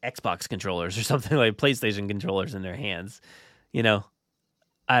Xbox controllers or something, like PlayStation controllers in their hands. I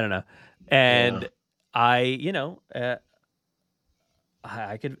don't know. And I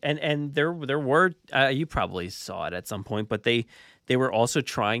could, and there were, you probably saw it at some point, but they were also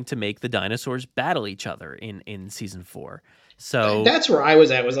trying to make the dinosaurs battle each other in season 4. So that's where I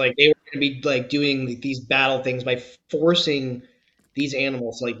was at, was like, they were going to be like doing these battle things by forcing these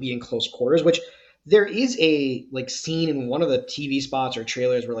animals to like be in close quarters, which There is a like scene in one of the TV spots or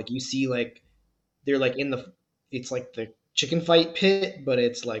trailers where like you see like they're like it's like the chicken fight pit, but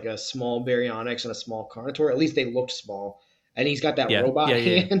it's like a small baryonyx and a small carnotaur. At least they looked small, and he's got that robot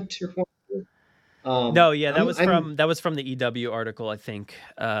hand. No, yeah, that was from the EW article, I think.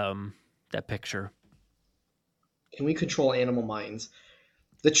 That picture. Can we control animal minds?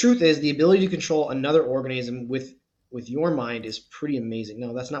 The truth is, the ability to control another organism with your mind is pretty amazing.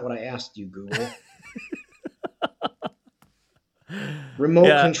 No, that's not what I asked you, Google.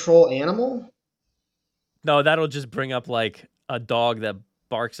 Remote control animal? No, that'll just bring up like a dog that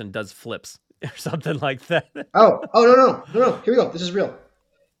barks and does flips or something like that. Oh, no. Here we go. This is real.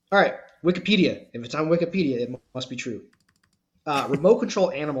 All right, Wikipedia. If it's on Wikipedia, it must be true. Remote control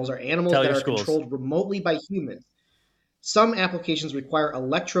animals are animals that are controlled remotely by humans. Some applications require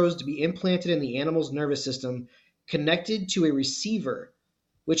electrodes to be implanted in the animal's nervous system, connected to a receiver,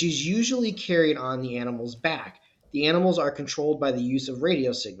 which is usually carried on the animal's back. The animals are controlled by the use of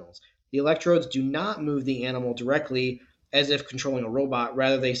radio signals. The electrodes do not move the animal directly as if controlling a robot.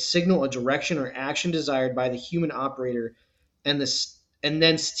 Rather, they signal a direction or action desired by the human operator and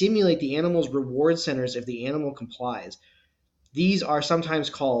then stimulate the animal's reward centers if the animal complies. These are sometimes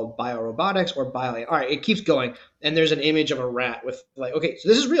called biorobotics or bio. All right, it keeps going, and there's an image of a rat with like, okay, so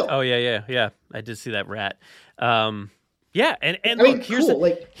this is real. Oh yeah. I did see that rat. Yeah, and look,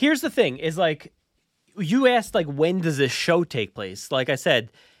 here's the thing: is like you asked, like, when does this show take place? Like I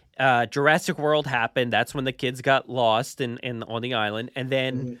said, Jurassic World happened. That's when the kids got lost in on the island, and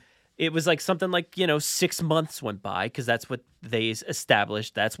then it was like something like 6 months went by because that's what they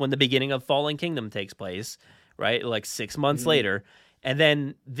established. That's when the beginning of Fallen Kingdom takes place. Right, like 6 months later, and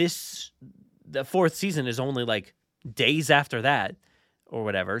then the fourth season is only like days after that, or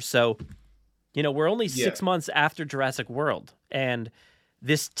whatever. So, we're only 6 months after Jurassic World, and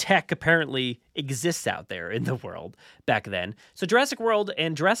this tech apparently exists out there in the world back then. So Jurassic World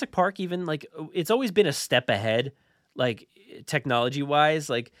and Jurassic Park, even like it's always been a step ahead, like technology wise.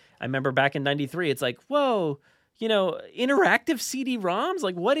 Like I remember back in '93, it's like, whoa. Interactive CD-ROMs?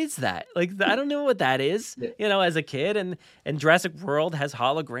 Like, what is that? Like, I don't know what that is, as a kid. And Jurassic World has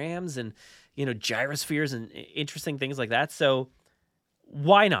holograms and, gyrospheres and interesting things like that. So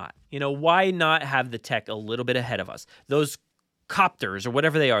why not? Why not have the tech a little bit ahead of us? Those copters or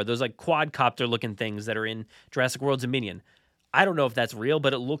whatever they are, those like quadcopter-looking things that are in Jurassic World Dominion. I don't know if that's real,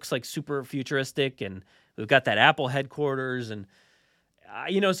 but it looks like super futuristic. And we've got that Apple headquarters and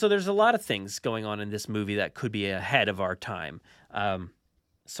so there's a lot of things going on in this movie that could be ahead of our time.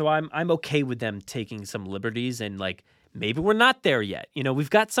 So I'm okay with them taking some liberties and like maybe we're not there yet. We've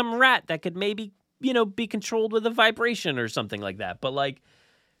got some rat that could maybe be controlled with a vibration or something like that. But like,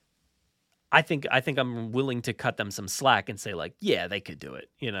 I think I'm willing to cut them some slack and say like, yeah, they could do it.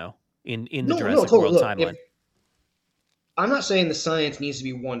 In the Jurassic World timeline. I'm not saying the science needs to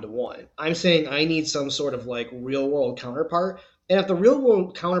be 1-to-1. I'm saying I need some sort of like real world counterpart. And if the real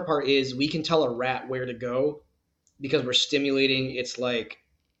world counterpart is we can tell a rat where to go because we're stimulating its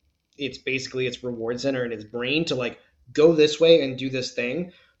basically its reward center in its brain to like go this way and do this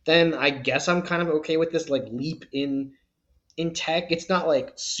thing, then I guess I'm kind of okay with this like leap in tech. It's not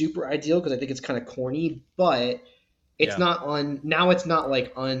like super ideal because I think it's kind of corny, but it's not it's not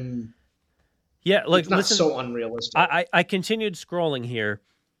like yeah, like it's not listen, so unrealistic. I continued scrolling here.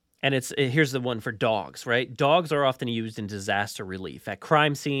 And here's the one for dogs, right? Dogs are often used in disaster relief, at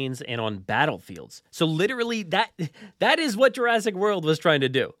crime scenes, and on battlefields. So literally that is what Jurassic World was trying to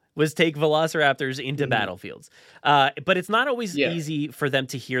do, was take velociraptors into battlefields. But it's not always easy for them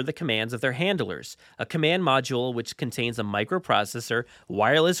to hear the commands of their handlers. A command module, which contains a microprocessor,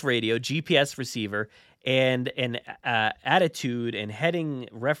 wireless radio, GPS receiver, and an attitude and heading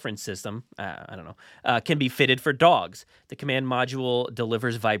reference system, can be fitted for dogs. The command module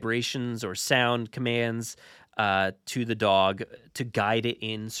delivers vibrations or sound commands to the dog to guide it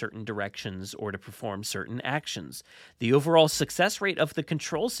in certain directions or to perform certain actions. The overall success rate of the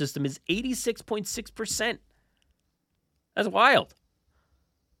control system is 86.6%. That's wild.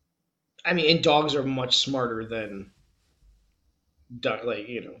 I mean, and dogs are much smarter than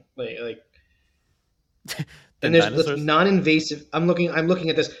and there's this non-invasive. I'm looking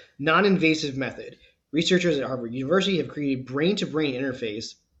at this non-invasive method. Researchers at Harvard University have created brain-to-brain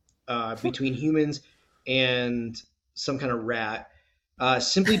interface between humans and some kind of rat.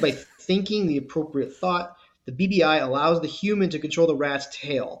 Simply by thinking the appropriate thought, the BBI allows the human to control the rat's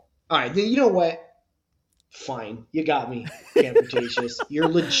tail. All right, you know what? Fine, you got me, Cretaceous. You're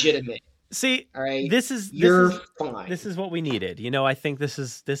legitimate. See, all right, you're fine. This is what we needed. I think this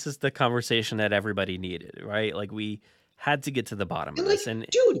is the conversation that everybody needed, right? Like we had to get to the bottom of this. And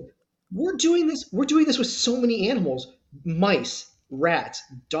dude, we're doing this with so many animals: mice, rats,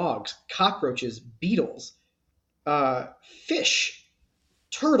 dogs, cockroaches, beetles, fish,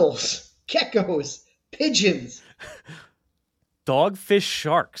 turtles, geckos, pigeons. Dog, fish,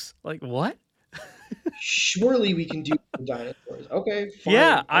 sharks. Like what? Surely we can do dinosaurs. Okay, fine.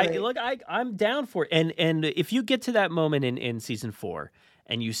 Yeah, right. I'm down for it. And if you get to that moment in season 4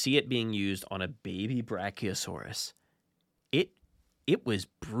 and you see it being used on a baby Brachiosaurus, it was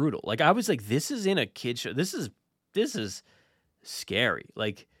brutal. Like I was like, this is in a kid show. This is scary.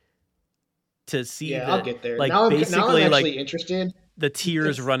 Like to see I'll get there. Like now I'm basically actually like interested. the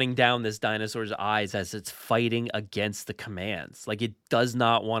tears running down this dinosaur's eyes as it's fighting against the commands. Like it does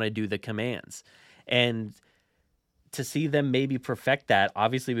not want to do the commands. And to see them maybe perfect that,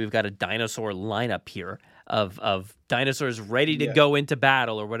 obviously we've got a dinosaur lineup here of dinosaurs ready to go into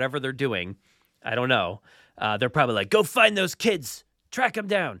battle or whatever they're doing. I don't know. They're probably like, go find those kids, track them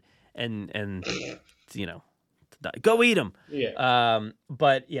down, and you know, go eat them. Yeah.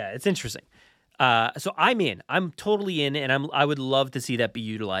 But yeah, it's interesting. So I'm in. I'm totally in, and I would love to see that be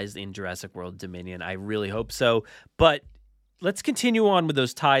utilized in Jurassic World Dominion. I really hope so. But let's continue on with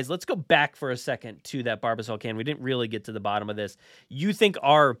those ties. Let's go back for a second to that Barbasol can. We didn't really get to the bottom of this. You think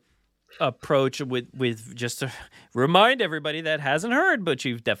our approach with just to remind everybody that hasn't heard, but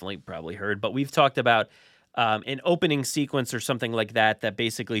you've definitely probably heard, but we've talked about an opening sequence or something like that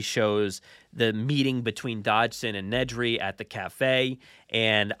basically shows the meeting between Dodgson and Nedry at the cafe.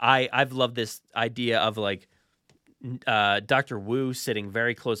 And I've loved this idea of like Dr. Wu sitting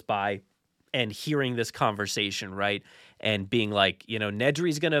very close by and hearing this conversation, right? And being like,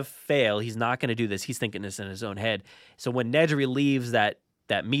 Nedry's going to fail. He's not going to do this. He's thinking this in his own head. So when Nedry leaves that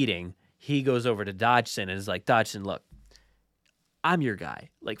meeting, he goes over to Dodgson and is like, Dodgson, look, I'm your guy.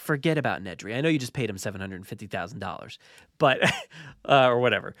 Like, forget about Nedry. I know you just paid him $750,000, but or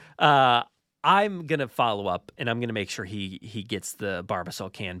whatever. I'm gonna follow up and I'm gonna make sure he gets the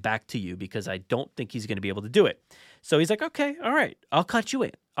Barbasol can back to you because I don't think he's gonna be able to do it. So he's like, okay, all right, I'll cut you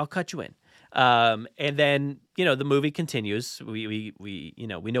in. And then the movie continues. We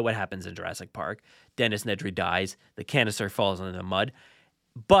know what happens in Jurassic Park. Dennis Nedry dies. The canister falls into the mud.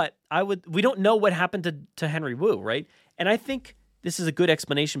 But we don't know what happened to Henry Wu, right? And I think this is a good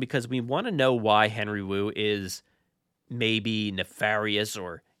explanation because we want to know why Henry Wu is maybe nefarious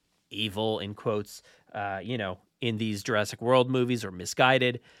or evil, in quotes, in these Jurassic World movies or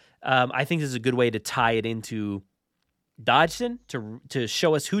misguided. I think this is a good way to tie it into Dodgson, to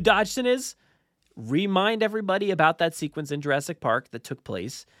show us who Dodgson is, remind everybody about that sequence in Jurassic Park that took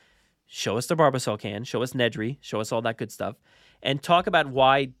place, show us the Barbasol can, show us Nedry, show us all that good stuff, and talk about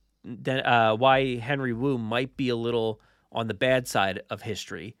why Henry Wu might be a little on the bad side of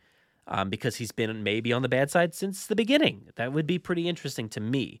history, because he's been maybe on the bad side since the beginning. That would be pretty interesting to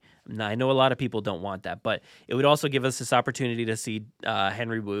me. Now, I know a lot of people don't want that, but it would also give us this opportunity to see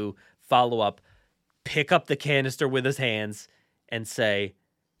Henry Wu follow up, pick up the canister with his hands, and say,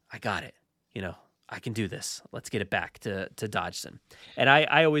 I got it. I can do this. Let's get it back to Dodgson. And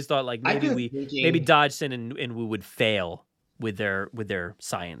I always thought like maybe Dodgson and Wu would fail with their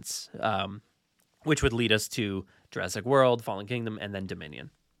science, which would lead us to Jurassic World, Fallen Kingdom, and then Dominion.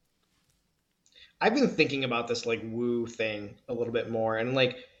 I've been thinking about this like Wu thing a little bit more, and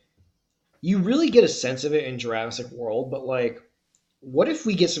like you really get a sense of it in Jurassic World, but like what if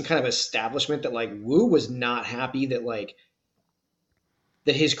we get some kind of establishment that like Wu was not happy that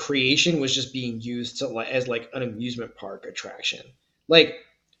his creation was just being used as like an amusement park attraction? Like,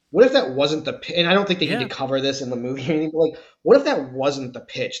 what if that wasn't and I don't think they need to cover this in the movie or anything, but like, what if that wasn't the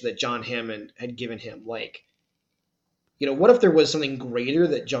pitch that John Hammond had given him? Like, what if there was something greater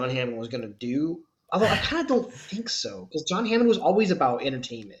that John Hammond was going to do? Although I kind of don't think so, because John Hammond was always about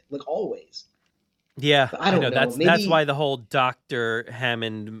entertainment, like always. Yeah, but I don't know. That's why the whole Dr.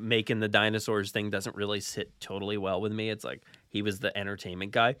 Hammond making the dinosaurs thing doesn't really sit totally well with me. It's like he was the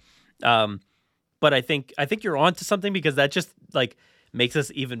entertainment guy. But I think you're onto something, because that just like makes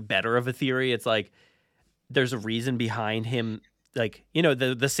us even better of a theory. It's like there's a reason behind him. Like,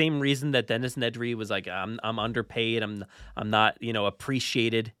 the same reason that Dennis Nedry was like, I'm underpaid. I'm not,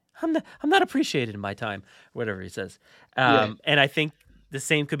 appreciated. I'm not appreciated in my time, whatever he says. And I think the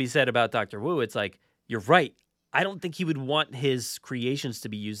same could be said about Dr. Wu. It's like, you're right. I don't think he would want his creations to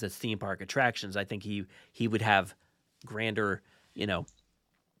be used as theme park attractions. I think he would have grander,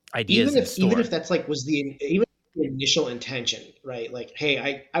 ideas. Even if that's like was the initial intention, right? Like,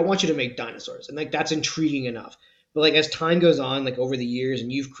 hey, I want you to make dinosaurs, and like that's intriguing enough. But like as time goes on, like over the years,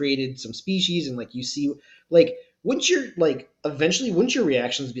 and you've created some species, and like you see, like wouldn't your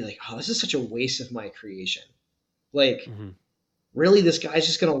reactions be like, oh, this is such a waste of my creation? Like, really this guy's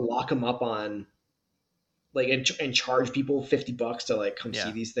just gonna lock him up on like and charge people $50 to like come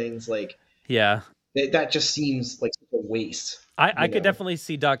see these things. Like that just seems like a waste. I could definitely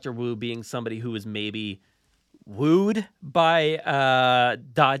see Dr. Wu being somebody who was maybe wooed by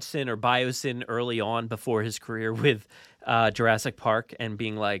Dodgson or Biosyn early on before his career with Jurassic Park, and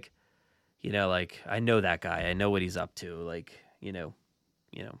being like, like, I know that guy, I know what he's up to, like,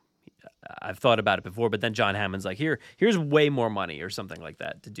 I've thought about it before. But then John Hammond's like, here's way more money or something like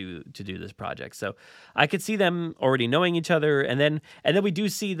that to do this project. So I could see them already knowing each other, and then we do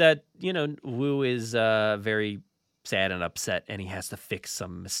see that Wu is very sad and upset, and he has to fix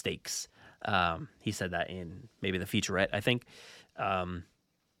some mistakes. He said that in maybe the featurette, I think.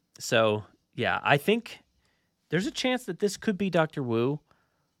 So yeah, I think there's a chance that this could be Dr. Wu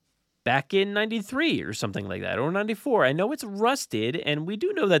back in 93 or something like that, or 94. I know it's rusted, and we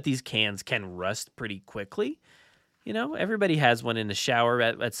do know that these cans can rust pretty quickly. Everybody has one in the shower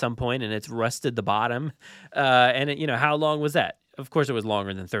at some point, and it's rusted the bottom. And how long was that? Of course, it was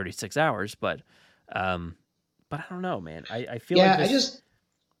longer than 36 hours, but I don't know, man. I feel like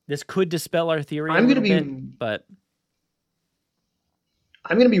this could dispel our theory a little bit, but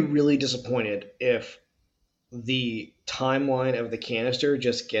I'm going to be really disappointed if the timeline of the canister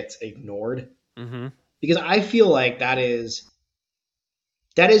just gets ignored, because I feel like that is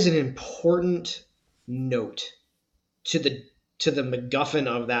an important note to the MacGuffin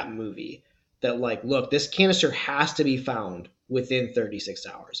of that movie, that like, look, this canister has to be found within 36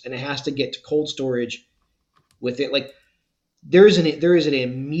 hours, and it has to get to cold storage with it. Like there is an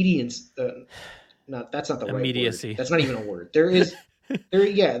immediate that's not the right immediacy word. That's not even a word. There is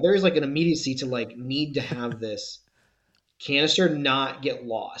like an immediacy to like need to have this canister not get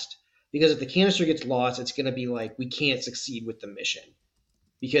lost, because if the canister gets lost, it's going to be like, we can't succeed with the mission,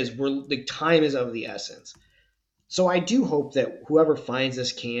 because the time is of the essence. So I do hope that whoever finds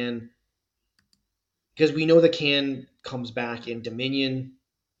this can, because we know the can comes back in Dominion,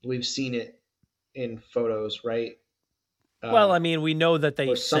 we've seen it in photos, right? Well, I mean, we know that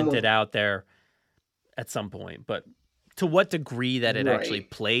they sent it out there at some point, but to what degree that it actually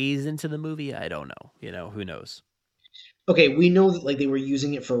plays into the movie, I don't know. Who knows? Okay, we know that like they were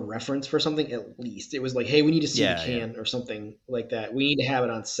using it for reference for something. At least it was like, hey, we need to see the can or something like that. We need to have it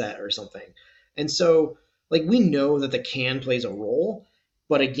on set or something. And so, like, we know that the can plays a role,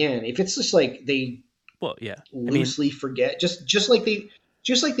 but again, if it's just like they loosely forget, just like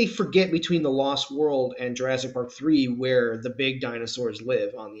they forget between the Lost World and Jurassic Park 3, where the big dinosaurs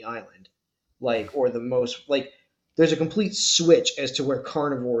live on the island, like, or the most like. There's a complete switch as to where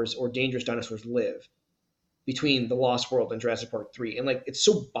carnivores or dangerous dinosaurs live between the Lost World and Jurassic Park 3. And like, it's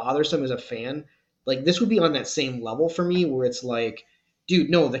so bothersome as a fan. Like, this would be on that same level for me, where it's like, dude,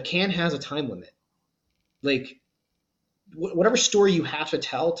 no, the can has a time limit. Like, whatever story you have to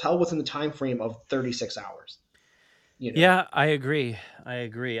tell within the time frame of 36 hours. Yeah, I agree. I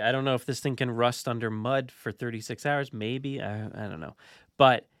don't know if this thing can rust under mud for 36 hours. Maybe. I don't know.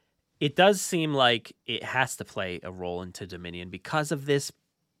 But it does seem like it has to play a role into Dominion because of this,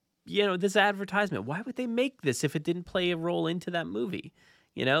 this advertisement. Why would they make this if it didn't play a role into that movie?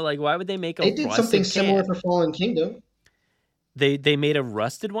 Like, why would they make a rusted can? They did something similar for Fallen Kingdom. They made a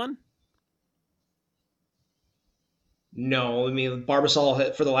rusted one? No, I mean,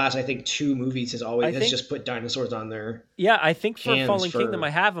 Barbasol for the last, I think, 2 movies has just put dinosaurs on there. Yeah, I think for Fallen Kingdom, I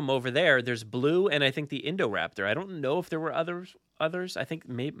have them over there. There's Blue, and I think the Indoraptor. I don't know if there were others. I think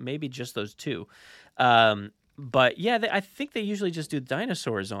maybe just those 2. But yeah, I think they usually just do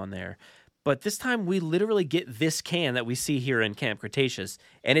dinosaurs on there. But this time we literally get this can that we see here in Camp Cretaceous,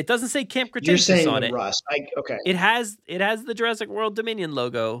 and it doesn't say Camp Cretaceous on it. Rust. Okay. It has the Jurassic World Dominion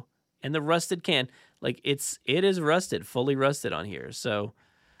logo and the rusted can. Like, it is rusted, fully rusted on here. So,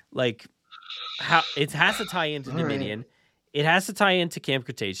 like, how it has to tie into Dominion. Right. It has to tie into Camp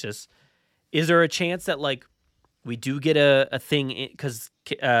Cretaceous. Is there a chance that, like, we do get a thing, because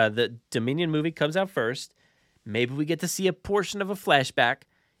the Dominion movie comes out first. Maybe we get to see a portion of a flashback,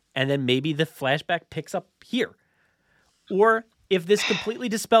 and then maybe the flashback picks up here. Or if this completely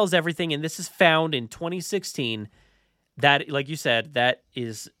dispels everything and this is found in 2016, that, like you said, that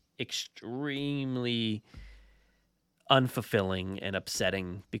is extremely unfulfilling and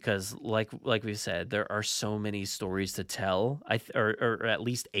upsetting, because like we said, there are so many stories to tell, or at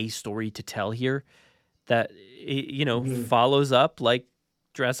least a story to tell here that follows up like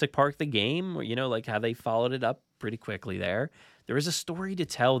Jurassic Park the game, or like how they followed it up pretty quickly there. There is a story to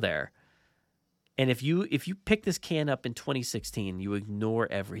tell there. And if you pick this can up in 2016, you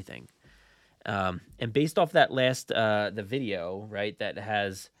ignore everything. And based off that last the video, right, that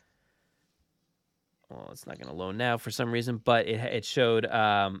has well, it's not going to load now for some reason, but it showed,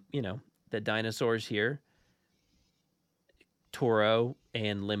 the dinosaurs here, Toro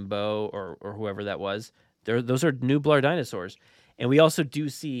and Limbo or whoever that was. Those are Nublar dinosaurs. And we also do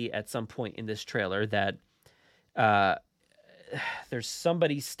see at some point in this trailer that there's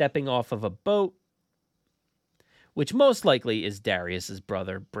somebody stepping off of a boat, which most likely is Darius's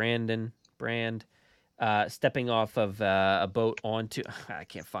brother, Brand, stepping off of a boat onto... I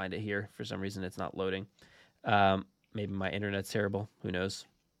can't find it here. For some reason, it's not loading. Maybe my internet's terrible. Who knows?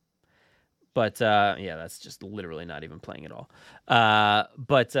 But, that's just literally not even playing at all.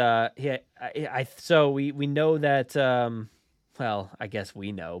 So we know that... I guess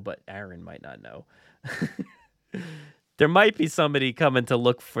we know, but Aaron might not know. There might be somebody coming to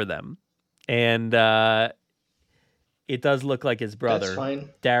look for them. And it does look like his brother. That's fine.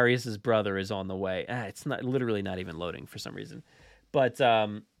 Darius's brother is on the way. It's not even loading for some reason. But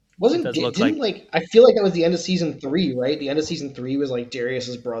I feel like that was the end of season 3, right? The end of season 3 was like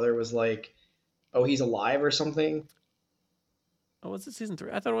Darius's brother was like, oh, he's alive or something. Oh, was it season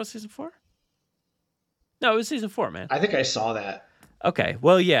 3? I thought it was season 4. No, it was season 4, man. I think I saw that. Okay,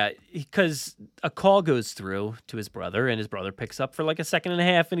 well, yeah, because a call goes through to his brother, and his brother picks up for like a second and a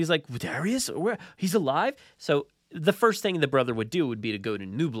half, and he's like, Darius? Where? He's alive? So the first thing the brother would do would be to go to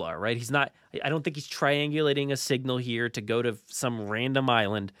Nublar, right? I don't think he's triangulating a signal here to go to some random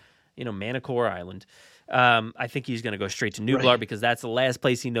island, Manticore Island. I think he's going to go straight to Nublar because that's the last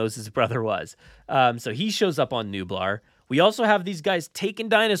place he knows his brother was. So he shows up on Nublar. We also have these guys taking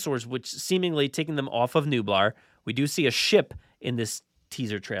dinosaurs, which seemingly taking them off of Nublar. We do see a ship in this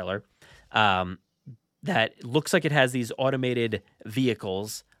teaser trailer that looks like it has these automated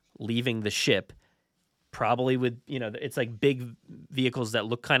vehicles leaving the ship, probably with, it's like big vehicles that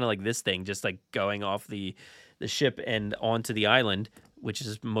look kind of like this thing, just like going off the ship and onto the island, which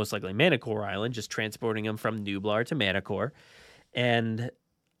is most likely Manticore Island, just transporting them from Nublar to Manticore. And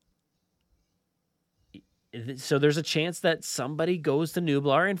so there's a chance that somebody goes to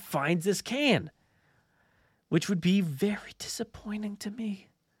Nublar and finds this can, which would be very disappointing to me.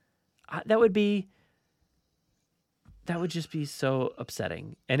 That would just be so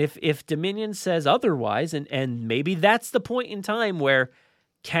upsetting. And if Dominion says otherwise, and maybe that's the point in time where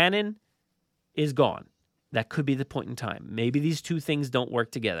canon is gone, that could be the point in time. Maybe these two things don't work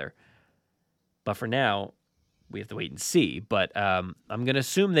together. But for now, we have to wait and see. But I'm going to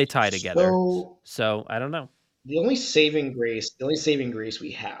assume they tie together. So I don't know. The only saving grace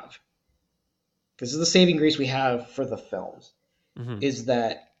we have, this is the saving grace we have for the films, is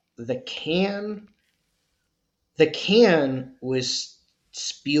that the can was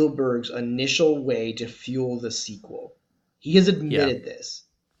Spielberg's initial way to fuel the sequel. He has admitted this.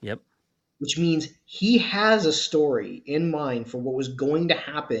 Yep. Which means he has a story in mind for what was going to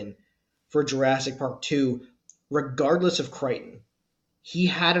happen for Jurassic Park 2, regardless of Crichton. He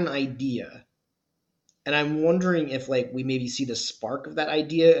had an idea. And I'm wondering if we maybe see the spark of that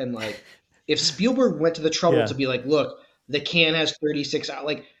idea, and if Spielberg went to the trouble to be like, look, the can has 36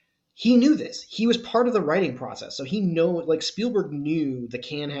 hours. He knew this. He was part of the writing process. So Spielberg knew the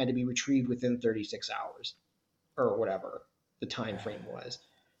can had to be retrieved within 36 hours or whatever the time frame was.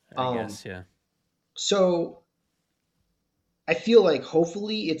 I guess, yeah. So I feel like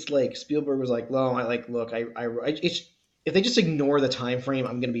hopefully it's Spielberg was like, "No, if they just ignore the time frame,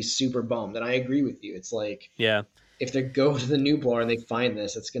 I'm going to be super bummed." And I agree with you. It's if they go to the Nublar and they find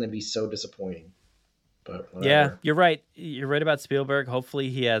this, it's going to be so disappointing. But whatever. Yeah, you're right. You're right about Spielberg. Hopefully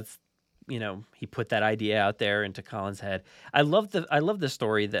he has, he put that idea out there into Colin's head. I love the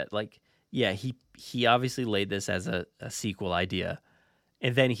story that he obviously laid this as a sequel idea.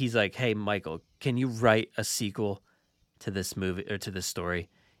 And then he's like, "Hey, Michael, can you write a sequel to this movie or to this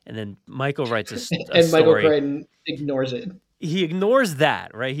story?" And then Michael writes a story. And Michael Crichton ignores it. He ignores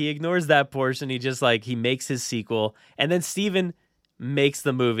that, right? He ignores that portion. He just he makes his sequel. And then Steven makes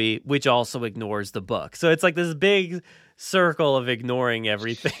the movie, which also ignores the book. So it's this big circle of ignoring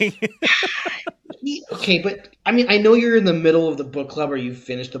everything. Okay, but I mean, I know you're in the middle of the book club or you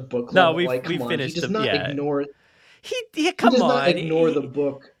finished the book club. No, we finished. He does not ignore... He does not ignore the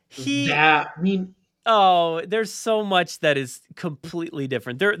book. There's so much that is completely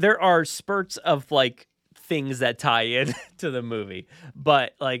different. There are spurts of things that tie in to the movie,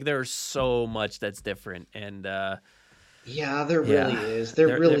 but there's so much that's different. And there really is.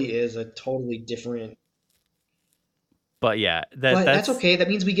 There really is a totally different. But yeah, that's okay. That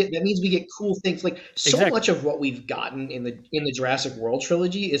means we get cool things. Much of what we've gotten in the Jurassic World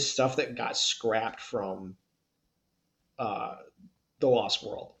trilogy is stuff that got scrapped from The Lost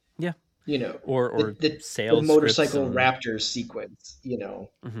World. Yeah. Or the sales motorcycle raptors sequence,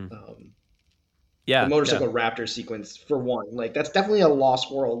 Mm-hmm. Yeah, The motorcycle raptor sequence, for one. Like, that's definitely a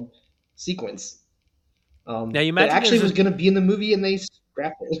Lost World sequence. Now you That imagine actually was going to be in the movie and they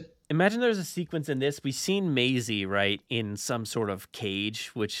scrapped it. Imagine there's a sequence in this. We've seen Maisie, right, in some sort of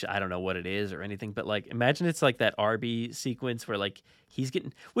cage, which I don't know what it is or anything, but like imagine it's like that Arby sequence where like he's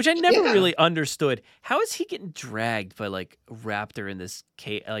getting, which I never really understood. How is he getting dragged by like a raptor in this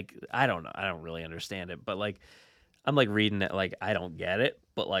cage? Like, I don't know. I don't really understand it, but like I'm like reading it, like I don't get it,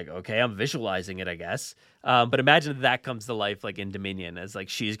 but like, okay, I'm visualizing it, I guess. But imagine that comes to life like in Dominion as like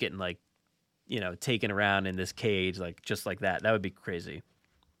she's getting like, taken around in this cage, like just like that. That would be crazy.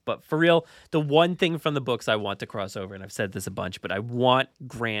 But for real, the one thing from the books I want to cross over, and I've said this a bunch, but I want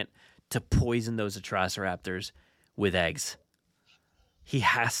Grant to poison those Atrociraptors with eggs. He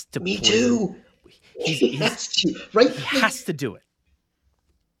has to. Me too. He has to, right? He has to do it.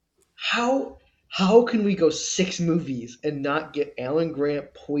 How can we go 6 movies and not get Alan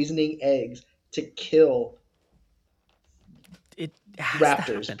Grant poisoning eggs to kill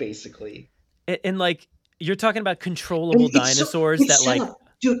raptors, basically? And like you're talking about controllable dinosaurs that like.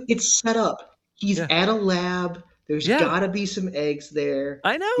 Dude, it's set up. He's at a lab. There's got to be some eggs there.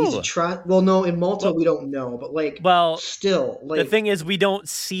 I know. Well, no, in Malta we don't know, but like, still, like, the thing is, we don't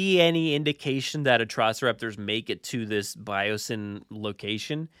see any indication that Atrociraptors make it to this biosyn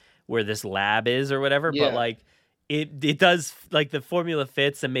location where this lab is or whatever. But like, it does, like the formula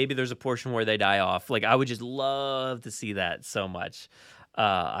fits, and maybe there's a portion where they die off. Like, I would just love to see that so much.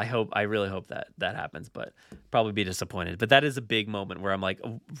 I really hope that happens, but probably be disappointed. But that is a big moment where I'm like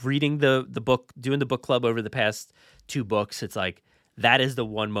reading the book, doing the book club over the past 2 books. It's like that is the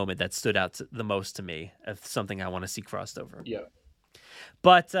one moment that stood out the most to me of something I want to see crossed over. Yeah.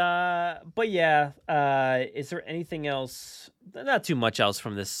 But yeah, is there anything else? Not too much else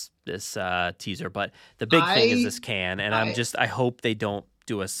from this teaser, but the big thing is this can, and I hope they don't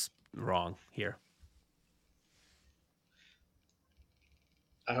do us wrong here.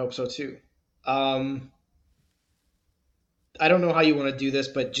 I hope so too. I don't know how you want to do this,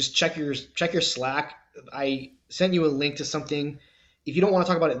 but just check your Slack. I sent you a link to something. If you don't want to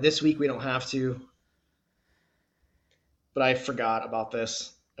talk about it this week, we don't have to. But I forgot about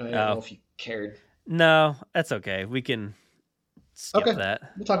this. I don't know if you cared. No, that's okay. We can skip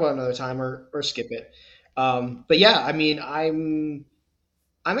that. We'll talk about it another time or skip it. But yeah, I mean, I'm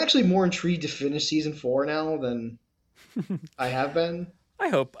actually more intrigued to finish season 4 now than I have been. I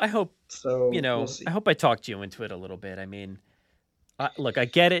hope. So we'll see. I hope I talked you into it a little bit. I mean, look, I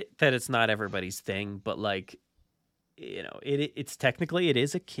get it that it's not everybody's thing, but like, it's technically it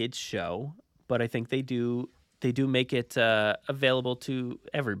is a kids show, but I think they do make it available to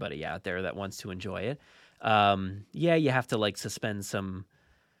everybody out there that wants to enjoy it. Yeah, you have to like suspend some,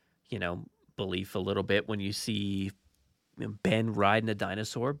 belief a little bit when you see Ben riding a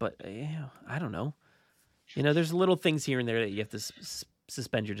dinosaur, but I don't know. There's little things here and there that you have to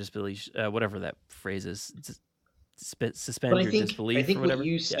suspend your disbelief, whatever that phrase is. Suspend your disbelief. I think or whatever. What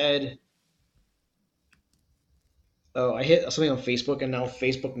you said. Oh, I hit something on Facebook, and now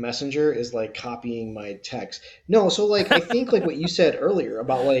Facebook Messenger is like copying my text. No, so like I think like what you said earlier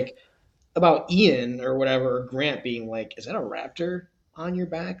about Ian or whatever, or Grant being like, "Is that a raptor on your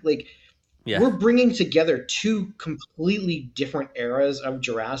back?" Like, we're bringing together 2 completely different eras of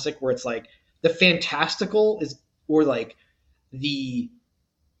Jurassic, where it's like the fantastical is, or like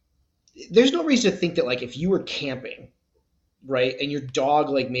there's no reason to think that like if you were camping, right, and your dog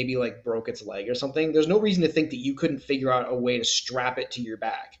like maybe like broke its leg or something, there's no reason to think that you couldn't figure out a way to strap it to your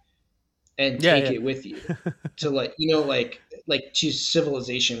back and take it with you to like like to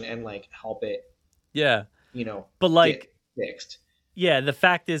civilization and like help it but like get fixed. The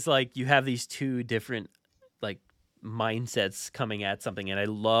fact is like you have these 2 different like mindsets coming at something, and I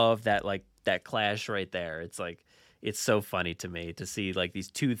love that like that clash right there. It's like it's so funny to me to see like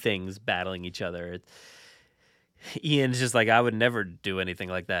these 2 things battling each other. Ian's just like, I would never do anything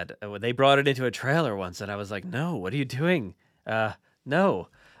like that. They brought it into a trailer once, and I was like, no, what are you doing? No.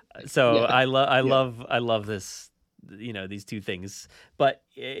 So I love this, these 2 things. But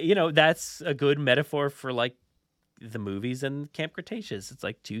that's a good metaphor for like the movies and Camp Cretaceous. It's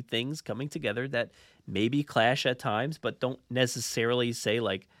like 2 things coming together that maybe clash at times, but don't necessarily say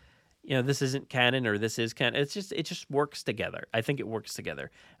like, this isn't canon or this is canon. It just works together. I think it works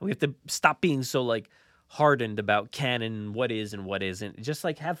together. And we have to stop being so like hardened about canon, what is and what isn't. Just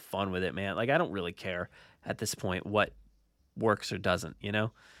like have fun with it, man. Like I don't really care at this point what works or doesn't,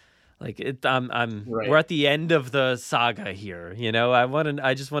 Like we're at the end of the saga here,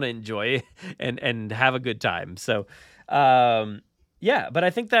 I just want to enjoy and have a good time. So but I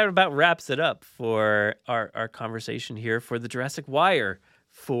think that about wraps it up for our conversation here for the Jurassic Wire.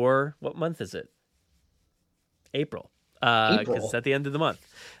 For what month is it? April. Because it's at the end of the month.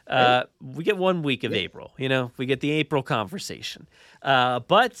 We get 1 week of April. We get the April conversation.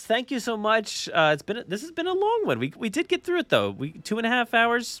 But thank you so much. This has been a long one. We did get through it though. 2.5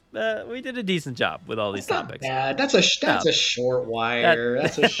 hours. We did a decent job with all these topics. Not bad. That's a short wire.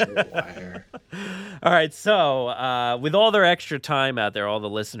 That's a short wire. All right. So with all their extra time out there, all the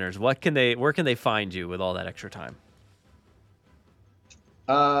listeners, where can they find you with all that extra time?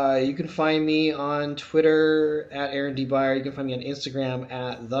 You can find me on Twitter at Aaron D. Beyer. You can find me on Instagram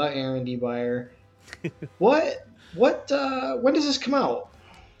at the Aaron D. Beyer. When does this come out?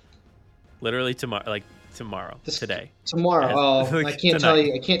 Literally tomorrow, today. Tomorrow. I can't tell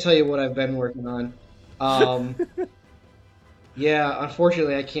you. I can't tell you what I've been working on. Yeah,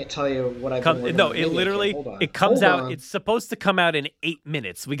 unfortunately, I can't tell you what I've been working on. No, it comes out. It's supposed to come out in 8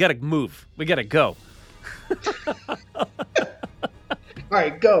 minutes. We gotta move. We gotta go. All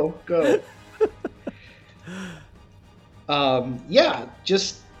right, go. Yeah,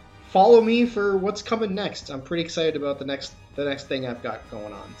 just follow me for what's coming next. I'm pretty excited about the next thing I've got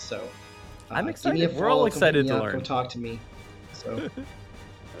going on. So I'm excited. We're all excited to learn. Come talk to me. So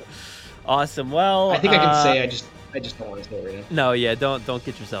awesome. Well, I think I can say I just don't want to say it right now. No, yeah, don't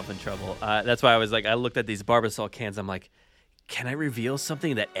get yourself in trouble. That's why I was like, I looked at these Barbasol cans. I'm like, can I reveal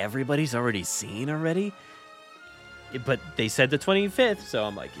something that everybody's already seen already? But they said the 25th, so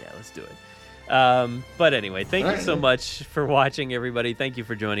I'm like, yeah, let's do it. But anyway, thank you so much for watching, everybody. Thank you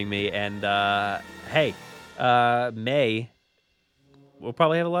for joining me. And hey, May, we'll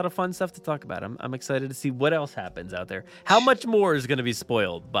probably have a lot of fun stuff to talk about. I'm excited to see what else happens out there. How much more is going to be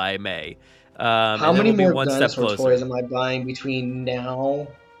spoiled by May? How many more dinosaur toys am I buying between now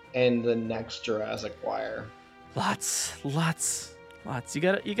and the next Jurassic Wire? Lots. You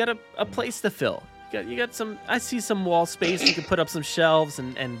got a place to fill. You got some. I see some wall space. You can put up some shelves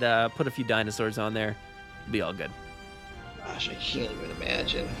and put a few dinosaurs on there. It'll be all good. Gosh, I can't even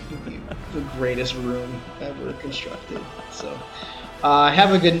imagine. It'd be the greatest room ever constructed. So,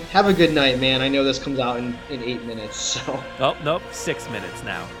 have a good night, man. I know this comes out in 8 minutes. So. Oh nope, 6 minutes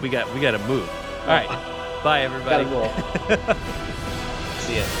now. We got to move. All right, bye everybody. Gotta roll.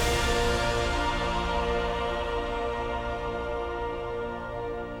 See ya.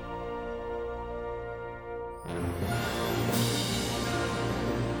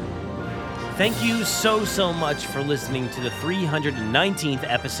 Thank you so much for listening to the 319th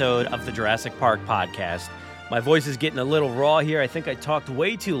episode of the Jurassic Park podcast. My voice is getting a little raw here. I think I talked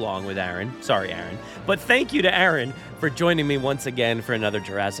way too long with Aaron. Sorry, Aaron. But thank you to Aaron for joining me once again for another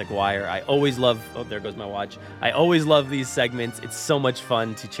Jurassic Wire. I always love... Oh, there goes my watch. I always love these segments. It's so much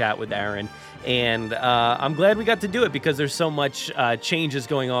fun to chat with Aaron. And I'm glad we got to do it because there's so much changes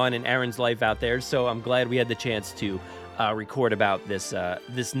going on in Aaron's life out there. So I'm glad we had the chance to record about this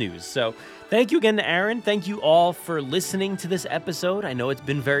news. So thank you again to Aaron. Thank you all for listening to this episode. I know it's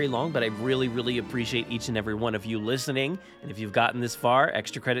been very long, but I really appreciate each and every one of you listening. And if you've gotten this far,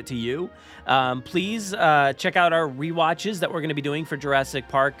 extra credit to you. Please check out our rewatches that we're going to be doing for Jurassic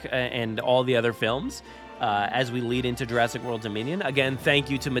Park and all the other films as we lead into Jurassic World Dominion. Again,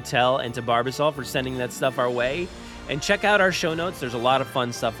 thank you to Mattel and to Barbasol for sending that stuff our way. And check out our show notes. There's a lot of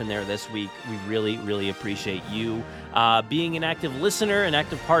fun stuff in there this week. We really appreciate you being an active listener, an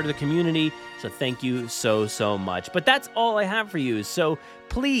active part of the community. So thank you so much. But that's all I have for you. So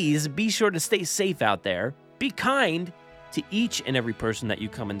please be sure to stay safe out there. Be kind to each and every person that you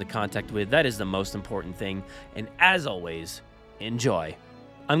come into contact with. That is the most important thing. And as always, enjoy.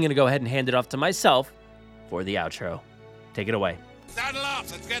 I'm going to go ahead and hand it off to myself for the outro. Take it away. Saddle up,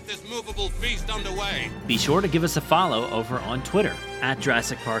 let's get this movable feast underway. Be sure to give us a follow over on Twitter at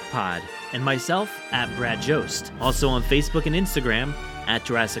Jurassic Park Pod and myself at Brad Jost. Also on Facebook and Instagram at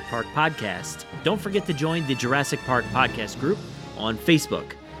Jurassic Park Podcast. Don't forget to join the Jurassic Park Podcast group on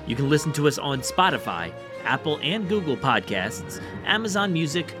Facebook. You can listen to us on Spotify, Apple and Google Podcasts, Amazon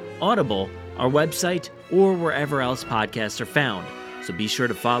Music, Audible, our website, or wherever else podcasts are found. So be sure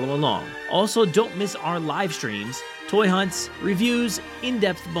to follow along. Also, don't miss our live streams, toy hunts, reviews,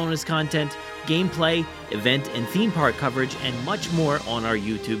 in-depth bonus content, gameplay, event and theme park coverage, and much more on our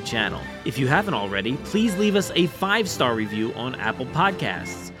YouTube channel. If you haven't already, please leave us a 5-star review on Apple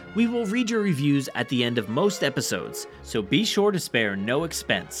Podcasts. We will read your reviews at the end of most episodes, so be sure to spare no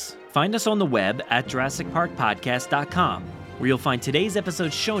expense. Find us on the web at JurassicParkPodcast.com, where you'll find today's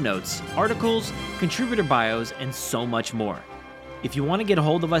episode's show notes, articles, contributor bios, and so much more. If you want to get a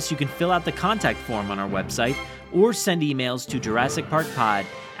hold of us, you can fill out the contact form on our website or send emails to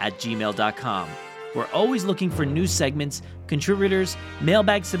JurassicParkPod@gmail.com. We're always looking for new segments, contributors,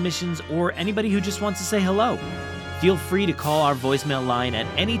 mailbag submissions, or anybody who just wants to say hello. Feel free to call our voicemail line at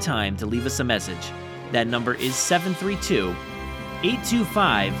any time to leave us a message. That number is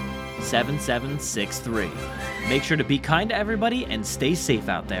 732-825-7763. Make sure to be kind to everybody and stay safe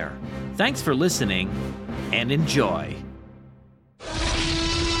out there. Thanks for listening, and enjoy.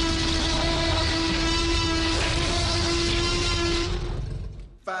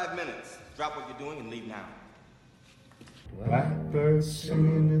 5 minutes. Drop what you're doing and leave now. Blackbirds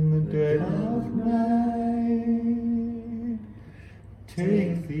singing in the dead of night.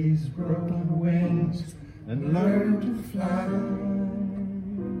 Take these broken wings and learn to fly.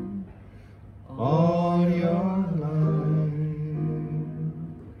 All your life,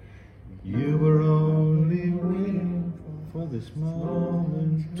 you were only waiting for this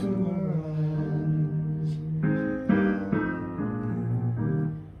moment to arrive.